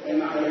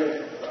 and I'm a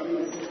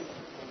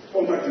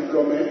former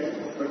diplomat,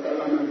 a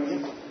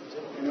parliament,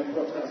 and a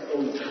broadcast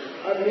owner.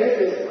 I've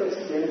had as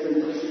president and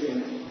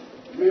president,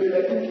 member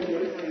and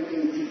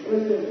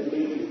President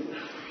Mbeki.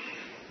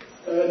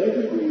 Let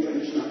me go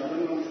international. I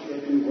don't want to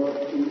get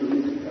involved in the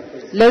political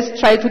affairs. Let's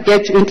try to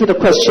get into the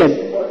question.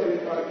 The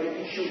important part,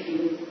 the issue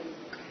in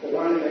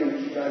Rwanda and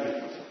Kigali.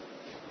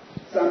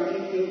 Some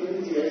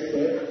 15 years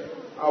back,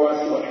 I was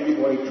not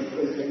envoy to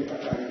President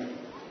Kagame.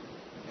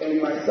 And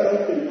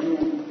myself and you,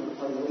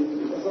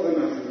 because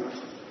organizing us,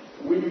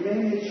 we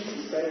managed to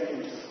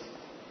silence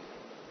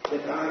the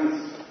guns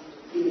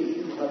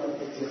in the part of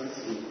the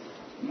DRC.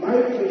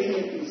 My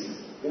question is,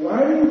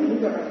 why would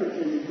the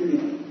African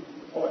Union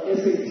or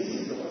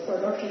SADC or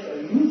South Africa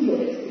use your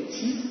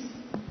expertise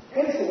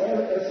as well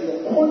as your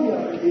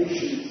cordial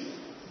relations,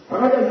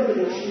 other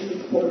relations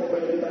with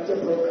better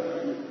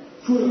program,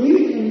 to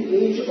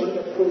re-engage on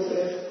the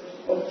process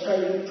of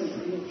trying to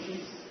bring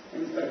peace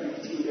and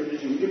stability in the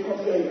region, because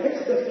we are an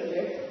expert in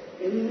that,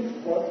 and you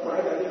support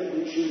other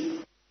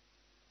relations.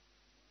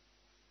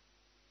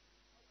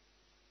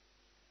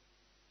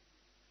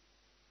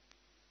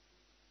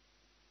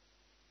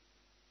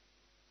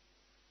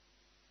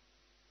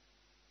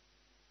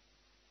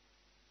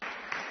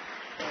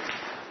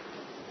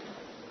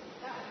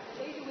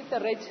 Lady with the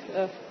red,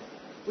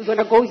 we're going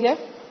to go here.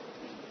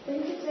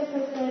 Thank you,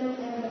 Chairperson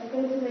and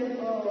President,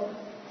 for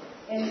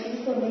an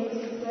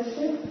informative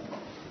session.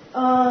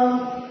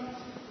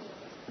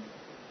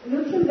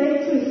 Looking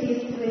back to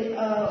history,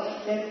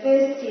 the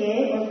first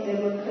year of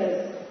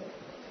democracy,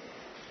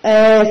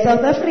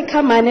 South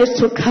Africa managed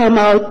to come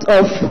out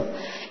of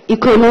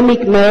economic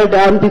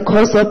meltdown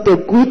because of the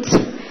good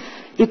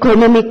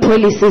economic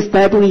policies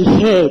that we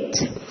had.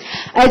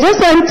 I just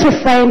want to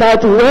find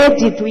out, where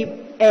did we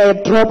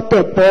dropped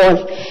the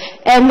ball.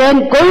 And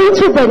then going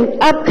to the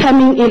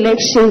upcoming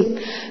election,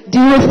 do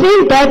you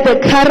think that the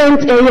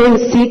current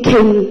ANC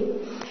can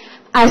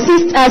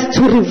assist us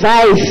to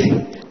revive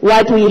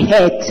what we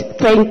had?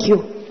 Thank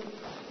you.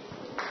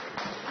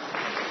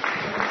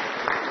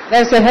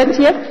 There's a hand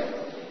here.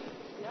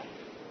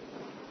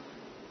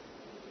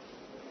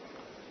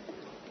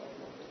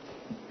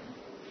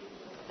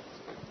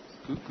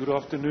 Good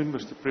afternoon,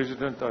 Mr.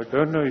 President. I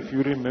don't know if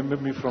you remember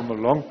me from a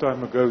long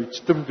time ago. It's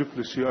Tim Du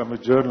Plessis. I'm a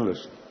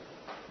journalist.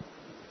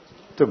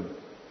 Tim.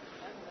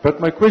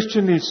 But my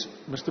question is,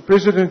 Mr.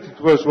 President,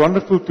 it was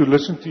wonderful to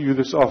listen to you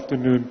this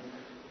afternoon,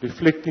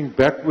 reflecting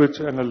backwards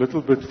and a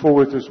little bit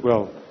forward as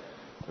well.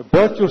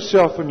 About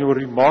yourself and your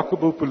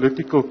remarkable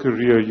political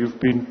career, you've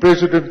been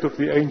President of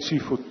the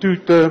ANC for 2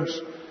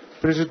 terms,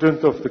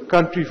 President of the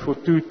country for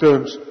 2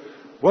 terms.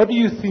 What do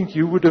you think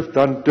you would have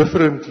done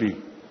differently?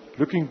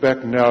 Looking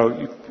back now,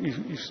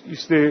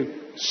 is there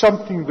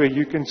something where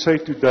you can say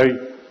today,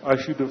 I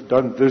should have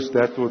done this,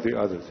 that, or the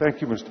other?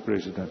 Thank you, Mr.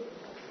 President.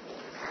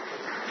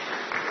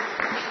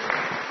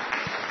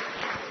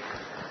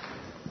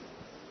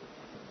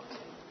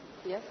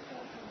 Yes.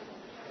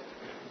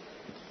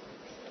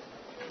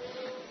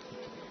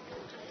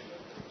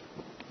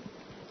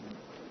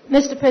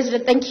 Mr.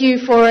 President, thank you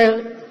for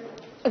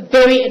a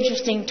very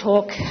interesting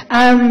talk.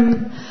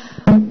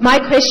 My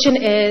question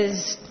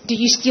is, do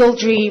you still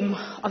dream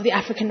of the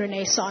African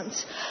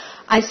Renaissance?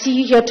 I see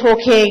you here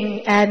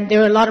talking, and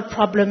there are a lot of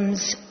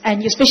problems,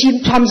 and especially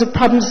in terms of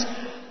problems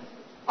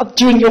of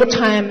during your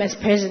time as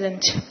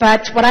president.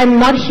 But what I'm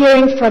not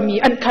hearing from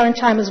you, and current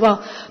time as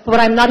well, but what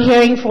I'm not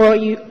hearing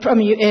from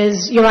you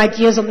is your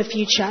ideas on the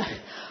future,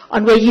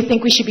 on where you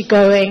think we should be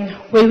going.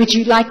 Where would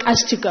you like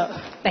us to go?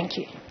 Thank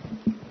you.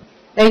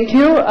 Thank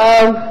you.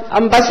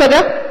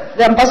 Ambassador,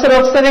 the ambassador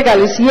of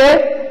Senegal is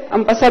here.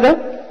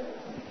 Ambassador.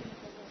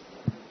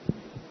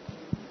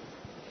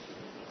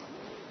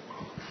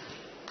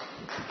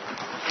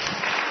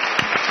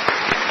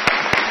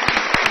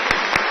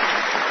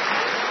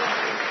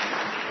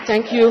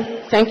 Thank you.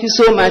 Thank you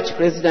so much,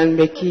 President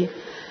Mbeki.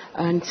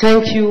 And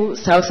thank you,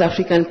 South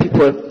African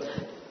people.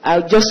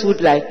 I just would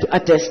like to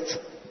attest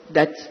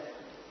that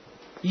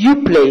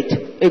you played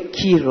a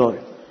key role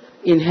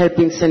in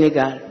helping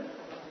Senegal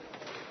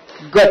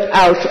get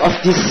out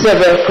of this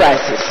severe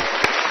crisis.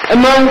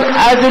 Among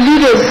other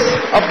leaders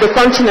of the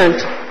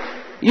continent,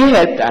 you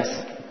helped us.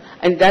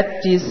 And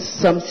that is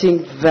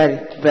something very,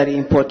 very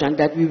important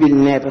that we will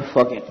never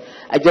forget.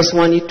 I just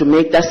wanted to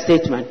make that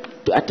statement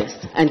to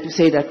attest and to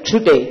say that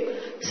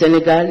today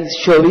Senegal is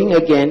showing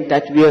again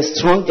that we are a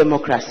strong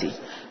democracy.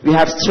 We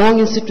have strong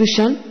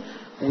institutions.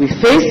 We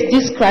face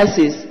this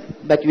crisis,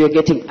 but we are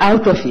getting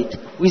out of it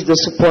with the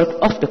support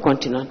of the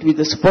continent, with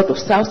the support of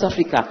South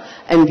Africa,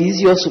 and with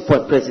your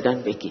support,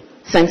 President Mbeki.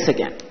 Thanks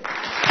again.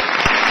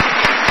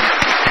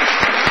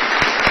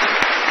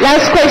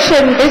 Last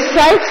question, this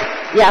side.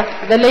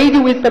 Yeah, the lady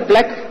with the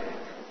black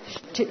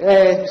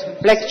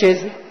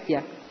jersey.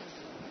 Yeah.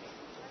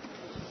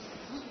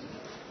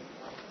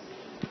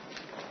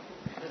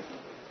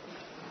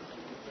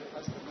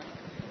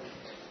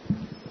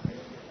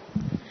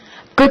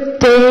 Good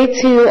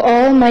day to you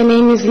all. My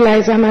name is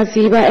Liza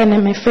Maziba and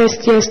I'm a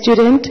first-year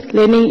student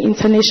learning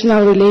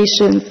international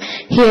relations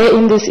here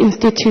in this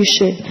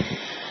institution.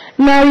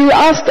 Now you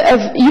asked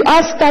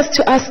us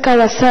to ask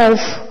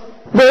ourselves,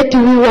 where do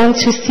we want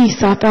to see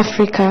South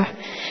Africa?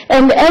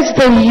 And as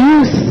the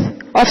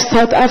youth of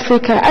South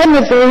Africa, I'm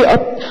a very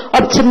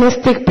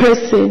optimistic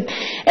person.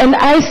 And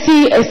I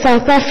see a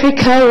South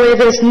Africa where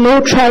there's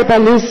no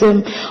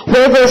tribalism,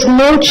 where there's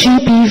no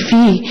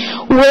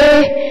GBV,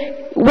 where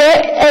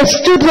a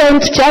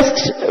student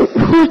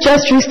who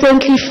just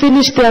recently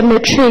finished their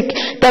matric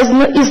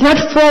is not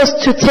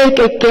forced to take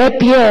a gap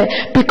year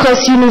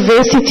because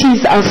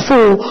universities are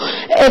full,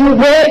 and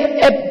where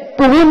a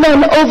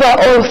woman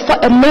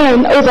a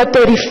man over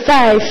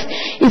 35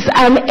 is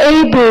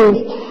unable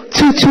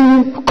to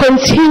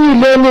continue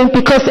learning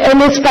because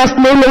NSFAS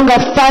no longer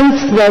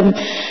funds them.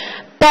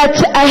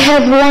 But I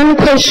have one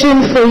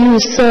question for you,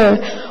 sir,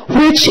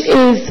 which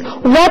is,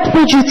 what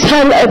would you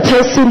tell a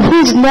person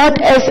who's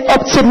not as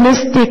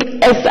optimistic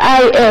as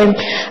I am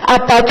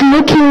about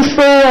looking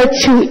forward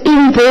to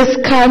in this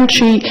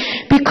country?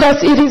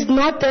 Because it is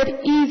not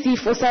that easy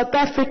for South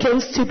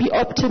Africans to be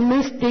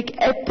optimistic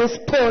at this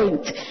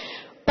point.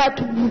 But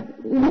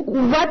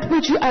what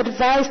would you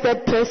advise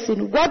that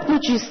person? What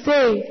would you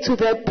say to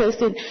that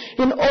person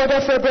in order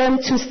for them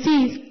to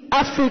see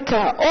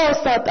Africa or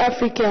South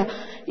Africa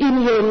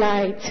in your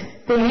light?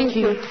 Thank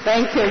you.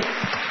 Thank you.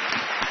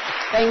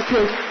 Thank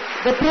you.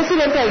 The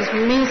President has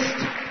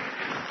missed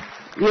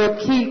your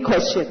key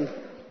question.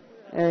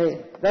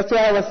 That's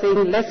why I was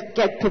saying, let's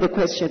get to the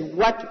question.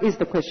 What is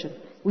the question?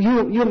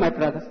 You, my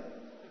brother.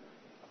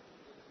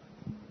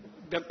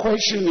 The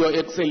question, Your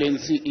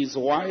Excellency, is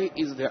why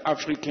is the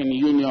African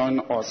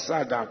Union or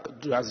SADC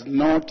does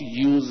not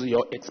use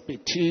your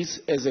expertise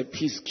as a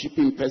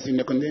peacekeeping person,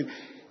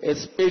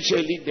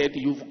 especially that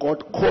you've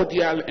got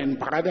cordial and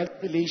brotherly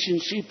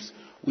relationships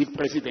with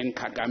President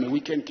Kagame. We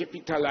can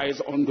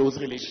capitalize on those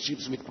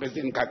relationships with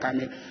President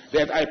Kagame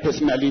that I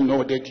personally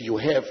know that you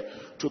have,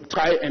 to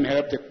try and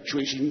help the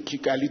situation in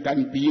Kigali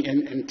than being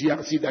and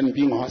DRC than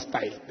being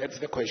hostile. That's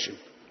the question.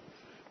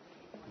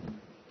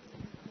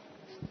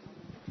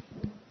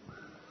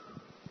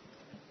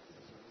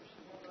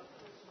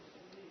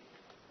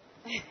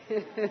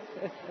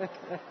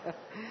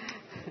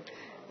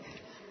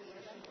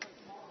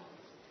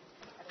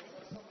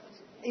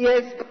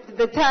 Yes,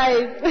 the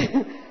time.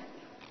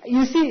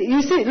 You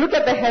see, look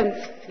at the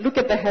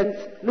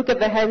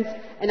hands,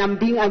 and I'm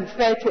being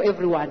unfair to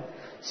everyone.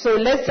 So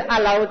let's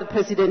allow the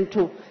president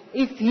to,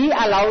 if he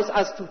allows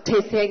us to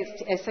take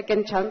a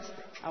second chance,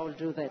 I will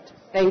do that.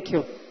 Thank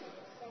you.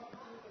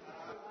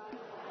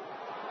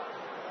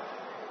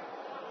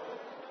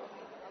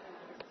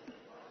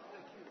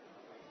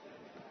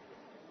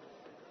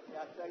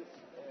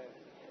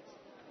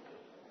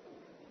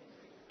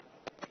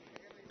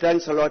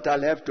 Thanks a lot.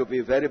 I'll have to be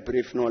very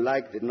brief, not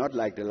like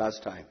the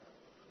last time.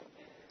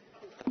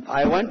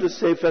 I want to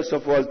say, first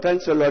of all,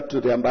 thanks a lot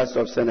to the Ambassador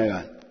of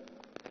Senegal.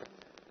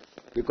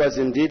 Because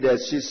indeed,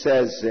 as she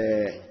says,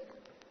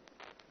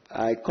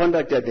 I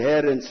contacted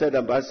her and said,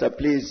 Ambassador,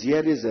 please,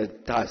 here is a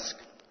task.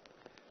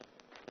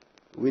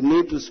 We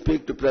need to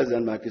speak to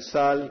President Macky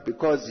Sall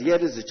because here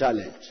is a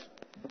challenge.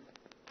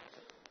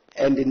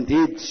 And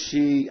indeed,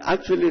 she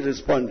actually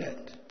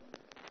responded,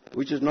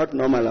 which is not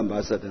normal,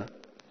 Ambassador,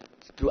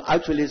 to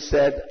actually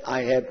said,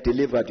 I have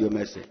delivered your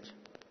message.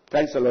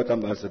 Thanks a lot,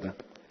 Ambassador.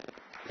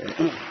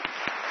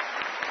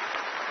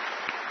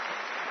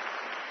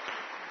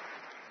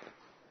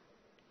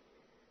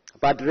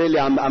 But really,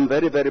 I'm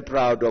very, very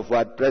proud of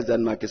what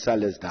President Macky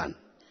Sall has done.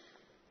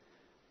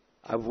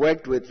 I've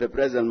worked with the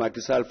President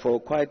Macky Sall for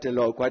quite a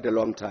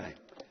long time.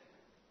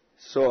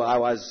 So I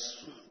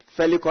was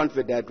fairly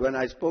confident when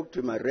I spoke to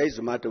him, I raised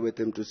the matter with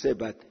him to say,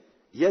 but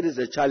here is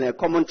a challenge, a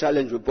common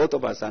challenge we both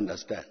of us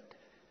understand.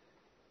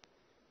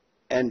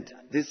 And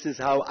this is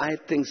how I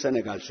think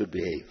Senegal should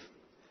behave.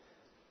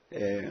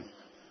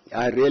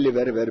 I'm really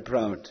very, very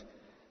proud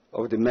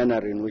of the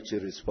manner in which he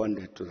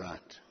responded to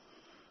that.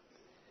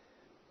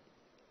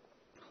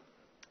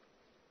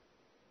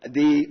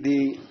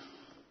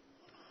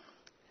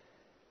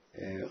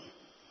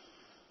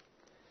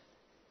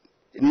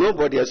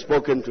 Nobody has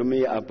spoken to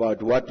me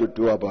about what to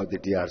do about the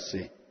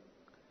DRC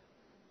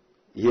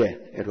here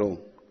at home.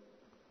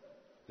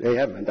 They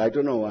haven't. I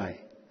don't know why,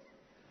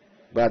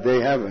 but they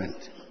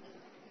haven't.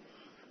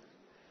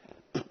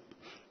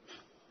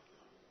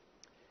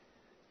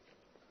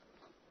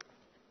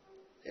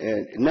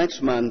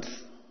 Next month,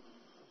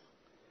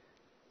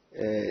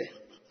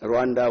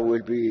 Rwanda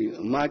will be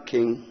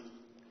marking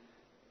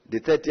the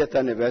 30th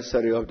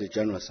anniversary of the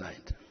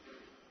genocide.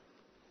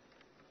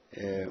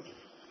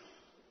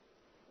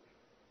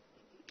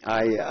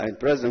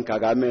 President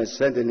Kagame has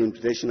sent an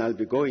invitation. I'll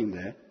be going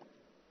there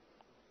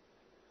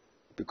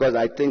because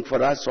I think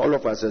for us, all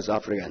of us as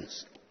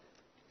Africans,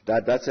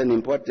 that's an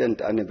important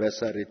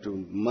anniversary to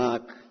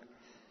mark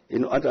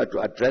in order to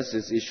address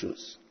these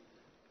issues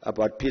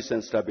about peace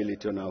and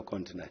stability on our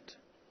continent.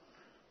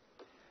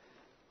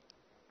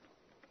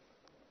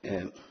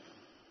 In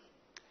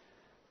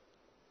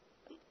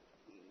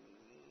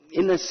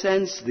a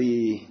sense,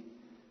 the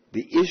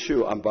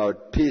issue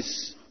about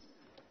peace,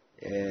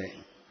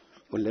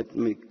 well, let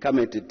me come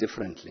at it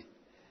differently.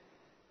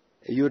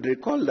 You'd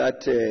recall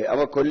that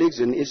our colleagues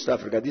in East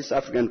Africa, this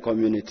African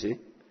community,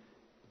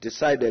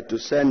 decided to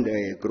send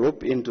a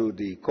group into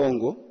the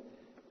Congo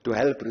to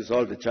help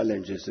resolve the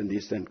challenges in the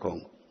Eastern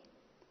Congo.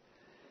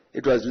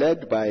 It was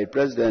led by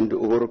President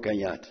Uhuru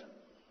Kenyatta.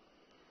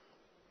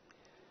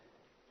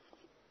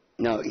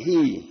 Now,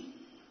 he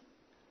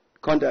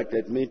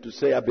contacted me to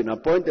say, I've been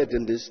appointed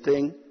in this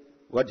thing,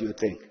 what do you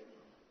think?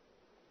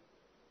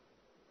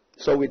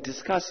 So we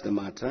discussed the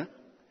matter,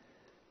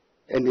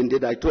 and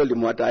indeed I told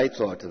him what I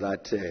thought,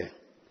 that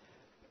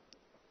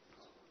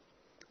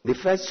the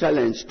first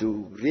challenge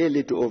to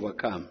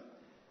overcome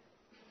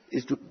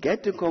is to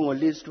get the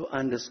Congolese to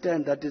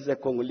understand that is a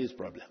Congolese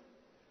problem.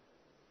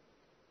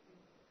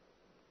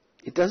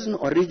 It doesn't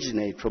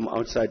originate from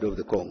outside of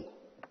the Congo.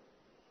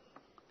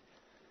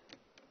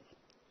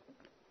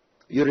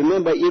 You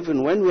remember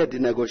even when we had the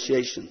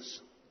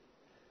negotiations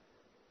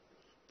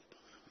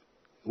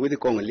with the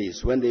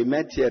Congolese, when they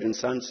met here in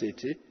Sun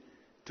City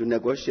to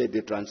negotiate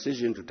the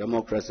transition to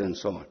democracy and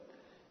so on,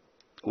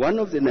 one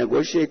of the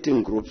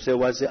negotiating groups there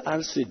was the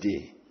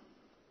RCD.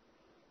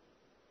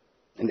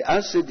 And the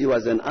RCD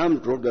was an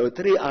armed group. There were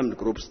 3 armed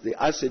groups. The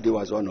RCD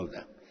was one of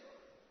them,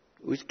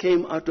 which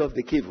came out of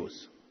the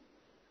Kivus.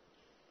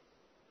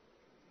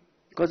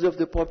 Because of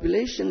the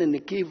population in the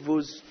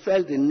Kivus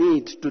felt the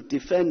need to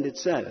defend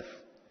itself.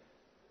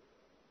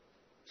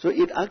 So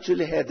it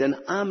actually had an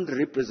armed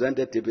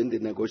representative in the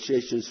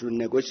negotiations to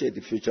negotiate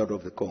the future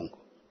of the Congo.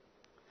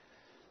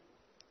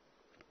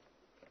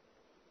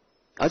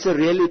 As a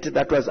reality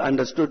that was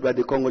understood by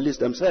the Congolese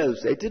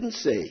themselves, they didn't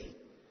say,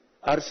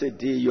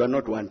 RCD, you are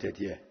not wanted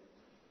here.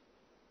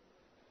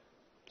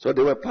 So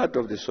they were part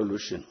of the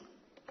solution.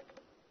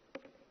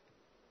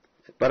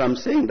 But I'm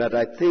saying that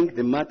I think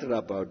the matter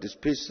about this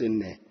peace in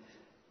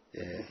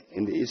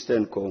the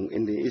Eastern Congo,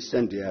 in the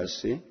Eastern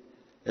DRC,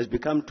 has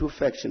become too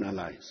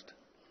factionalized.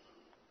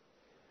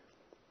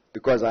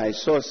 Because I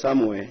saw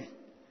somewhere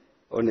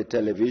on the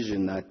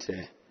television that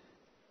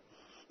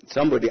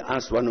somebody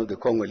asked one of the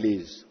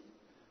Congolese,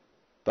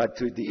 but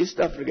the East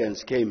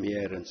Africans came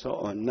here and so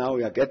on. Now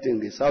we are getting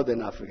the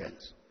Southern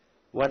Africans.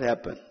 What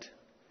happened?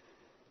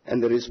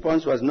 And the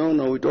response was,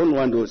 no, we don't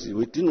want those.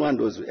 We didn't want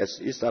those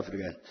as East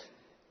Africans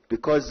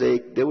because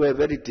they were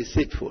very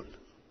deceitful.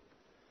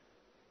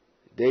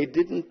 They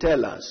didn't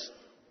tell us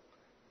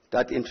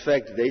that in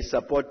fact they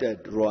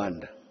supported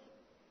Rwanda.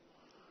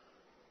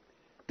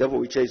 Therefore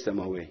we chased them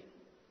away.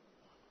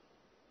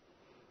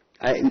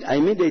 I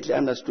immediately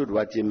understood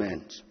what he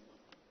meant.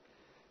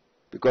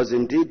 Because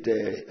indeed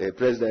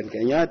President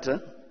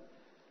Kenyatta,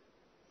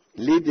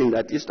 leading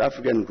that East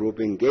African group,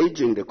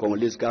 engaging the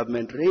Congolese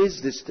government,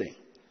 raised this thing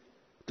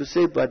to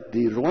say, but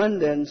the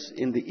Rwandans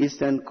in the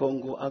Eastern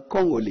Congo are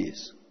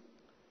Congolese.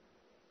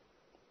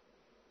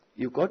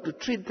 You've got to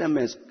treat them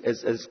as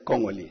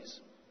Congolese.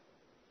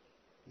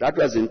 That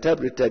was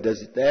interpreted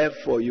as,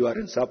 therefore you are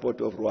in support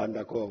of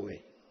Rwanda, go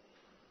away.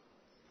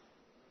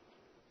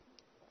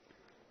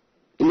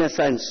 In a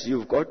sense,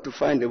 you've got to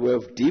find a way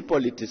of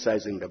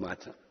depoliticizing the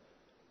matter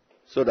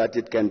so that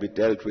it can be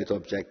dealt with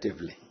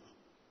objectively.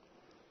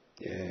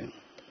 In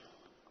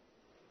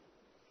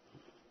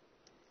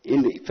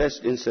the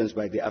first instance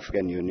by the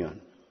African Union,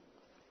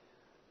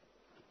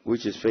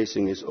 which is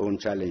facing its own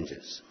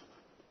challenges.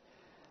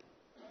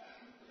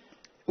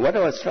 What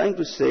I was trying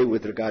to say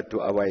with regard to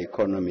our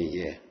economy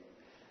here,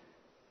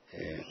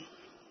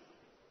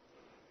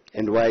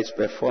 and why it's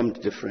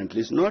performed differently,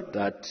 is not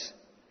that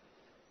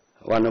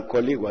one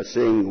colleague was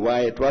saying,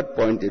 why, at what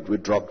point did we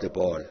drop the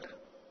ball?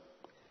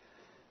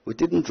 We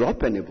didn't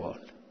drop any ball.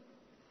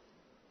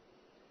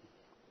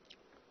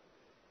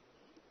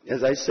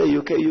 As I say,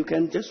 you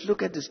can just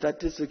look at the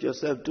statistics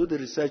yourself, do the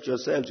research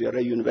yourself, you're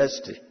a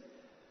university.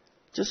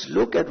 Just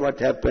look at what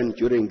happened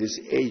during this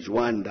age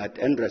one that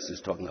Andres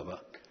is talking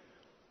about.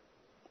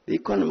 The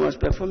economy was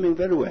performing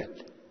very well.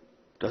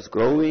 It was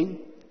growing.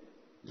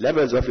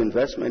 Levels of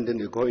investment in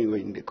the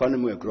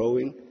economy were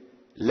growing.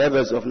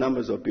 Levels of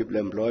numbers of people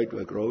employed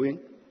were growing.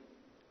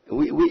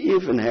 We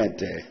even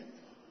had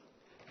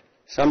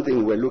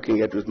something we're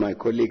looking at with my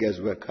colleague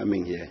as we're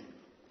coming here.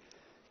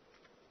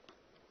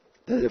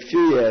 There's a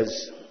few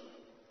years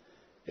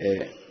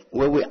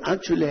where we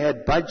actually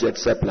had budget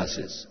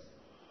surpluses.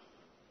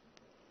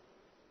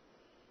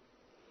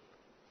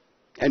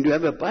 And you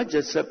have a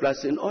budget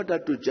surplus in order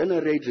to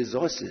generate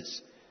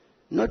resources,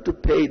 not to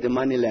pay the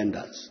money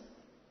lenders,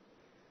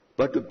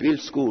 but to build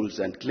schools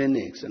and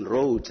clinics and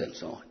roads and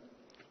so on.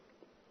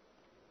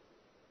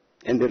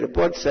 And the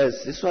report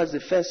says this was the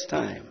first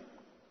time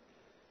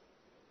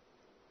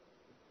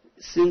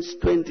since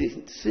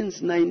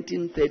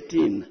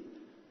 1913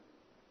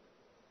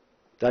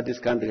 that this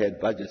country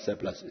had budget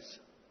surpluses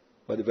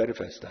for the very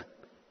first time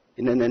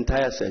in an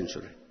entire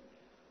century.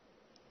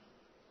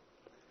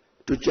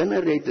 To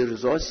generate the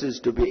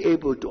resources to be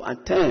able to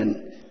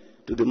attend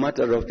to the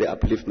matter of the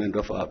upliftment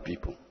of our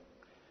people.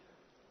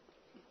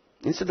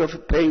 Instead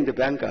of paying the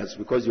bankers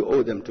because you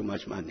owe them too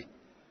much money.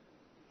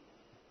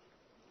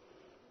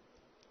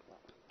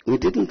 We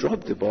didn't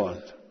drop the ball.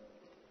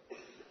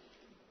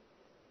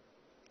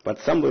 But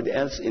somebody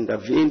else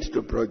intervened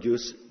to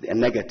produce a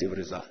negative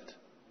result.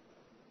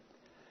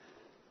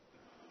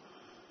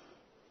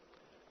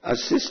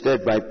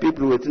 Assisted by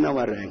people within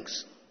our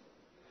ranks,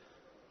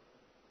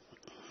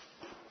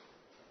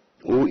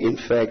 who in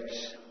fact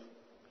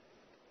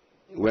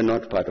were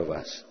not part of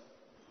us.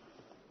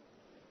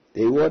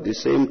 They wore the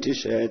same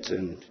t-shirts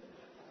and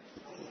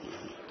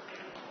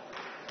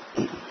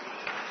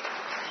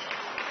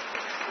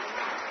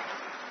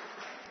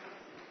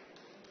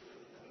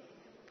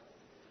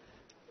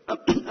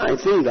I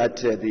think that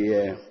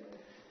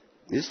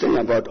this thing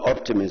about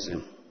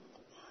optimism,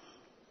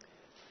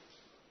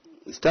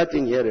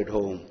 starting here at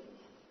home,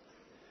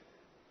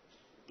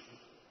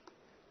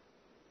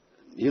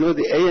 you know,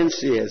 the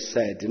ANC has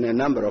said in a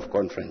number of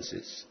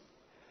conferences,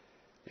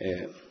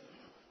 the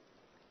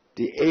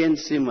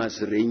ANC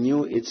must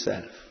renew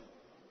itself.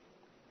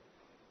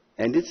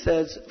 And it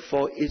says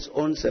for its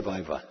own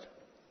survival.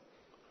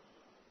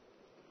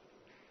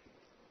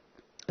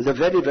 It's a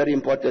very, very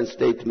important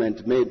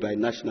statement made by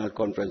National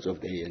Conference of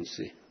the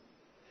ANC.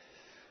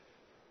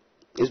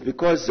 It's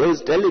because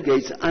those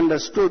delegates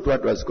understood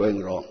what was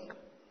going wrong.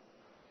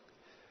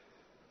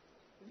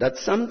 That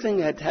something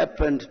had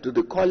happened to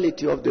the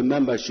quality of the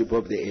membership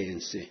of the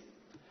ANC,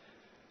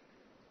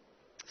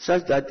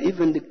 such that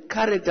even the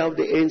character of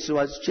the ANC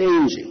was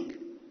changing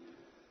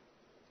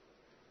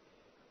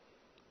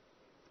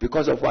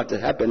because of what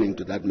is happening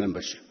to that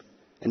membership.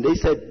 And they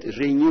said,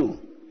 renew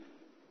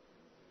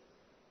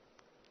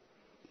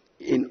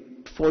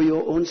for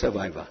your own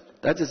survival.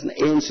 That is an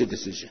ANC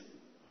decision.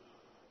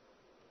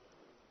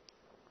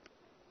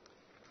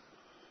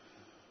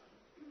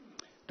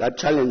 That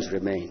challenge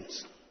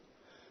remains.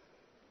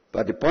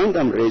 But the point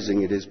I'm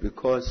raising it is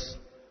because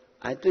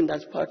I think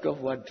that's part of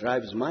what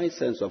drives my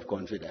sense of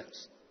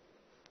confidence.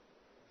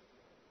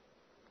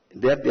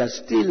 That there are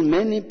still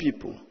many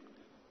people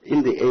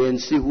in the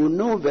ANC who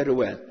know very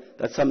well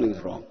that something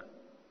is wrong.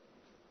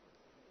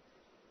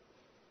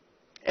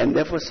 And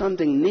therefore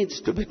something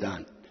needs to be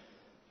done.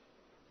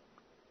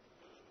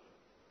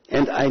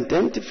 And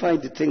identify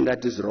the thing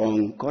that is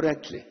wrong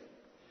correctly.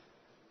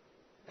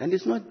 And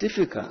it's not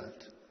difficult.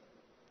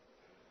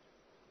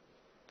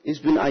 It's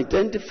been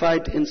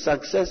identified in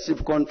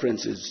successive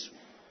conferences.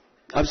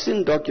 I've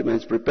seen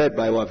documents prepared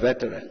by our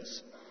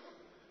veterans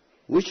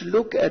which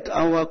look at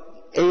our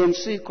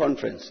ANC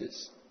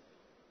conferences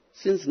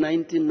since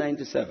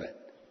 1997.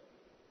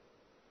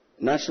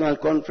 National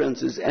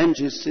conferences,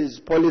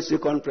 NGCs, policy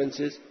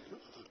conferences,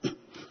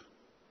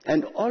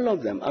 and all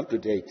of them up to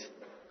date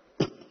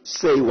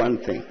say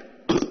one thing.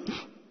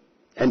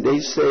 And they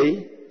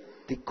say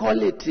the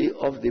quality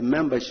of the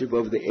membership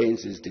of the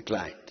ANC has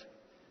declined.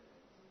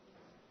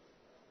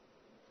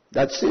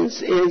 That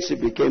since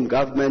ANC became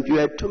government, you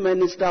had too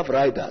many staff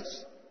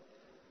riders.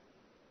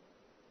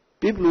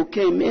 People who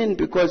came in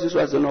because this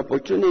was an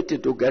opportunity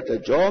to get a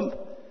job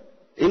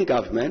in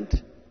government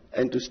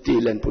and to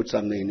steal and put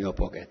something in your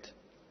pocket.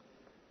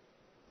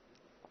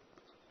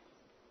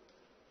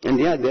 And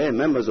yeah, there are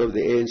members of the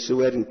ANC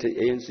wearing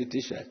ANC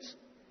t-shirts.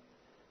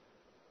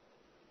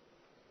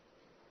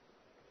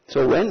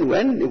 So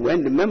when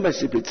the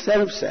membership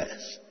itself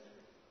says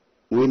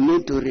we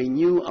need to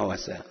renew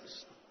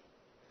ourselves,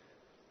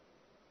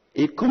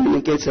 it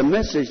communicates a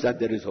message that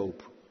there is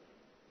hope.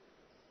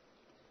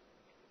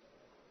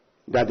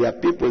 That there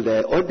are people,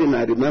 there are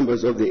ordinary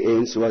members of the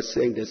ANC who are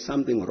saying there's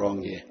something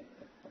wrong here.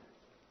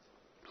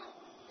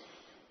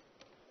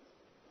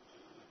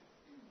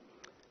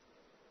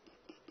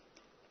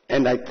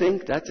 And I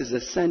think that is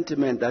a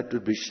sentiment that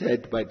would be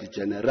shared by the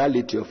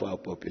generality of our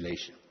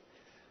population.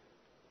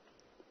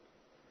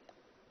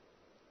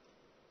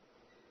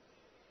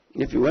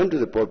 If you went to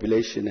the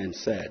population and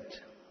said,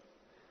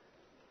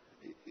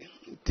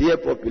 dear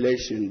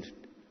population,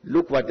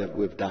 look what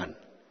we've done.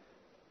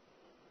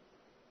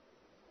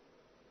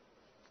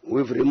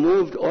 We've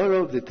removed all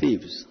of the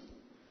thieves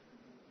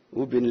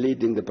who've been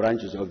leading the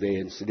branches of the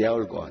ANC. They're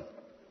all gone.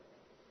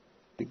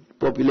 The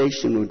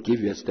population would give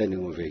you a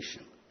standing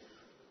ovation.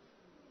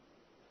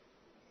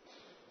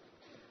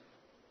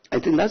 I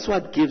think that's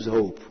what gives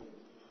hope.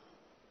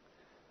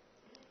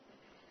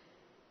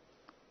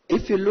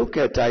 If you look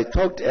at, I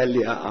talked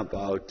earlier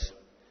about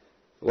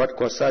what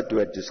COSATU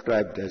had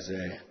described as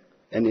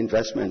an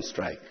investment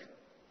strike.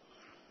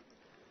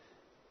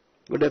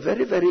 But a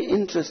very, very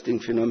interesting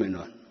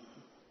phenomenon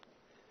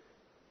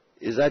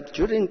is that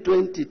during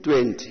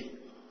 2020,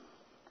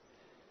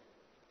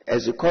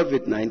 as the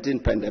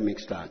COVID-19 pandemic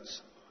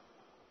starts,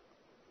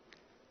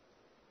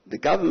 the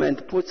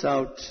government puts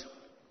out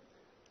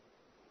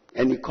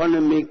an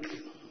economic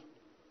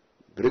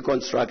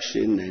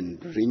reconstruction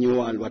and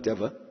renewal,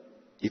 whatever,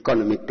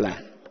 economic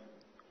plan.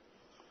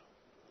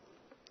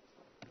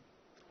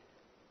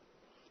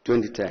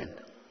 2010.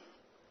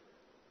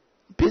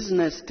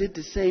 Business did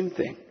the same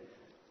thing.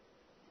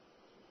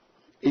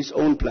 Its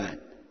own plan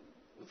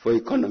for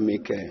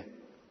economic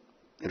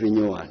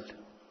renewal.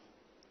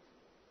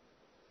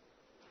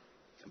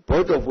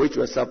 Both of which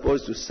were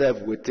supposed to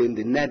serve within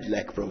the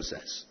NEDLAC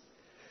process.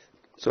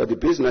 So the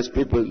business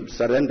people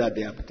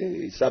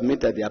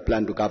submitted their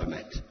plan to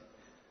government,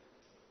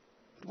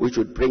 which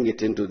would bring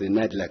it into the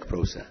NEDLAC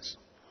process.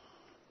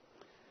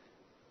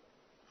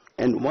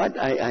 And what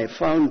I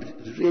found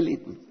really,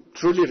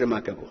 truly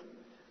remarkable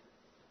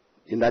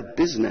in that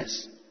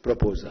business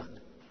proposal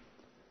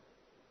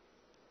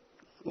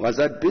was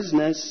that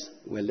business,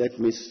 well, let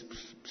me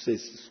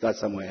start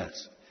somewhere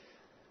else.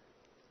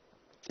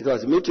 It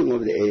was a meeting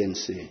of the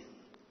ANC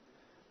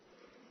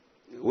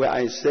where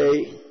I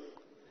say,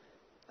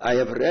 I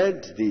have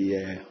read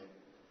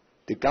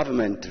the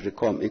government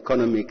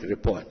economic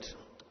report.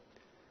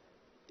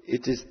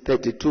 It is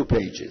 32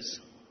 pages.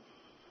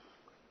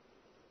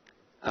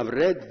 I've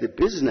read the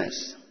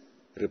business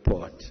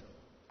report.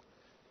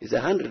 It's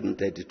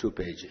 132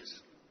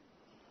 pages.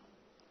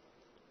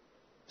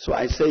 So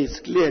I say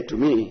it's clear to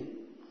me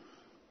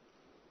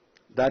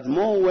that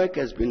more work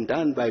has been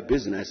done by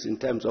business in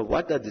terms of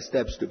what are the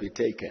steps to be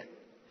taken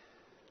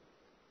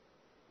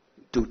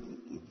to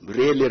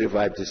really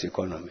revive this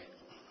economy.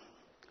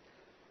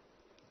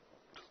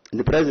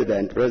 The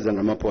President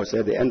Ramaphosa,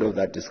 at the end of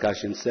that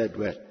discussion, said,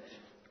 well,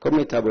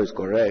 Thabo is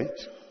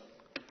correct.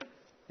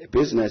 The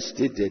business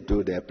did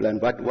do their plan,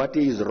 but what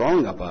he is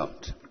wrong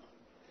about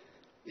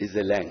is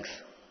the length.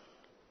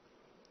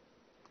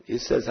 He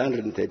says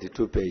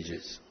 132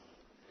 pages.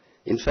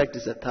 In fact,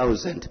 it's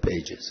 1,000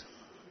 pages.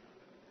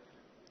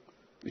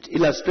 Which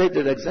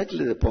illustrated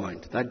exactly the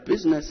point, that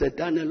business had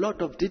done a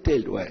lot of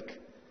detailed work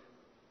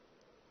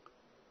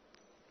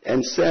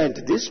and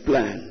said this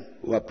plan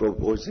we are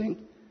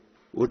proposing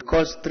would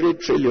cost 3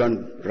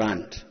 trillion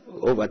rand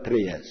over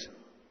 3 years.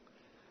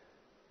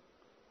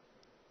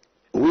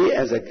 We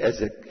as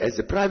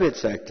a private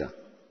sector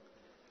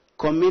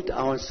commit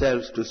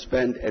ourselves to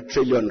spend 1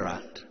 trillion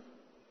rand.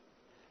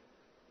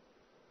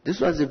 This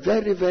was the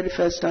very, very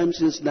first time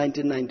since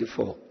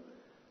 1994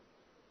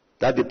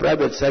 that the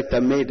private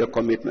sector made a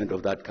commitment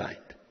of that kind.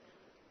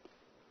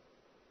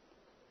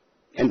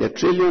 And R1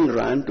 trillion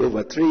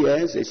over 3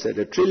 years, they said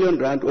R1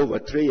 trillion over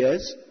 3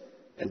 years.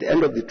 At the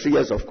end of the 3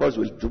 years, of course,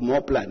 we'll do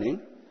more planning.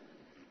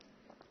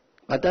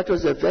 But that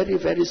was a very,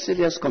 very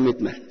serious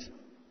commitment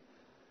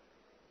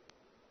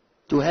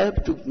to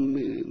help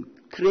to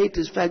create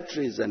these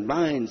factories and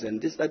mines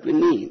and this that we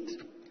need.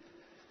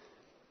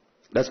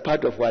 That's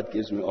part of what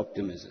gives me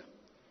optimism.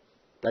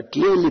 That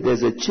clearly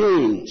there's a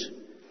change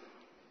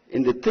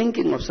in the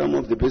thinking of some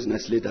of the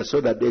business leaders so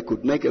that they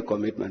could make a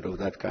commitment of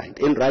that kind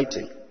in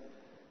writing.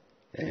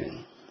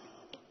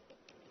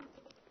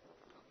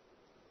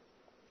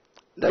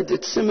 That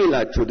it's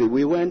similar to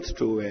we went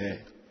to,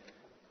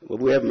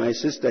 we have my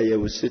sister here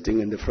who's sitting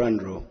in the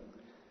front row.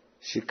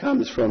 She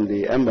comes from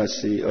the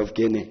embassy of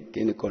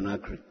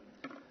Guinea-Conakry.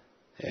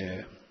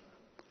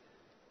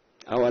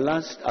 Our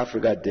last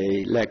Africa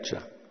Day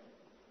lecture,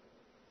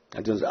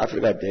 it was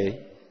Africa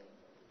Day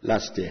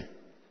last year,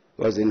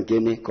 was in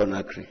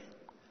Guinea-Conakry.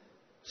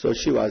 So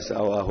she was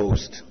our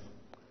host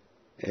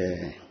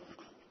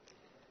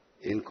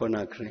in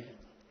Conakry.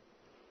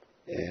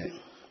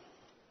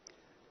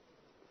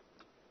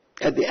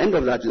 At the end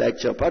of that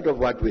lecture, part of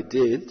what we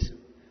did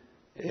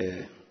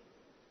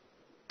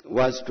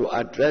was to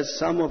address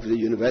some of the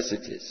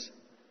universities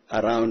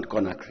around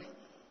Conakry.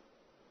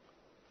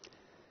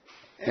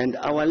 And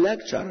our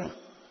lecturer,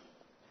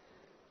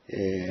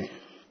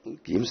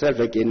 himself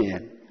a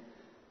Guinean,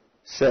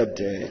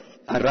 said,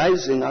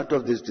 arising out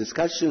of these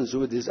discussions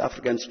with these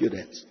African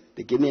students,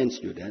 the Guinean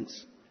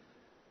students,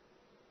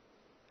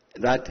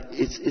 that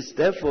it's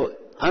therefore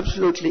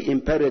absolutely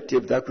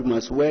imperative that we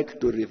must work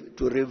to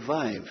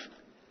revive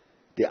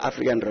the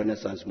African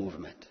Renaissance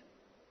movement.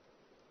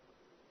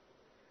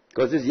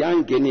 Because these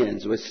young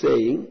Guineans were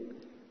saying,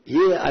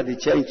 here are the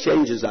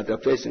changes that are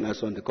facing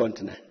us on the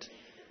continent.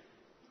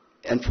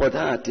 And for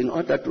that, in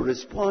order to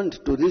respond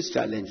to these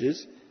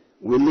challenges,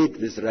 we need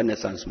this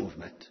Renaissance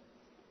movement.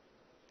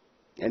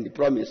 And he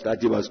promised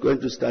that he was going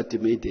to start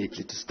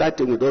immediately,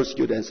 starting with those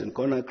students in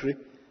Conakry,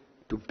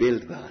 to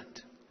build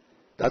that.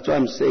 That's why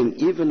I'm saying,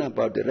 even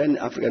about the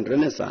African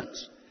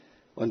Renaissance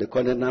on the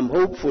continent, I'm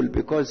hopeful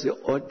because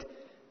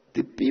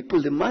the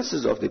people, the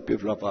masses of the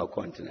people of our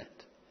continent,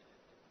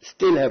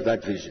 still have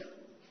that vision.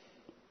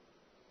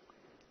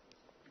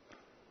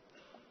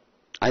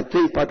 I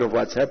think part of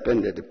what's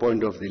happened at the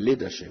point of the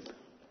leadership,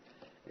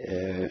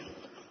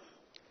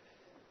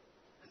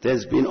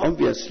 there's been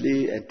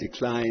obviously a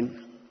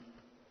decline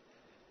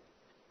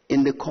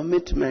in the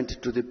commitment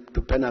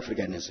to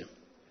Pan-Africanism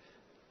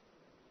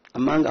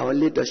among our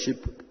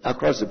leadership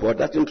across the board.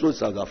 That includes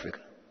South Africa.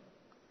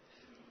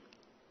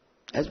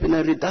 There's been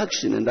a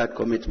reduction in that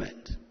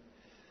commitment,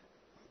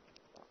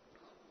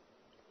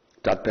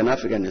 that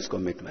Pan-Africanist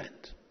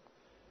commitment.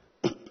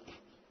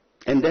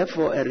 And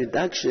therefore a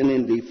reduction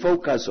in the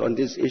focus on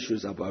these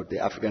issues about the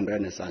African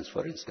Renaissance,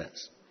 for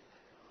instance.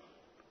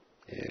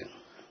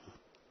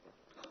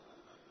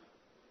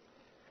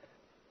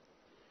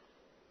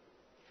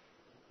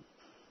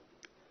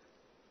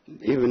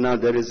 Even now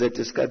there is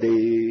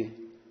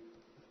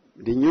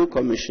the new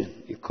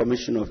commission, the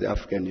Commission of the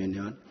African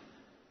Union,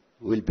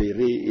 will be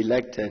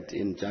re-elected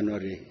in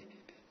January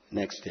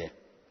next year.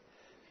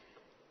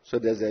 So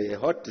there's a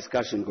hot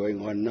discussion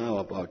going on now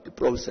about the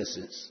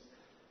processes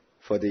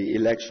for the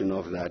election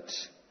of that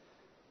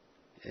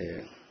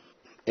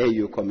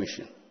AU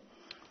Commission.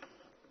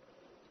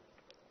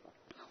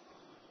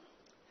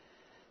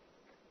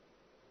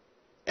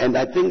 And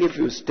I think if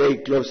you stay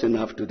close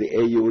enough to the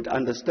AU, you would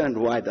understand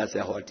why that's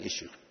a hot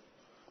issue.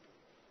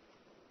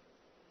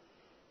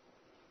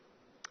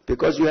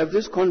 Because you have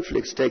these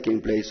conflicts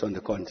taking place on the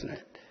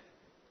continent.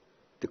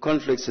 The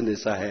conflicts in the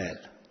Sahel.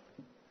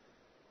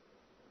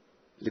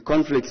 The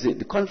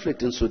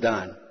conflict in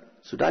Sudan.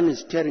 Sudan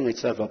is tearing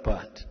itself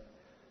apart.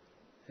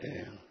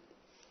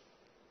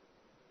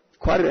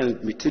 Quarrel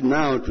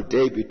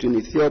today between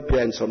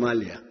Ethiopia and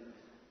Somalia.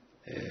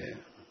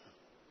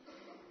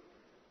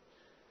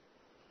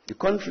 The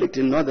conflict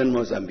in northern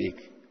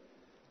Mozambique,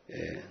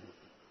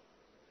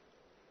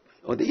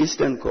 or the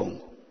eastern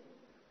Congo,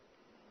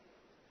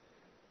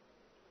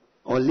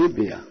 or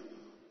Libya.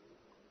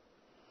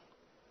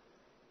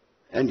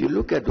 And you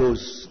look at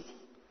those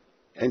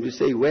and you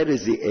say, where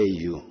is the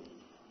AU?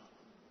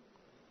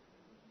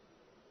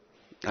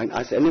 And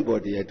ask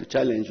anybody here to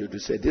challenge you to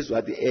say, this is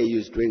what the AU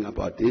is doing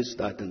about this,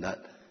 that, and that.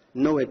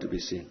 Nowhere to be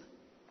seen.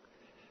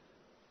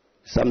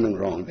 Something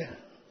wrong there.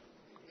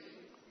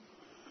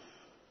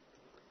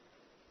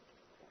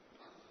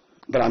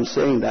 But I'm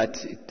saying that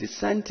the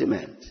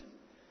sentiment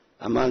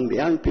among the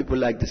young people,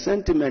 like the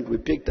sentiment we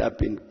picked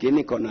up in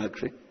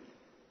Guinea-Conakry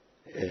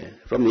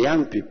from the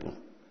young people,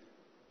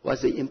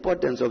 was the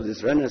importance of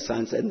this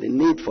Renaissance and the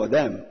need for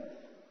them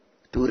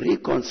to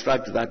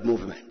reconstruct that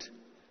movement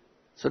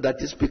so that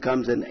this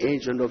becomes an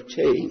agent of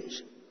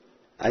change.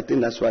 I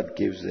think that's what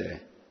gives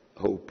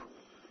hope.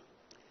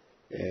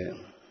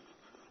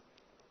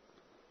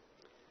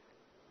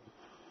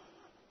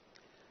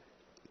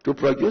 to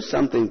produce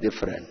something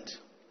different,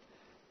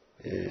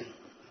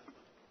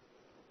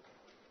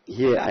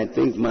 here I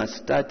think must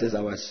start, as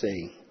I was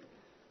saying,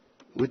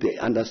 with the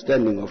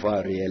understanding of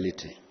our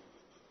reality.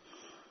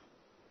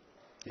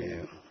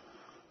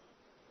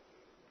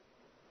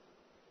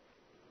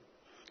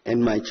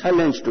 And my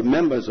challenge to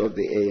members of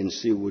the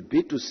ANC would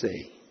be to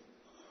say,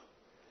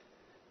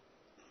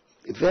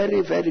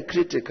 very, very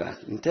critical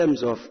in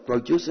terms of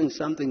producing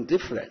something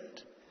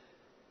different,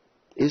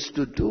 is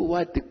to do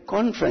what the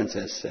conference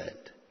has said,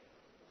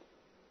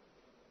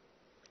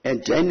 a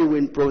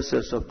genuine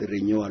process of the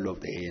renewal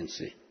of the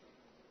ANC.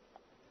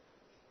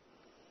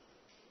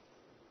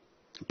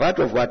 Part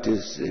of what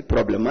is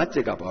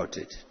problematic about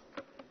it,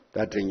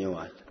 that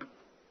renewal,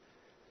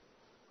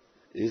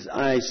 is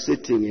I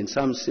sitting in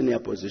some senior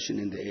position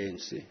in the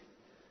ANC.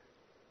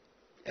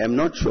 I'm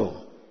not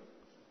sure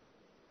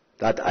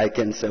that I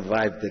can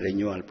survive the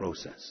renewal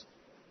process.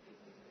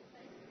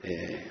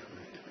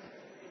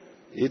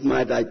 It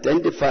might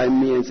identify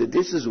me and say,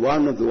 this is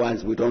one of the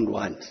ones we don't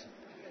want.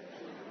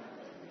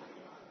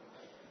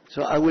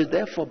 So I will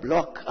therefore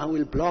block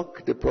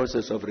the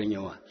process of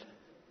renewal,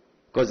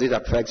 because it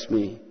affects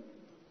me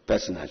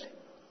personally.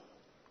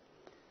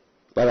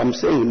 But I'm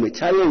saying the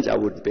challenge I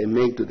would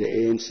make to the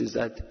ANC is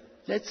that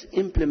let's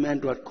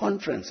implement what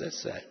conference has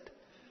said.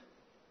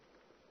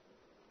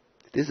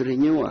 This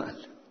renewal.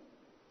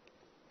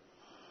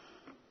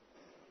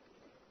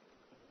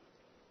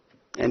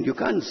 And you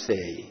can't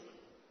say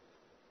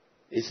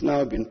it's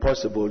now been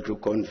possible to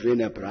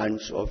convene a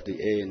branch of the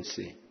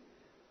ANC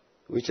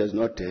which has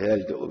not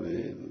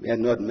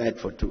met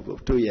for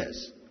 2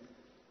 years.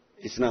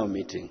 It's now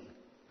meeting.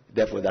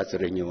 Therefore, that's a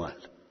renewal.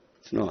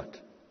 It's not.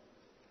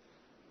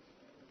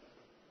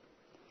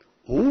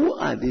 Who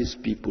are these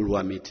people who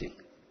are meeting?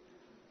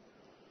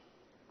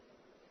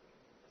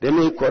 They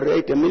may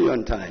correct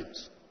 1,000,000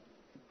 times.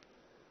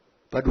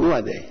 But who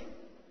are they?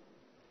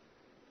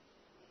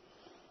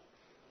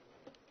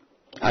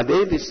 Are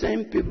they the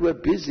same people who are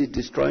busy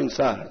destroying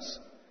SARS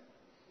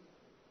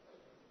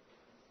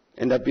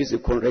and are busy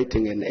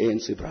correcting an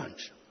ANC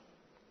branch?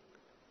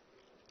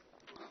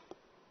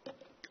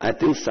 I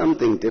think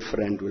something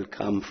different will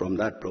come from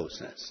that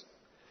process.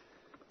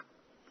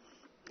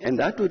 And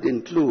that would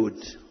include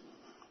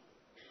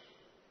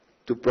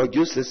to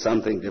produce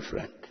something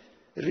different,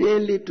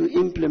 really to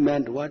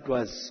implement what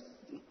was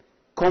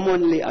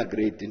commonly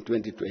agreed in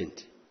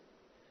 2020.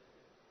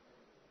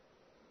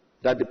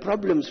 That the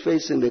problems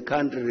facing the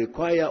country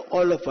require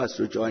all of us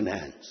to join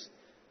hands.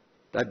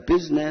 That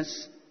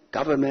business,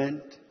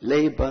 government,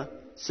 labor,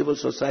 civil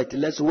society,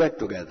 let's work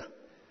together.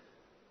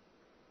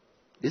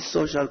 This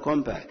social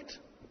compact.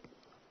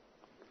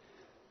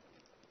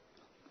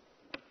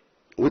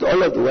 With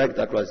all of the work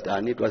that was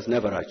done, it was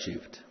never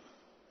achieved.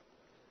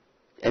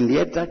 And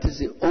yet that is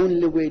the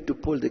only way to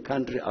pull the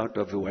country out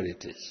of what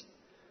it is.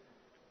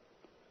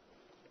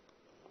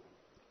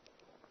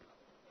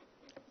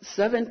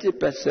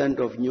 70%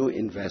 of new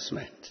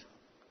investment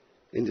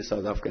in the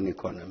South African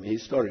economy,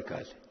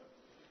 historically,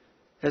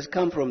 has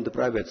come from the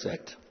private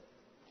sector.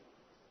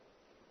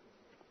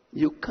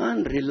 You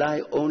can't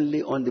rely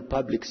only on the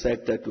public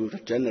sector to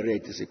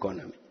generate this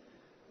economy.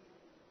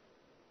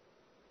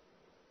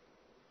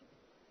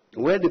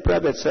 Where the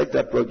private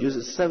sector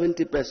produces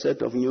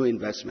 70% of new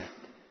investment,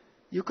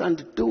 you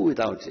can't do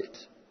without it.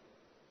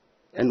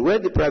 And where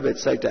the private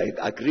sector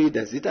agreed,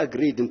 as it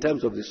agreed in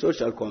terms of the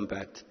social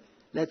compact,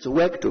 let's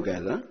work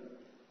together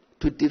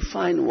to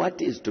define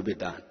what is to be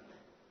done.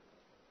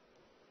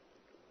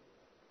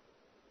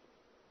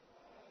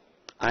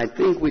 I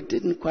think we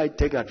didn't quite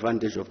take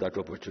advantage of that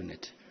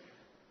opportunity.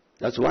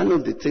 That's one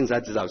of the things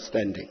that is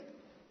outstanding,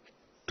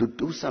 to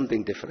do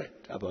something different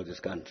about this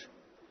country,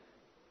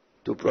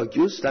 to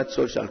produce that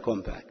social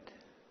compact.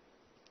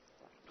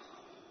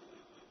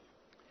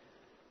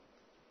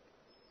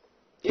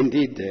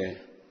 Indeed,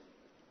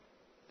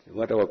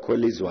 what our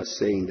colleagues were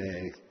saying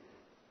there,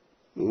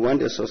 we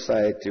want a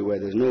society where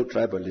there's no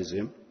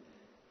tribalism,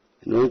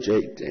 no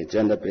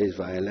gender-based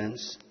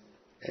violence,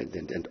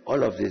 and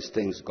all of these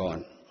things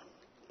gone.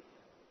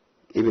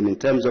 Even in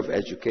terms of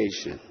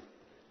education.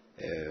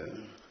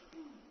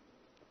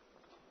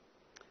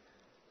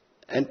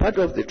 And part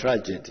of the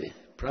tragedy,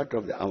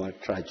 our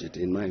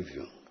tragedy in my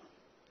view,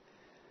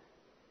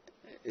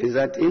 is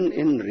that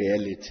in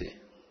reality,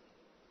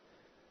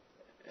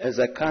 as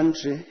a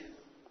country,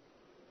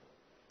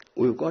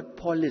 we've got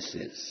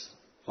policies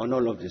on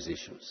all of these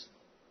issues.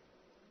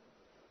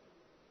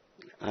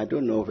 I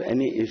don't know of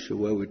any issue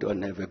where we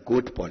don't have a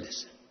good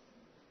policy.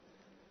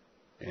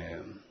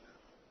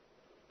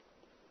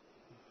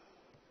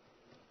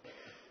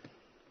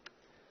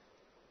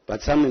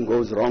 But something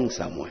goes wrong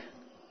somewhere.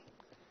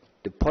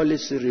 The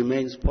policy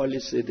remains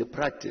policy, the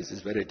practice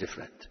is very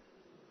different.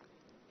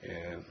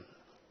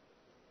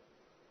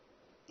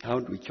 How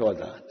do we cure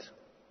that?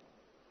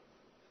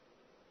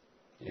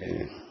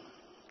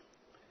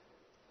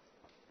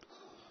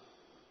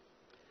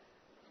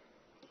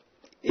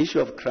 Issue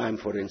of crime,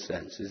 for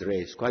instance, is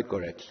raised quite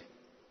correctly.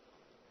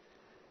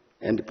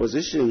 And the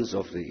positions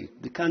of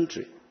the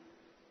country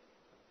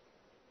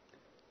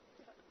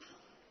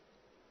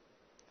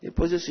The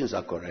positions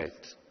are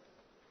correct.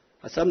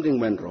 But something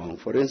went wrong.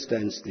 For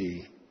instance,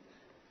 you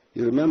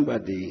remember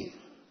the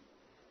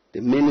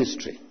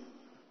ministry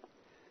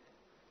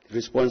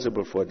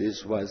responsible for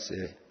this was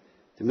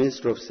the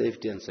Minister of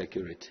Safety and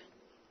Security.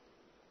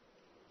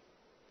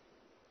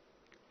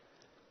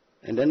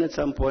 And then at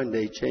some point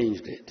they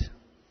changed it.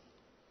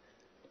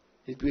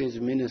 It was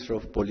Minister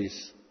of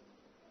Police.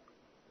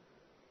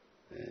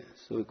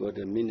 So we got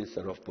a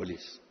Minister of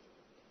Police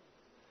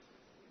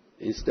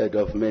instead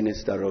of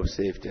Minister of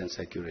Safety and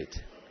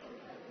Security.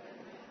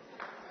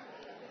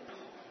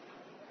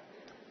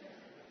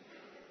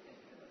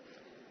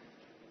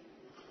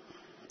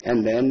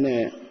 And then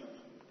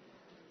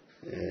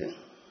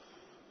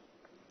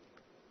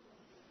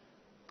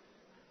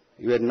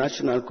you had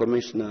National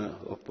Commissioner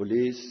of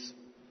Police,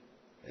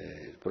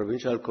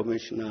 provincial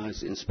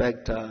commissioners,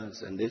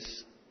 inspectors, and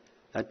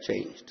that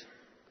changed.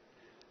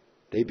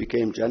 They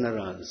became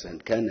generals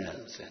and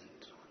colonels and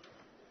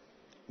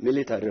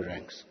military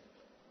ranks.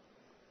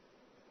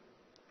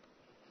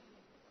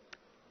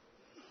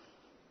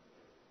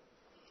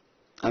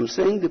 I'm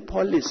saying the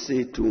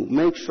policy to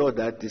make sure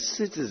that the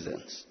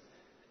citizens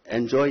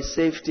enjoy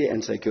safety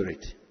and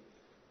security.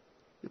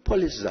 The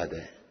policies are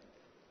there.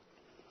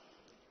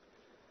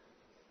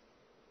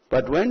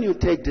 But when you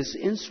take this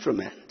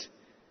instrument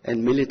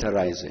and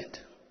militarize it,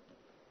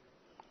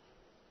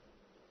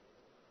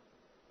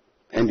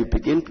 and you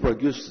begin to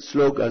produce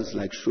slogans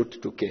like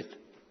shoot to kill,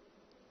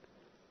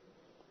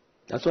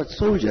 that's what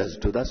soldiers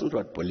do, that's not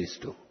what police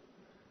do.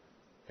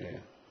 Yeah.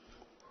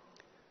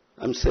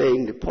 I'm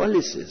saying the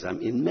policies,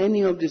 in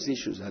many of these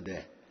issues are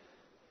there.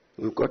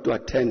 We've got to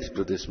attend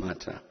to this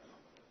matter.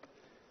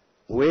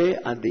 Where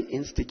are the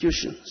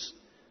institutions?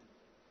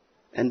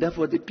 And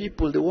therefore the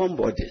people, the warm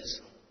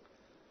bodies,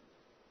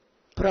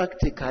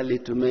 practically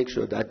to make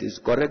sure that these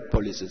correct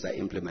policies are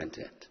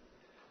implemented.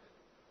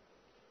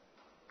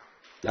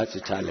 That's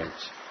a challenge.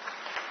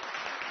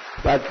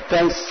 But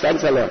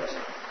thanks a lot.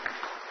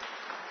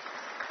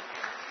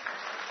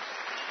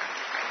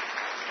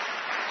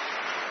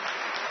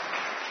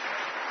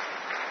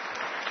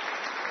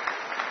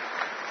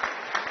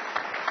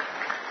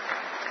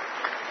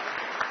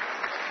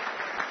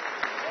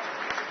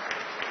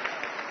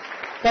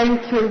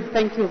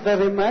 Thank you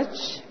very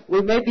much.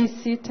 We may be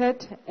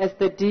seated as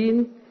the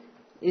Dean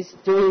is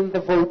doing the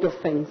vote of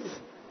thanks.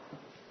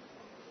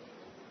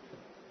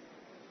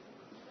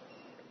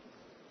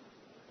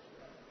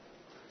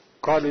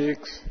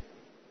 Colleagues,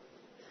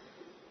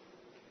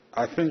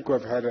 I think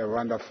we've had a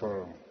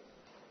wonderful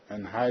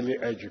and highly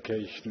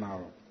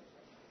educational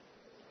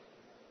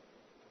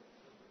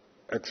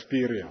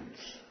experience.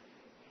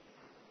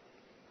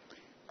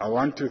 I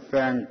want to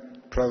thank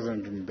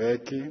President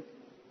Mbeki,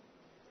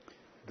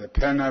 the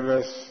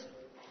panelists,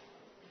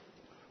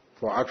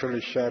 for actually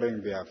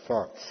sharing their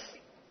thoughts.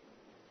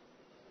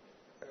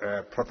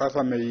 Professor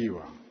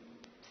Meiwa,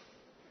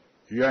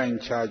 you are in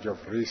charge of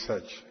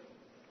research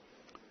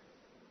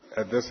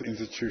at this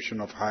institution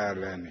of higher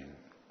learning.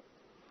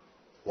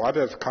 What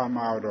has come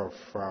out of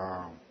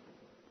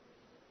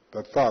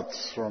the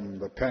thoughts from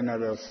the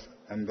panelists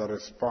and the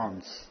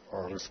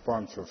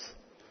responses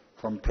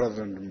from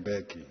President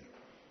Mbeki?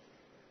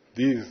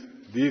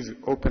 These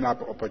open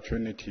up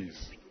opportunities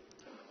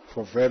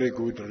for very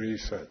good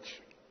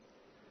research.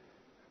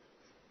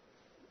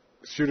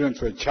 Students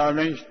were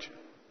challenged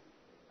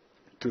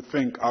to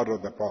think out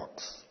of the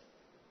box,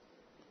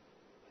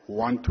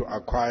 want to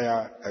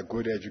acquire a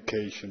good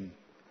education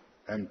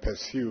and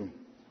pursue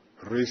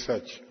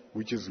research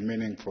which is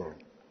meaningful.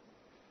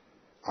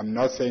 I'm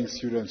not saying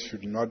students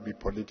should not be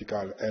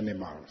political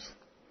animals,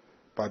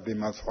 but they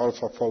must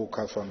also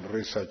focus on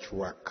research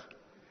work,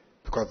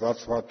 because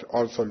that's what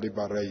also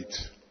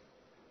liberates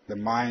the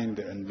mind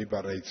and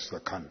liberates the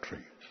country.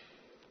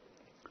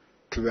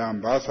 To the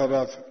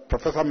ambassadors,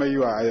 Professor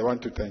Meiwa, I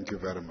want to thank you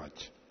very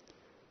much.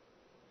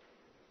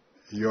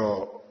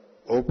 Your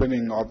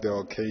opening of the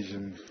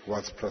occasion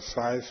was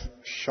precise,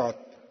 short,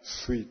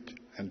 sweet,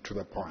 and to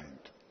the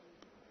point.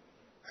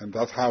 And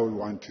that's how we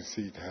want to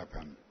see it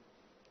happen.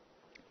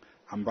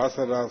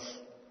 Ambassadors,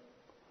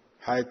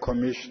 high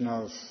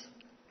commissioners,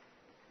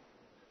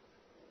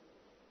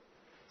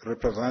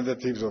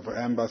 representatives of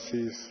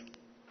embassies,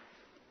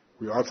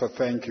 we also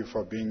thank you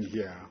for being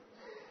here.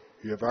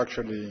 You have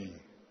actually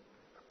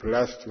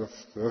blessed with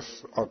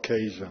this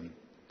occasion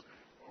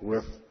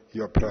with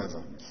your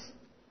presence.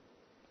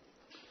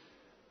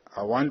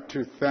 I want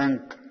to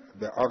thank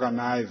the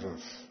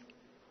organizers,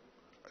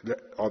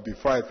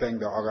 before I thank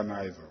the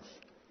organizers,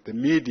 the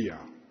media.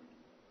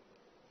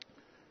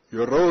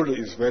 Your role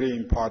is very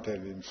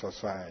important in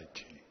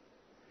society.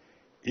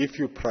 If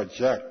you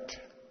project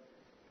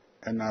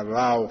and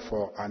allow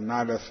for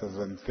analysis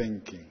and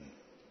thinking,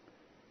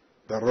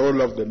 the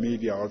role of the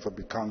media also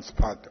becomes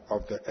part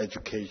of the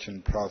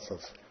education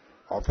process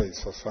of a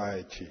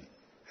society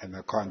and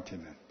a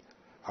continent.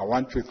 I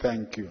want to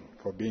thank you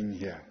for being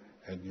here,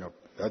 and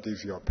that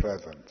is your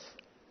presence.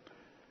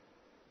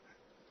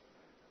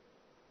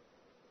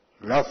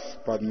 Last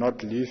but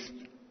not least,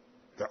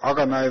 the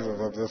organizers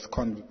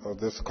of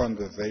this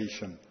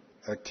conversation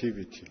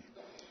activity.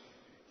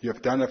 You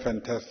have done a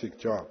fantastic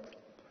job.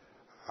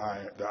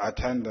 The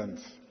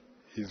attendance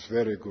is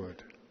very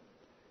good.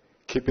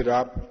 Keep it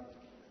up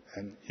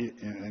and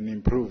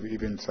improve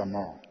even some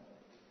more.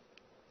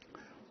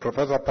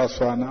 Professor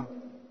Paswana,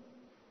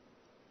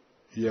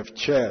 you have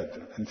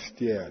chaired and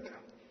steered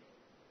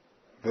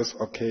this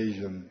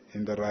occasion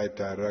in the right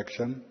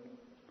direction.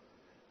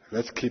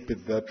 Let's keep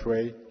it that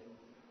way.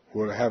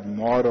 We'll have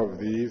more of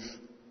these.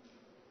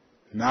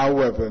 Now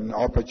we have an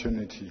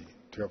opportunity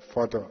to have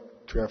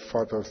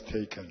photos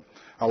taken.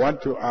 I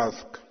want to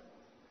ask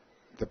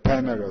the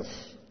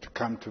panelists to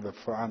come to the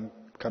front,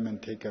 come and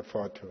take a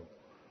photo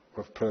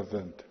with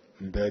President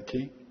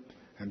Mbeki,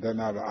 and then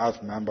I'll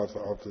ask members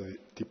of the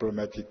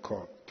diplomatic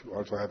corps to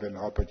also have an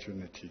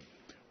opportunity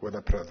with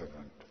the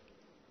President.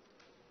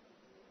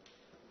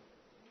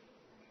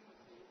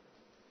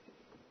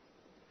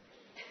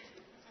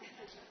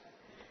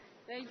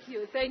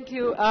 Thank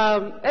you.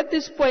 At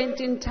this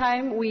point in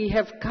time, we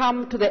have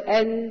come to the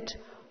end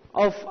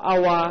of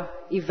our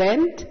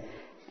event,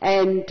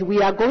 and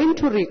we are going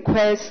to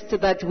request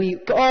that we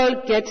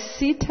all get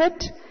seated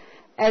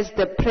as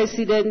the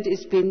President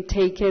is being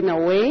taken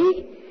away,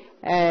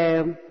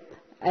 and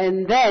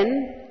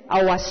then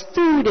our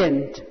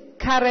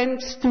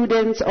current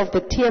students of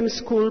the TM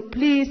school,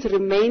 please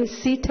remain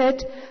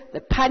seated.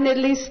 The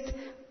panelists,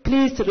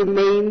 please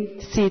remain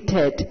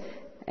seated,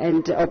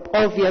 and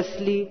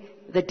obviously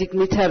the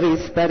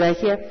dignitaries that are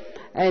here.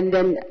 And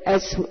then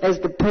as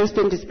the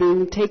President is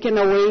being taken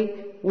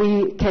away,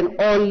 we can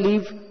all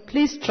leave.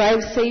 Please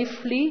drive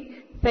safely.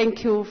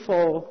 Thank you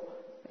for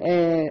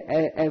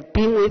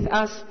being with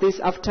us this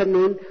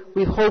afternoon.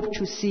 We hope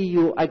to see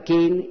you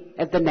again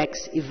at the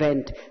next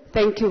event.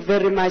 Thank you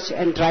very much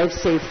and drive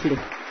safely.